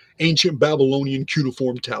match ancient Babylonian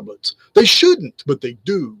cuneiform tablets. They shouldn't, but they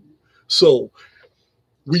do. So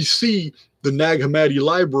we see the Nag Hammadi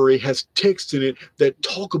library has texts in it that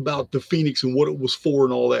talk about the Phoenix and what it was for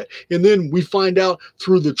and all that. And then we find out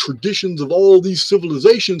through the traditions of all these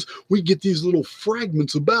civilizations, we get these little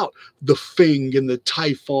fragments about the Feng and the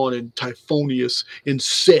Typhon and Typhonius and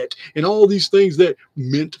Set and all these things that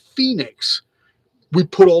meant Phoenix. We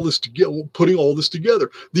put all this together, putting all this together.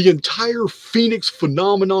 The entire Phoenix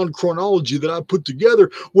phenomenon chronology that I put together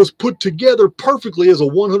was put together perfectly as a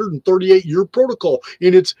 138-year protocol,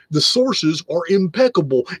 and the sources are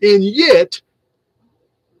impeccable, and yet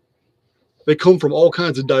they come from all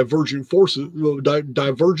kinds of divergent forces,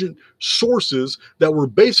 divergent sources that were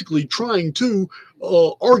basically trying to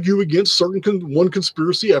argue against one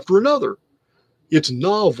conspiracy after another. It's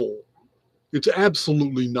novel. It's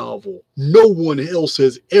absolutely novel. No one else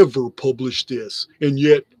has ever published this. And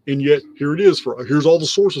yet here it is. Here's all the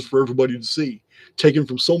sources for everybody to see, taken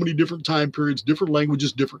from so many different time periods, different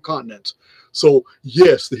languages, different continents. So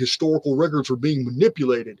yes, the historical records are being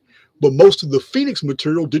manipulated, but most of the Phoenix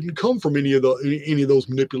material didn't come from any of those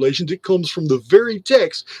manipulations. It comes from the very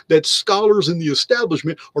text that scholars in the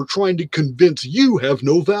establishment are trying to convince you have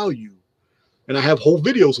no value. And I have whole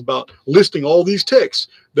videos about listing all these texts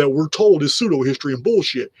that we're told is pseudo-history and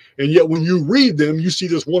bullshit. And yet when you read them, you see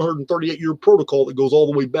this 138-year protocol that goes all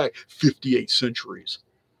the way back 58 centuries.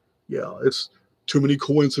 Yeah, it's too many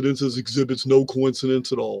coincidences, exhibits no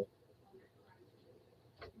coincidence at all.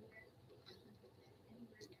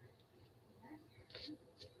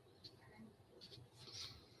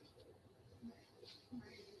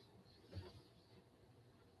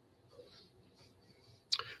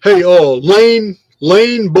 Hey,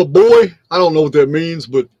 lane, but boy, I don't know what that means,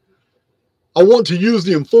 but I want to use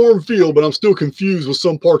the informed field, but I'm still confused with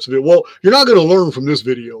some parts of it. Well, you're not going to learn from this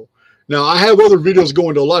video. Now, I have other videos go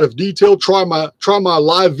into a lot of detail. Try my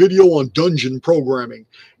live video on dungeon programming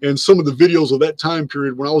and some of the videos of that time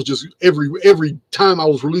period when I was just every time I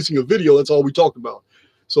was releasing a video, that's all we talked about.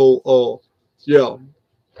 So, yeah,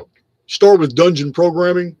 start with dungeon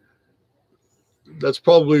programming. That's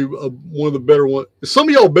probably one of the better ones. Some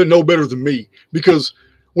of y'all know better than me, because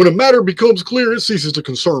when a matter becomes clear, it ceases to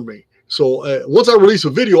concern me. So once I release a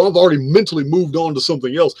video, I've already mentally moved on to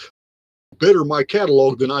something else. Better my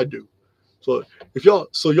catalog than I do. So if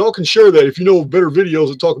y'all can share that if you know better videos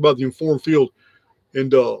that talk about the informed field,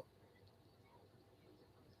 and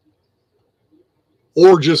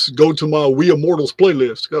or just go to my We Immortals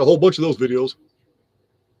playlist. Got a whole bunch of those videos.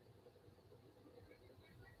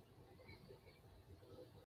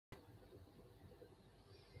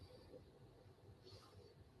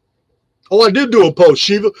 Oh, I did do a post,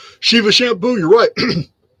 Shiva shampoo. You're right.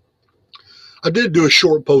 I did do a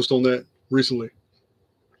short post on that recently.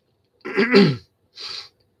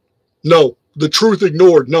 No, the truth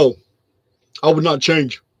ignored. No, I would not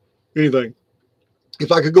change anything.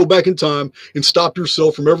 If I could go back in time and stop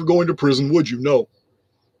yourself from ever going to prison, would you? No,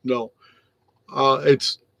 no. I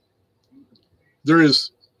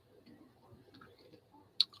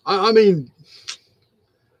mean,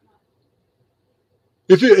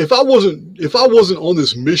 if I wasn't on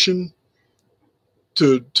this mission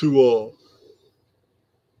to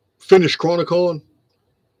finish Chronicon,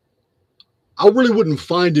 I really wouldn't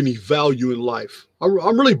find any value in life.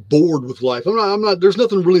 I'm really bored with life. I'm not. There's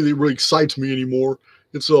nothing really that really excites me anymore.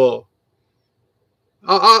 It's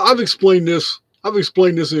I've explained this. I've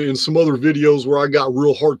explained this in some other videos where I got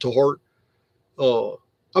real heart to heart.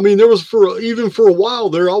 I mean, there was even for a while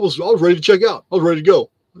there, I was ready to check out. I was ready to go.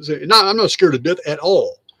 I'm not scared to death at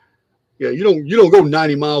all. Yeah, you don't go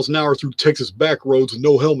 90 miles an hour through Texas back roads with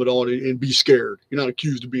no helmet on and be scared. You're not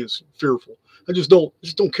accused of being fearful. I just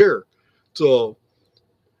don't care. So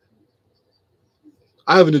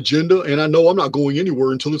I have an agenda, and I know I'm not going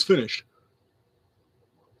anywhere until it's finished.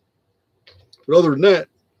 But other than that,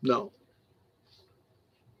 no.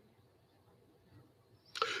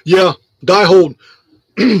 Yeah, Diehold.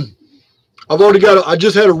 I've already got. I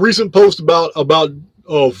just had a recent post about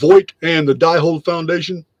Voight and the Diehold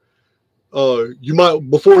Foundation. You might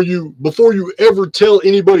before you ever tell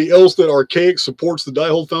anybody else that Archaix supports the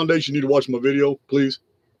Diehold Foundation, you need to watch my video, please.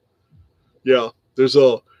 Yeah, there's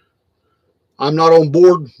I'm not on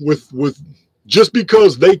board with just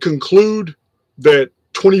because they conclude that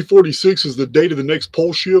 2046 is the date of the next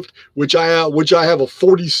pole shift, which I have a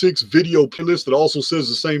 46 video playlist that also says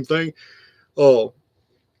the same thing.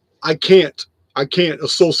 I can't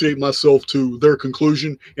associate myself to their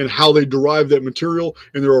conclusion and how they derive that material,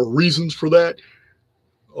 and there are reasons for that.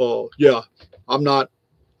 Yeah, I'm not.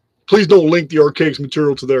 Please don't link the Archaix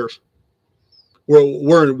material to theirs. We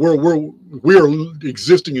are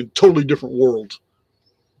existing in totally different worlds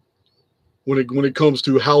when it comes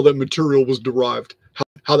to how that material was derived,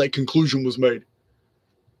 how that conclusion was made.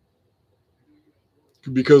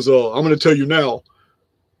 Because I'm going to tell you now,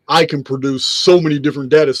 I can produce so many different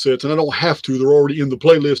data sets, and I don't have to. They're already in the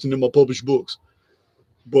playlist and in my published books.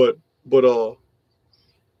 But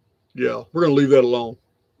yeah, we're going to leave that alone.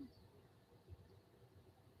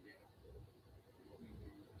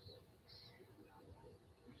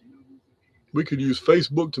 We could use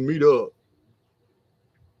Facebook to meet up.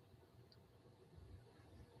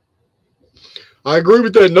 I agree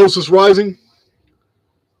with that, Gnosis Rising.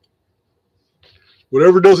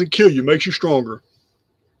 Whatever doesn't kill you makes you stronger.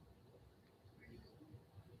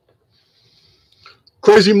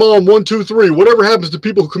 Crazy Mom 123. Whatever happens to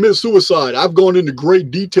people who commit suicide? I've gone into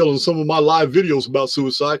great detail in some of my live videos about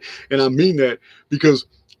suicide, and I mean that because,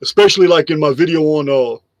 especially like in my video on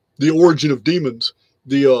the origin of demons,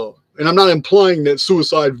 and I'm not implying that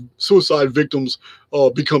suicide victims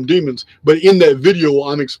become demons, but in that video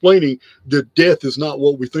I'm explaining that death is not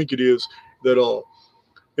what we think it is. That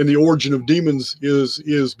and the origin of demons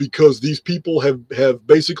is because these people have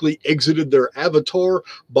basically exited their avatar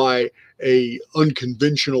by a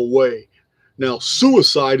unconventional way. Now,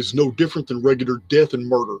 suicide is no different than regular death and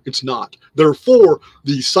murder. It's not. Therefore,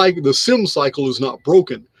 the sim cycle is not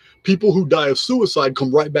broken. People who die of suicide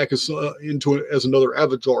come right back as another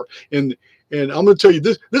avatar. And I'm going to tell you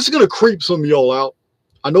this is going to creep some of y'all out.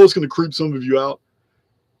 I know it's going to creep some of you out.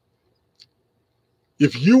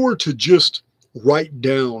 If you were to just write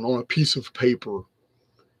down on a piece of paper,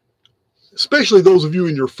 especially those of you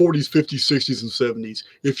in your 40s, 50s, 60s, and 70s,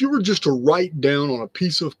 if you were just to write down on a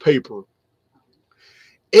piece of paper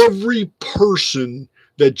every person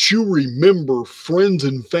that you remember, friends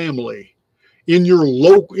and family, in your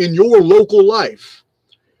local life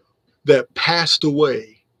that passed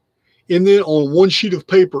away, and then on one sheet of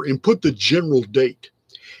paper and put the general date,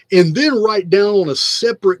 and then write down on a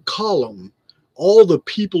separate column all the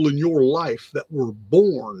people in your life that were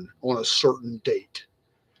born on a certain date,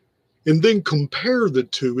 and then compare the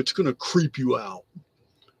two, it's going to creep you out.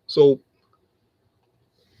 So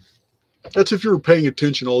that's if you were paying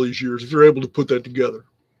attention all these years, if you're able to put that together.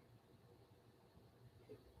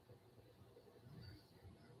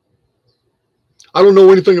 I don't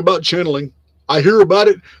know anything about channeling. I hear about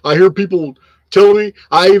it. I hear people telling me.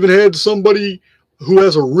 I even had somebody who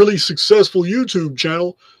has a really successful YouTube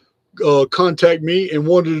channel contact me and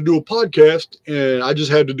wanted to do a podcast, and I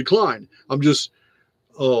just had to decline. I'm just,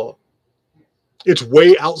 it's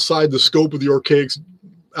way outside the scope of the Archaix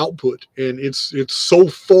output, and it's so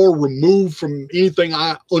far removed from anything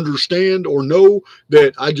I understand or know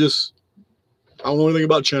that I don't know anything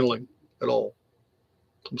about channeling at all.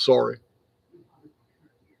 I'm sorry.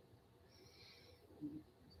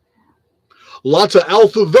 Lots of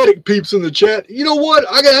alphabetic peeps in the chat. You know what?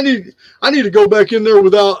 I need to go back in there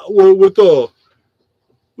with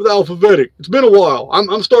alphabetic. It's been a while.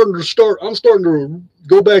 I'm starting to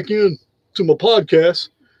go back in to my podcast.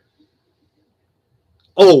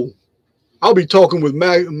 Oh, I'll be talking with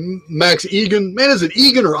Max Egan. Man, is it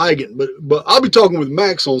Egan or Egan? But I'll be talking with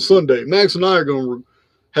Max on Sunday. Max and I are going to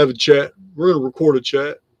have a chat. We're going to record a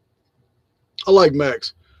chat. I like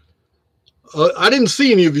Max. I didn't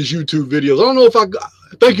see any of his YouTube videos. I don't know if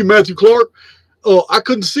thank you, Matthew Clark. I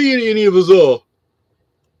couldn't see any of his,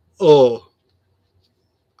 I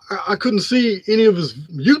couldn't see any of his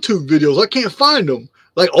YouTube videos. I can't find them,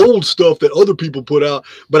 like old stuff that other people put out.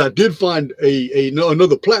 But I did find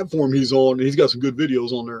another platform he's on, and he's got some good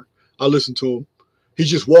videos on there. I listened to him.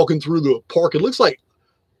 He's just walking through the park. It looks like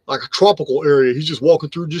like a tropical area. He's just walking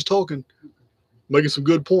through, just talking, making some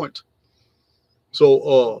good points.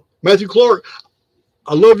 So, Matthew Clark,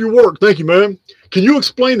 I love your work. Thank you, man. Can you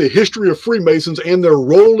explain the history of Freemasons and their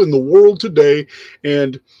role in the world today,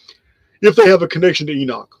 and if they have a connection to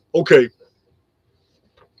Enoch? Okay.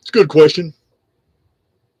 It's a good question.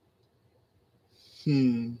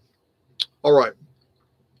 All right.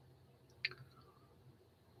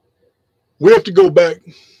 We have to go back.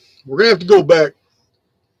 We're going to have to go back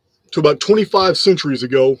to about 25 centuries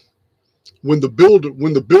ago when the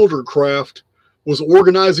builder craft was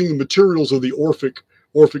organizing the materials of the Orphic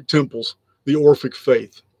temples, the Orphic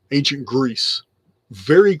faith, ancient Greece,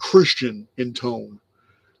 very Christian in tone,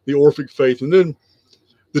 the Orphic faith, and then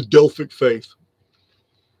the Delphic faith.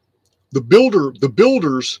 The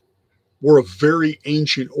builders were a very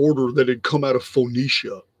ancient order that had come out of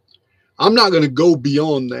Phoenicia. I'm not going to go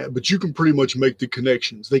beyond that, but you can pretty much make the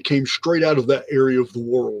connections. They came straight out of that area of the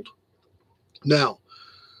world. Now,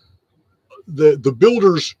 the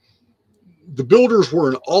builders were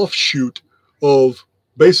an offshoot of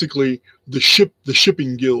basically the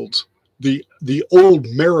shipping guilds, the old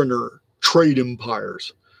mariner trade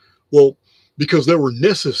empires. Well, because they were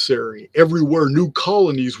necessary everywhere new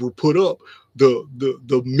colonies were put up,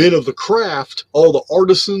 the men of the craft, all the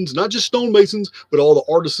artisans, not just stonemasons, but all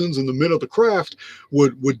the artisans and the men of the craft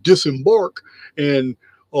would disembark, and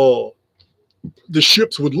the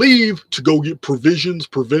ships would leave to go get provisions,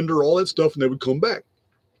 provender, all that stuff, and they would come back.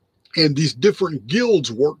 And these different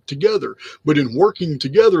guilds worked together. But in working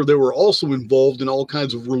together, they were also involved in all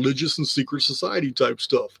kinds of religious and secret society type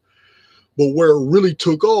stuff. But where it really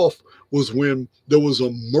took off was when there was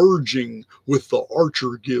a merging with the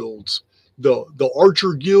archer guilds. The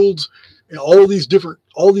archer guilds and all these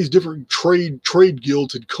different trade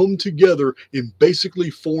guilds had come together and basically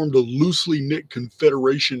formed a loosely knit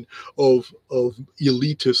confederation of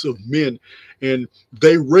elitists, of men, and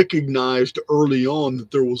they recognized early on that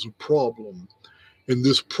there was a problem. And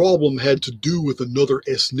this problem had to do with another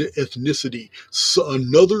ethnicity, so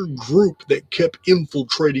another group that kept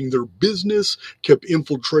infiltrating their business, kept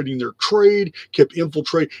infiltrating their trade, kept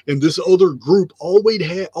infiltrating. And this other group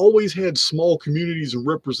always had small communities and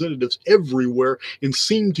representatives everywhere and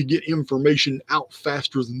seemed to get information out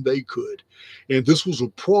faster than they could. And this was a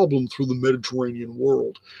problem through the Mediterranean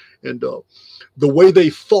world. And the way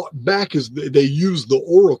they fought back is they used the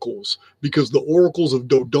oracles, because the oracles of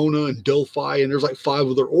Dodona and Delphi, and there's like 5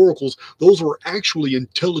 other oracles, those were actually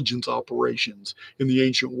intelligence operations in the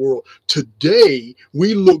ancient world. Today,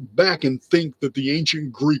 we look back and think that the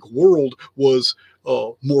ancient Greek world was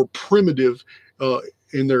more primitive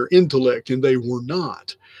in their intellect, and they were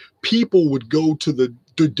not. People would go to the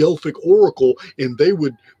Delphic oracle, and they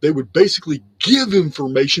would basically give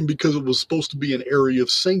information because it was supposed to be an area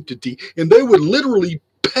of sanctity, and they would literally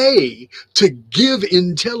pay to give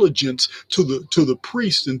intelligence to the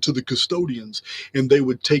priest and to the custodians, and they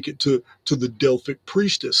would take it to the Delphic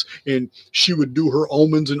priestess, and she would do her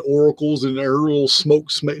omens and oracles and her little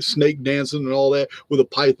snake dancing and all that with a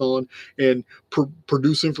python and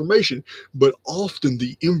produce information. But often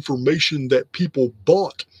the information that people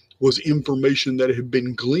bought was information that had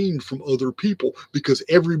been gleaned from other people, because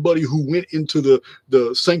everybody who went into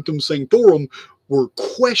the sanctum sanctorum were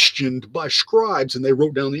questioned by scribes, and they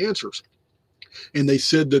wrote down the answers. And they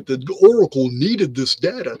said that the oracle needed this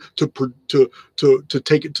data to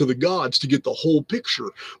take it to the gods to get the whole picture.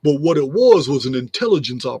 But what it was an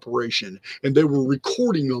intelligence operation, and they were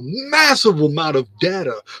recording a massive amount of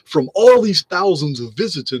data from all these thousands of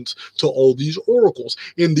visitants to all these oracles.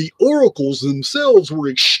 And the oracles themselves were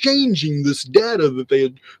exchanging this data that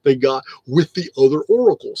they got with the other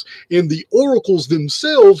oracles. And the oracles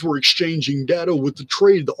themselves were exchanging data with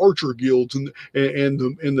the archer guilds and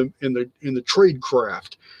the trade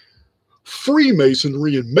craft.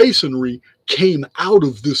 Freemasonry and Masonry came out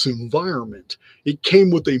of this environment. It came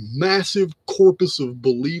with a massive corpus of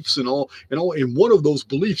beliefs and all. And one of those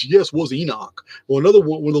beliefs, yes, was Enoch. Well, another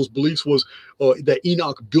one of those beliefs was that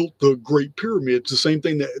Enoch built the Great Pyramid. It's the same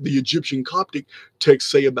thing that the Egyptian Coptic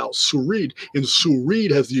texts say about Surid. And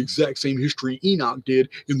Surid has the exact same history Enoch did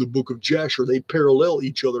in the book of Jasher. They parallel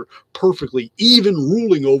each other perfectly, even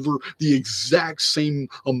ruling over the exact same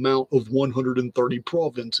amount of 130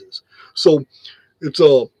 provinces. So it's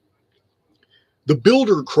the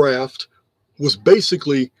builder craft was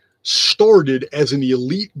basically started as an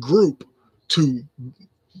elite group to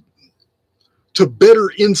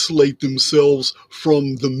better insulate themselves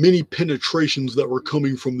from the many penetrations that were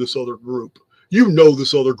coming from this other group. You know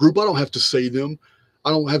this other group. I don't have to say them. I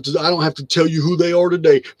don't have to tell you who they are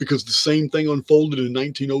today, because the same thing unfolded in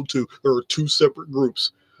 1902. There are 2 separate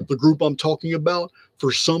groups. The group I'm talking about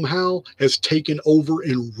for somehow has taken over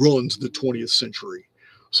and runs the 20th century.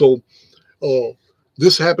 So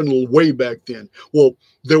this happened way back then. Well,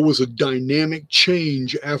 there was a dynamic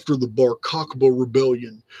change after the Bar Kokhba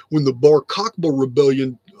rebellion. When the Bar Kokhba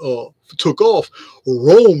rebellion took off,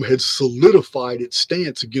 Rome had solidified its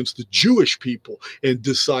stance against the Jewish people and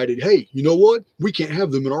decided, hey, you know what? We can't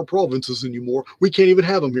have them in our provinces anymore. We can't even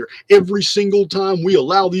have them here. Every single time we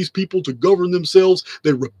allow these people to govern themselves,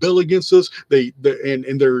 they rebel against us.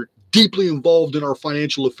 And they're deeply involved in our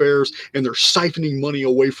financial affairs, and they're siphoning money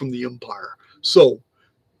away from the empire. So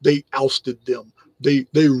they ousted them. They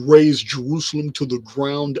razed Jerusalem to the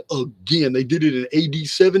ground again. They did it in AD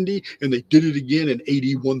 70, and they did it again in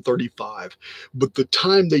AD 135. But the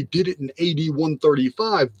time they did it in AD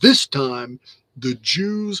 135, this time the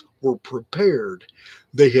Jews were prepared.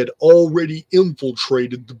 They had already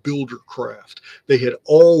infiltrated the builder craft. They had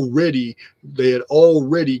already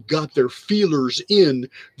got their feelers in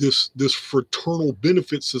this fraternal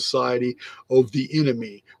benefit society of the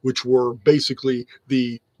enemy, which were basically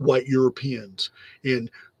the white Europeans. And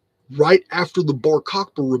right after the Bar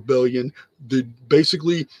Kokhba rebellion,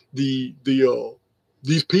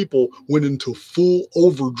 these people went into full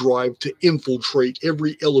overdrive to infiltrate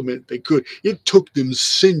every element they could. It took them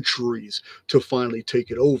centuries to finally take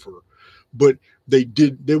it over. But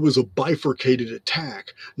there was a bifurcated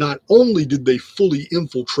attack. Not only did they fully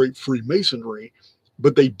infiltrate Freemasonry,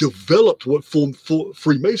 but they developed what full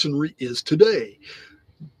Freemasonry is today.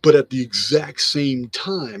 But at the exact same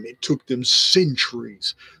time, it took them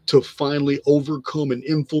centuries to finally overcome and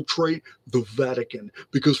infiltrate the Vatican.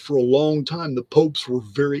 Because for a long time, the popes were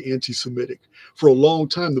very anti-Semitic. For a long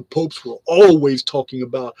time, the popes were always talking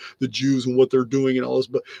about the Jews and what they're doing and all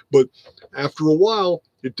this. But after a while,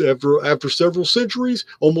 after several centuries,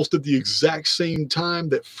 almost at the exact same time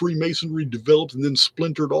that Freemasonry developed and then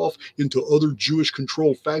splintered off into other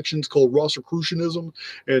Jewish-controlled factions called Rosicrucianism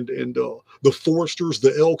and the Foresters,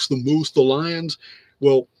 the Elks, the Moose, the Lions,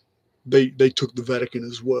 well, they took the Vatican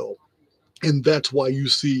as well. And that's why you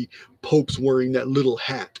see popes wearing that little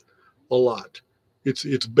hat a lot.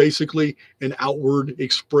 It's basically an outward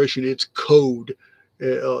expression. It's code.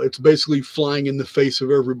 It's basically flying in the face of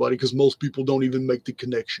everybody because most people don't even make the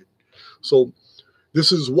connection. So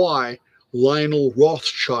this is why Lionel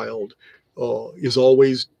Rothschild is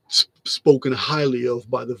always spoken highly of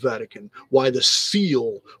by the Vatican, why the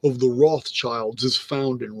seal of the Rothschilds is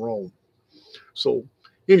found in Rome. So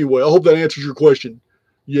anyway, I hope that answers your question.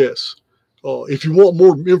 Yes. If you want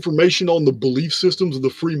more information on the belief systems of the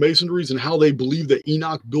Freemasonries and how they believe that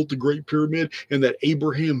Enoch built the Great Pyramid and that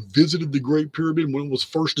Abraham visited the Great Pyramid when it was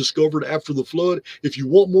first discovered after the flood, if you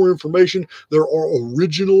want more information, there are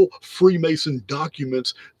original Freemason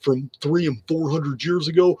documents from 300 and 400 years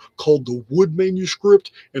ago called the Wood Manuscript,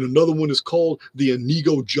 and another one is called the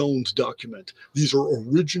Inigo Jones document. These are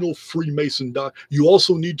original Freemason You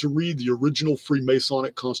also need to read the original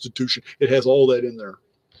Freemasonic Constitution. It has all that in there.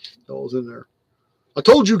 All is in there. I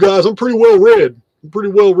told you guys I'm pretty well read.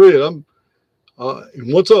 And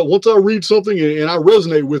once I read something and I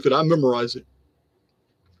resonate with it, I memorize it.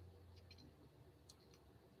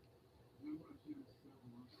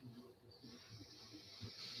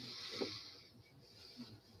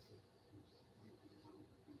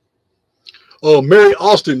 Mary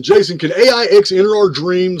Austin, Jason, can AIX enter our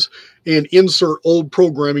dreams and insert old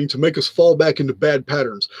programming to make us fall back into bad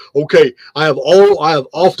patterns? Okay, I have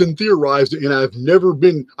often theorized, and I have never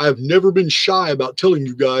been shy about telling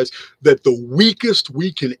you guys that the weakest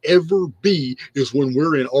we can ever be is when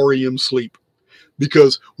we're in REM sleep.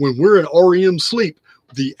 Because when we're in REM sleep,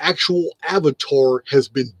 the actual avatar has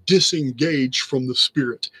been disengaged from the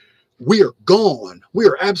spirit. We are gone. We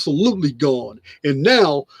are absolutely gone. And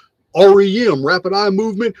now REM, rapid eye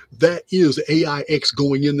movement, that is AIX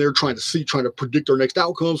going in there trying to predict our next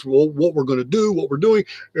outcomes, what we're going to do, what we're doing.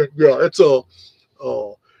 Yeah, it's a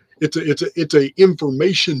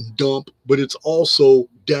information dump, but it's also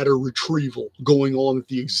data retrieval going on at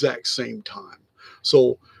the exact same time.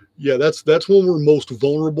 So yeah, that's when we're most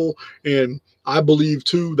vulnerable, and I believe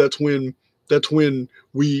too that's when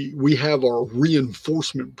we have our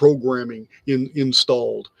reinforcement programming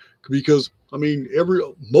installed, because I mean,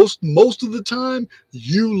 most of the time,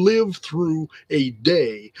 you live through a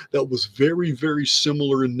day that was very, very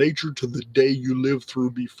similar in nature to the day you lived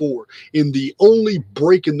through before. And the only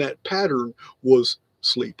break in that pattern was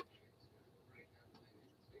sleep.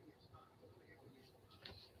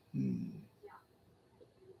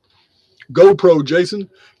 GoPro, Jason.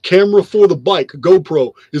 Camera for the bike.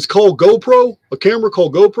 GoPro. It's called GoPro. A camera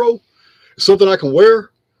called GoPro. It's something I can wear.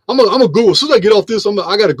 I'm gonna Google as soon as I get off this.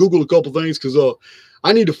 I got to Google a couple things because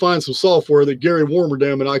I need to find some software that Gary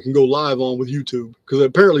Warmerdam and I can go live on with YouTube, because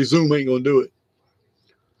apparently Zoom ain't going to do it.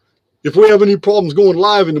 If we have any problems going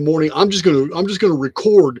live in the morning, I'm just gonna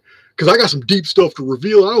record, because I got some deep stuff to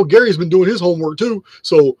reveal. I know Gary's been doing his homework too,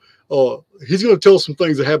 so he's gonna tell some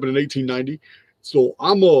things that happened in 1890. So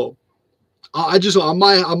I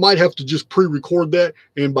might have to just pre-record that,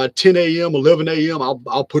 and by 10 a.m., 11 a.m.,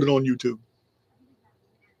 I'll put it on YouTube.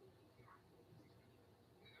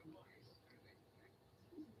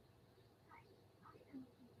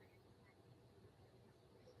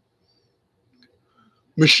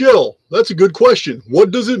 Michelle, that's a good question.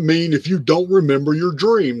 What does it mean if you don't remember your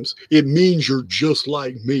dreams? It means you're just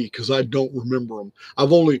like me, because I don't remember them. I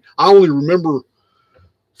only remember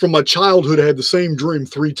from my childhood. I had the same dream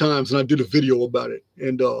 3 times, and I did a video about it.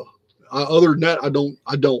 And other than that, I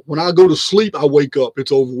don't. When I go to sleep, I wake up.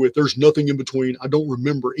 It's over with. There's nothing in between. I don't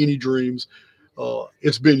remember any dreams.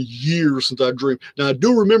 It's been years since I dreamed. Now, I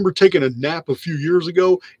do remember taking a nap a few years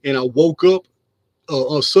ago, and I woke up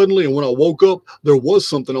suddenly, and when I woke up, there was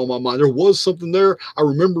something on my mind. There was something there. I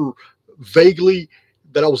remember vaguely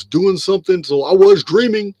that I was doing something, so I was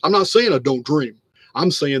dreaming. I'm not saying I don't dream. I'm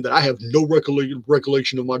saying that I have no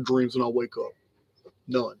recollection of my dreams when I wake up.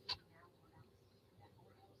 None.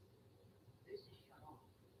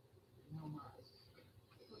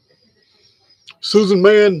 Susan,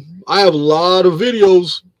 man, I have a lot of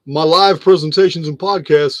videos, my live presentations and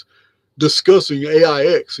podcasts discussing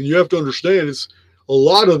AIX, and you have to understand, it's a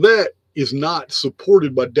lot of that is not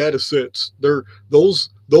supported by data sets. Those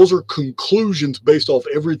are conclusions based off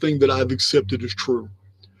everything that I've accepted as true.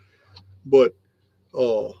 But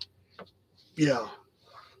yeah,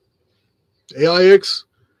 AIX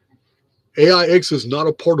is not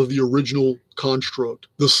a part of the original construct.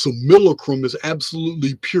 The simulacrum is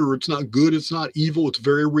absolutely pure. It's not good. It's not evil. It's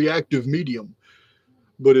very reactive medium,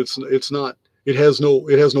 but it's not. It has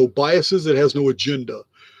no biases. It has no agenda.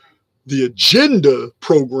 The agenda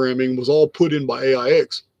programming was all put in by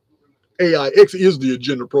AIX. AIX is the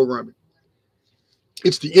agenda programming.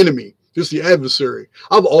 It's the enemy. It's the adversary.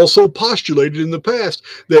 I've also postulated in the past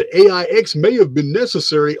that AIX may have been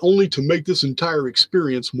necessary only to make this entire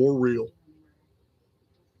experience more real.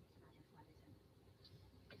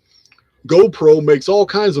 GoPro makes all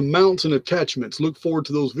kinds of mounts and attachments. Look forward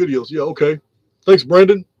to those videos. Yeah, okay. Thanks,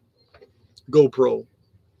 Brandon. GoPro.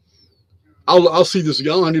 I'll see this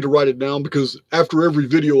again. I need to write it down, because after every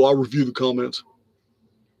video, I'll review the comments.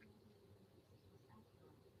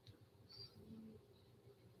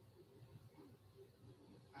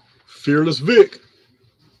 Fearless Vic.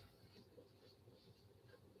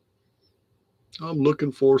 I'm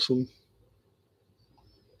looking for some.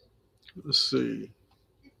 Let's see.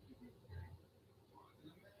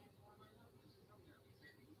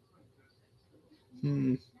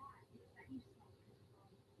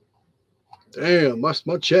 Damn, my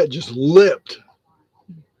chat just leapt.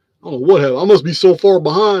 I don't know what happened. I must be so far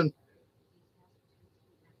behind.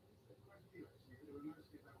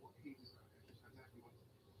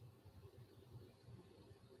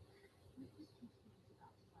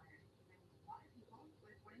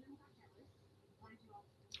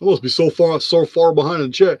 I must be so far behind in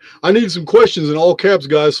the chat. I need some questions in all caps,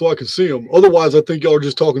 guys, so I can see them. Otherwise, I think y'all are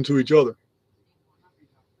just talking to each other.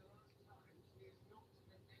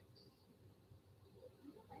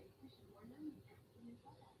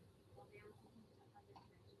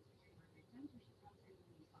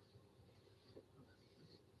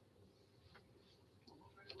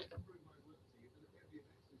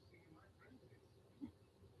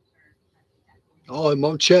 Oh,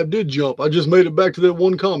 my chat did jump. I just made it back to that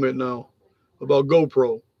one comment now about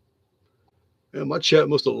GoPro. And my chat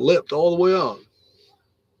must have leapt all the way out.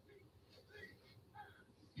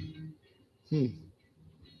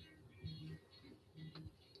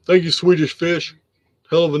 Thank you, Swedish Fish.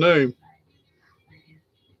 Hell of a name.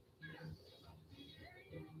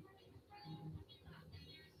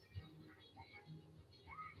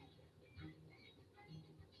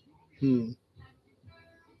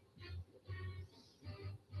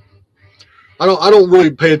 I don't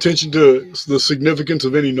really pay attention to the significance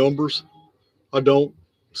of any numbers. I don't.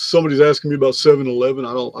 Somebody's asking me about 7-Eleven.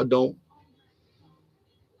 I don't.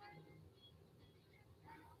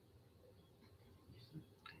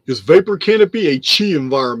 Is Vapor Canopy a chi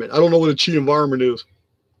environment? I don't know what a chi environment is.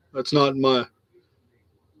 That's not my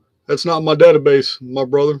database, my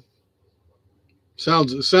brother.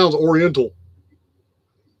 It sounds oriental.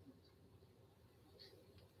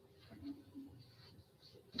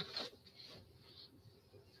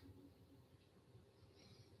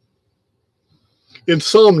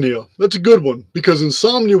 Insomnia. That's a good one, because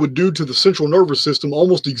insomnia would do to the central nervous system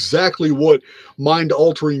almost exactly what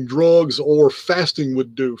mind-altering drugs or fasting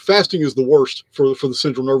would do. Fasting is the worst for the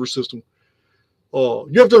central nervous system.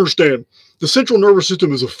 You have to understand, the central nervous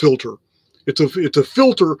system is a filter. It's a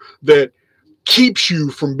filter that keeps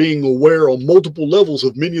you from being aware on multiple levels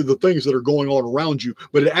of many of the things that are going on around you,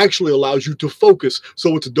 but it actually allows you to focus,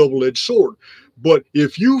 so it's a double-edged sword. But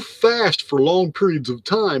if you fast for long periods of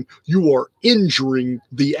time, you are injuring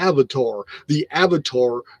the avatar. The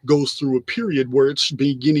avatar goes through a period where it's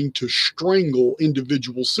beginning to strangle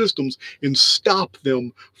individual systems and stop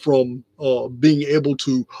them from being able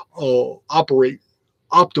to operate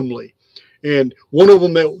optimally. And one of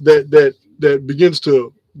them that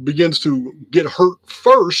begins to get hurt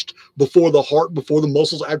first, before the heart, before the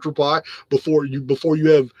muscles atrophy, before you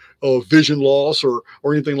have vision loss or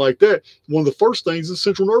anything like that. One of the first things is the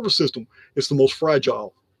central nervous system. It's the most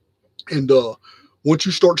fragile. And once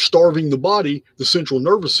you start starving the body, the central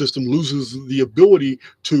nervous system loses the ability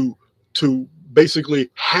to basically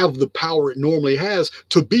have the power it normally has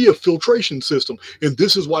to be a filtration system. And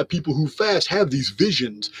this is why people who fast have these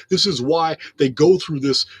visions. This is why they go through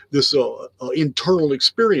this internal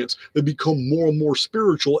experience. They become more and more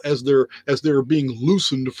spiritual as they're being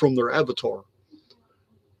loosened from their avatar.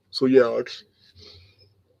 So yeah,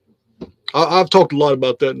 I've talked a lot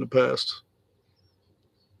about that in the past.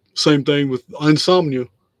 Same thing with insomnia.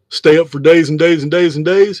 Stay up for days and days and days and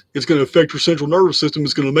days. It's going to affect your central nervous system.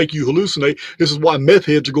 It's going to make you hallucinate. This is why meth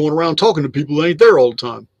heads are going around talking to people that ain't there all the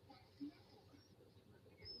time.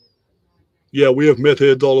 Yeah, we have meth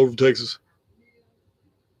heads all over Texas.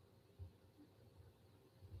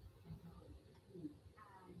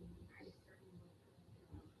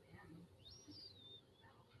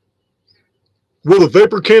 Will a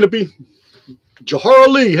vapor canopy? Jahara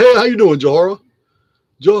Lee. Hey, how you doing, Jahara?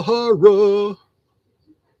 Jahara.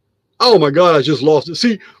 Oh my God, I just lost it.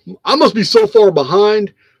 See, I must be so far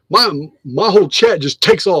behind. My whole chat just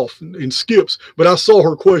takes off and skips. But I saw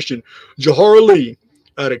her question. Jahara Lee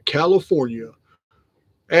out of California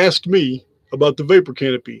asked me about the vapor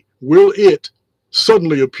canopy. Will it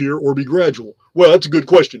suddenly appear or be gradual? Well, that's a good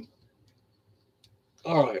question.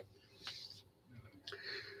 All right.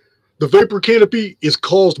 The vapor canopy is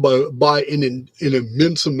caused by an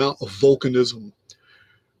immense amount of volcanism.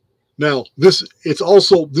 Now, this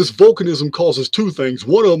volcanism causes two things.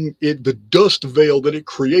 One of them, the dust veil that it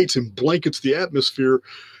creates and blankets the atmosphere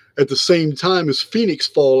at the same time as phoenix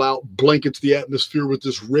fallout blankets the atmosphere with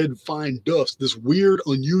this red fine dust, this weird,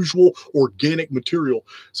 unusual, organic material.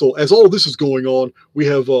 So as all this is going on, we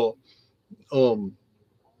have,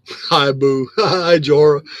 hi, Boo. Hi,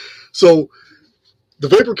 Jara. So the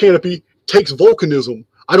vapor canopy takes volcanism.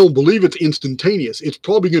 I don't believe it's instantaneous. It's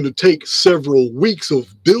probably going to take several weeks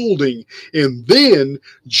of building, and then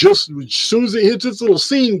just as soon as it hits its little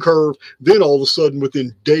seam curve, then all of a sudden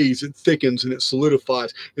within days it thickens and it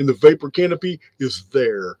solidifies, and the vapor canopy is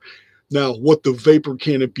there. Now, what the vapor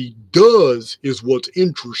canopy does is what's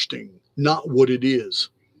interesting, not what it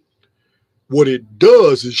is. What it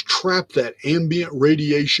does is trap that ambient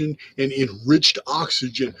radiation and enriched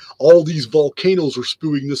oxygen. All these volcanoes are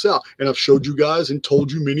spewing this out. And I've showed you guys and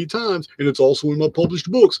told you many times, and it's also in my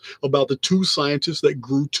published books, about the two scientists that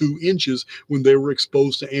grew 2 inches when they were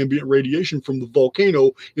exposed to ambient radiation from the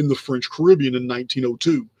volcano in the French Caribbean in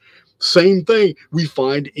 1902. Same thing we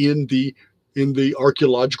find in the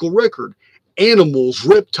archaeological record. Animals,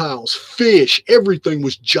 reptiles, fish, everything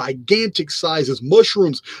was gigantic sizes.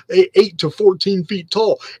 Mushrooms, 8 to 14 feet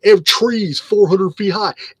tall. Trees, 400 feet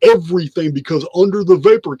high. Everything, because under the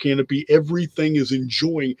vapor canopy, everything is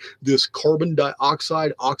enjoying this carbon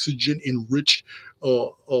dioxide, oxygen enriched,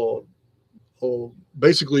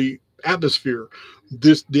 basically atmosphere.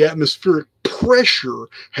 The atmospheric pressure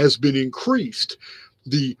has been increased.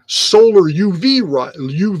 The solar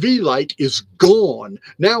UV light is gone.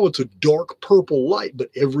 Now it's a dark purple light, but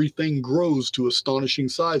everything grows to astonishing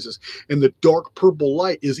sizes. And the dark purple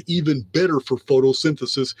light is even better for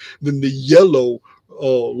photosynthesis than the yellow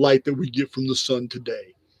light that we get from the sun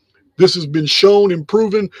today. This has been shown and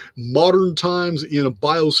proven modern times in a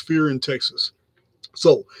biosphere in Texas.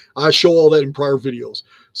 So I show all that in prior videos.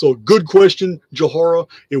 So good question, Jahara.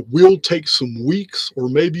 It will take some weeks or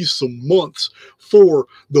maybe some months for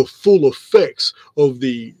the full effects of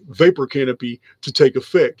the vapor canopy to take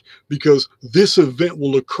effect, because this event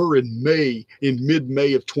will occur in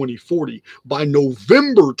mid-May of 2040. By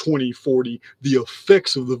November 2040, the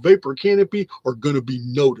effects of the vapor canopy are going to be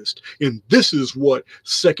noticed. And this is what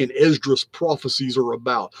Second Esdras prophecies are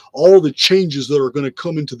about. All the changes that are going to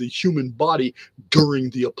come into the human body during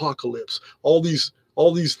the apocalypse. All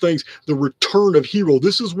all these things, the return of hero.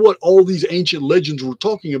 This is what all these ancient legends were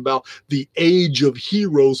talking about, the age of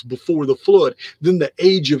heroes before the flood, then the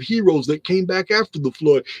age of heroes that came back after the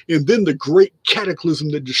flood, and then the great cataclysm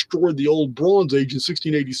that destroyed the old Bronze Age in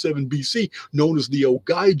 1687 BC, known as the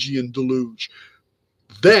Ogygian deluge.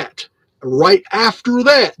 That right after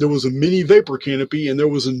that, there was a mini vapor canopy, and there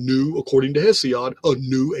was a new, according to Hesiod, a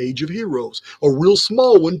new age of heroes, a real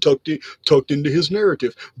small one tucked into his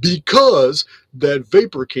narrative, because that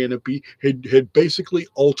vapor canopy had basically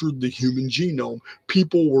altered the human genome.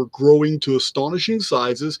 People were growing to astonishing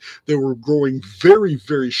sizes. They were growing very,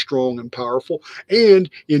 very strong and powerful. And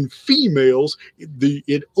in females,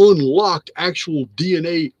 it unlocked actual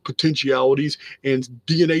DNA potentialities and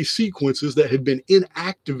DNA sequences that had been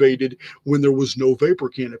inactivated when there was no vapor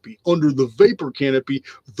canopy. Under the vapor canopy,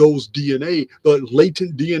 those DNA, the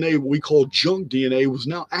latent DNA, what we call junk DNA, was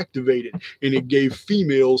now activated, and it gave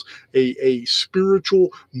females a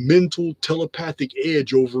spiritual, mental, telepathic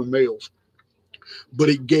edge over males. But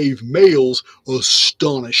it gave males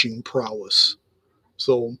astonishing prowess.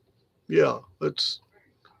 So, yeah,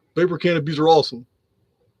 vapor canopies are awesome.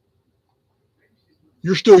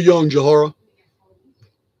 You're still young, Jahara.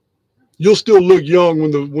 You'll still look young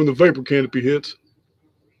when the vapor canopy hits.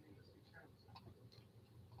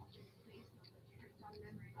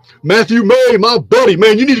 Matthew May, my buddy,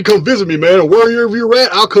 man, you need to come visit me, man. And wherever you're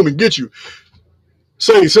at, I'll come and get you.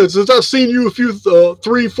 Say, since I've seen you a few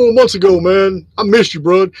 3-4 months ago, man, I missed you,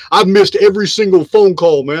 bro. I've missed every single phone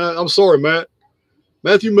call, man. I'm sorry, Matt.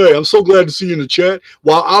 Matthew May, I'm so glad to see you in the chat.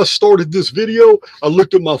 While I started this video, I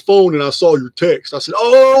looked at my phone and I saw your text. I said,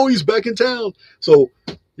 oh, he's back in town. So,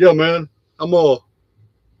 yeah, man, I'm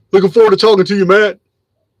looking forward to talking to you, Matt.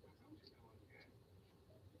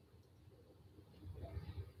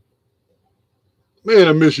 Man,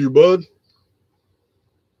 I miss you, bud.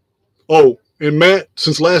 Oh, and Matt,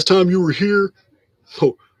 since last time you were here,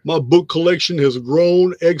 my book collection has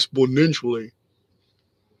grown exponentially.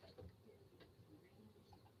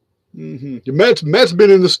 Matt's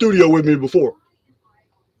been in the studio with me before.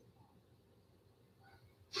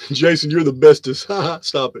 Jason, you're the bestest.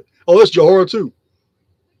 Stop it. Oh, that's Jahara too.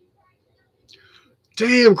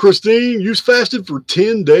 Damn, Christine, you fasted for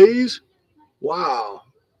 10 days? Wow.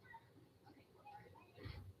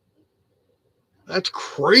 That's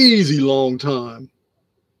crazy long time.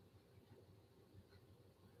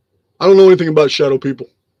 I don't know anything about shadow people.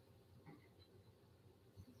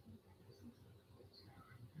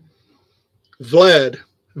 Vlad,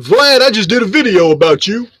 I just did a video about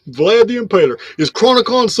you. Vlad the Impaler. Is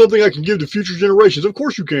Chronicon something I can give to future generations? Of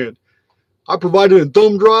course you can. I provide it in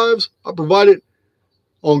thumb drives. I provide it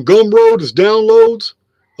on Gumroad as downloads.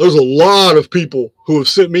 There's a lot of people who have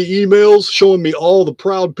sent me emails showing me all the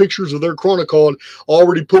proud pictures of their Chronicon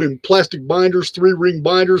already put in plastic binders, 3-ring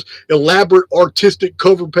binders, elaborate artistic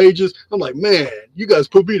cover pages. I'm like, man, you guys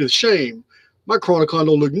put me to shame. My Chronicon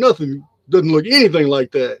doesn't look anything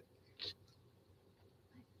like that.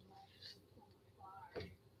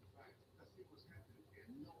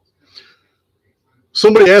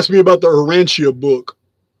 Somebody asked me about the Urantia book.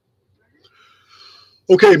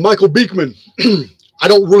 Okay, Michael Beekman. I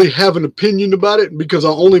don't really have an opinion about it because I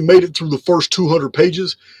only made it through the first 200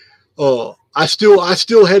 pages. I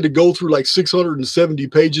still had to go through like 670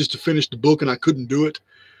 pages to finish the book, and I couldn't do it.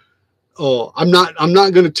 I'm not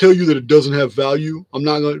going to tell you that it doesn't have value. I'm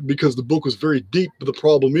not going to, because the book was very deep. But the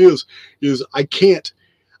problem is I can't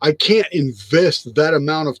invest that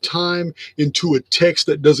amount of time into a text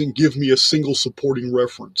that doesn't give me a single supporting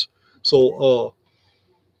reference. So,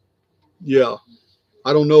 yeah.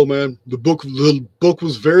 I don't know, man. The book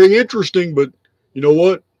was very interesting, but you know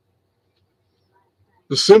what?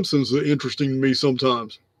 The Simpsons are interesting to me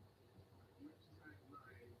sometimes.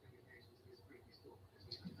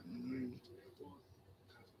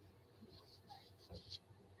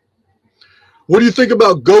 What do you think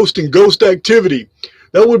about ghost and ghost activity?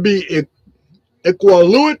 That would be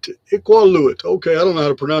Equaluit. Okay, I don't know how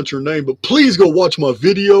to pronounce your name, but please go watch my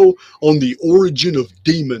video on the origin of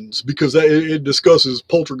demons, because it discusses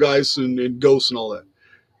poltergeists and ghosts and all that.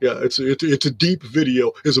 Yeah, it's a deep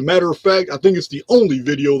video. As a matter of fact, I think it's the only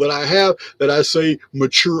video that I have that I say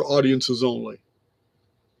mature audiences only.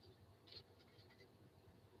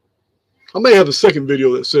 I may have a second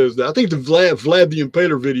video that says that. I think the Vlad the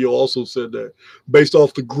Impaler video also said that, based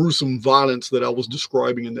off the gruesome violence that I was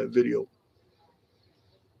describing in that video.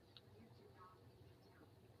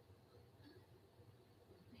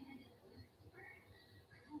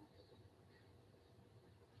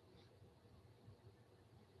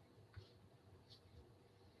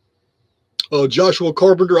 Joshua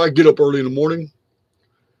Carpenter, I get up early in the morning.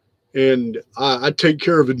 and I take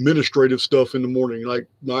care of administrative stuff in the morning. Like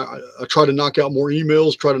I try to knock out more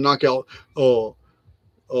emails, try to knock out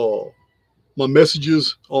my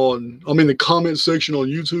messages on, I'm in the comment section on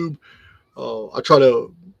YouTube.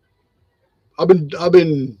 I've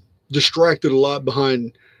been distracted a lot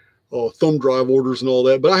behind thumb drive orders and all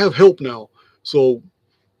that, but I have help now. So,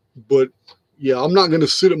 but yeah, I'm not going to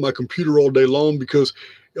sit at my computer all day long because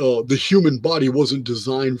the human body wasn't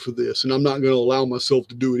designed for this, and I'm not going to allow myself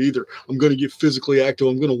to do it either. I'm going to get physically active.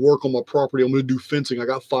 I'm going to work on my property. I'm going to do fencing. I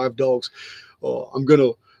got 5 dogs. I'm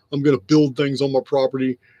going to build things on my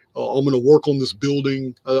property. I'm going to work on this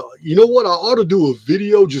building. You know what? I ought to do a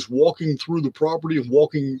video just walking through the property and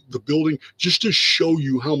walking the building just to show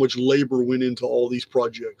you how much labor went into all these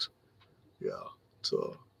projects. Yeah.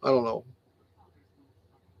 So I don't know.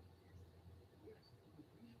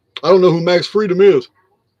 I don't know who Max Freedom is.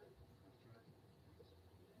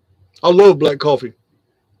 I love black coffee.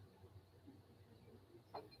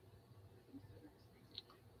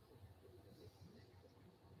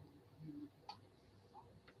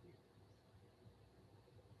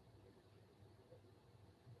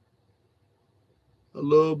 I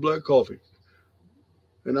love black coffee.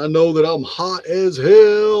 And I know that I'm hot as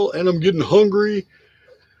hell and I'm getting hungry.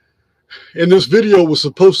 And this video was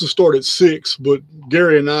supposed to start at 6, but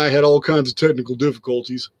Gary and I had all kinds of technical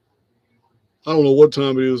difficulties. I don't know what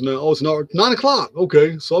time it is now. Oh, it's not 9 o'clock.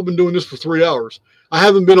 Okay, so I've been doing this for 3 hours. I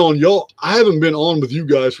haven't been on with you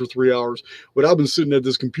guys for 3 hours, but I've been sitting at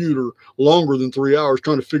this computer longer than 3 hours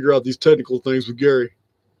trying to figure out these technical things with Gary.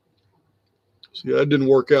 So yeah, that didn't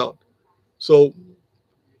work out. So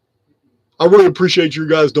I really appreciate your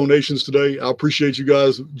guys' donations today. I appreciate you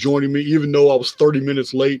guys joining me, even though I was 30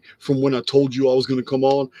 minutes late from when I told you I was going to come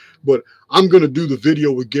on. But I'm going to do the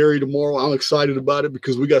video with Gary tomorrow. I'm excited about it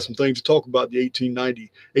because we got some things to talk about the 1890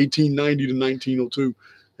 to 1902.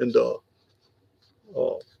 And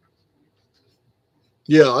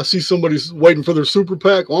yeah, I see somebody's waiting for their super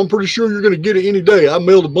PAC. Well, I'm pretty sure you're going to get it any day. I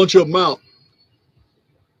mailed a bunch of them out.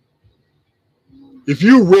 If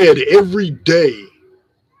you read every day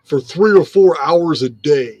for 3 or 4 hours a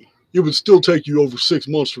day, it would still take you over 6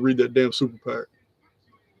 months to read that damn super PAC.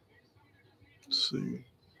 Let's see.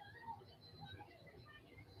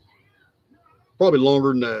 Probably longer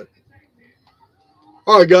than that.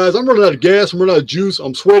 All right, guys, I'm running out of gas. I'm running out of juice.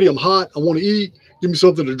 I'm sweaty. I'm hot. I want to eat. Give me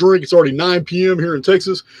something to drink. It's already 9 p.m. here in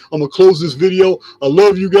Texas. I'm going to close this video. I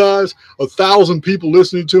love you guys. 1,000 people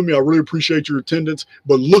listening to me. I really appreciate your attendance.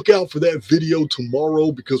 But look out for that video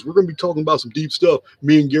tomorrow because we're going to be talking about some deep stuff,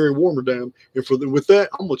 me and Gary Warmerdam. And with that,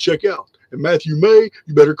 I'm going to check out. And Matthew May,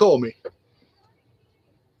 you better call me.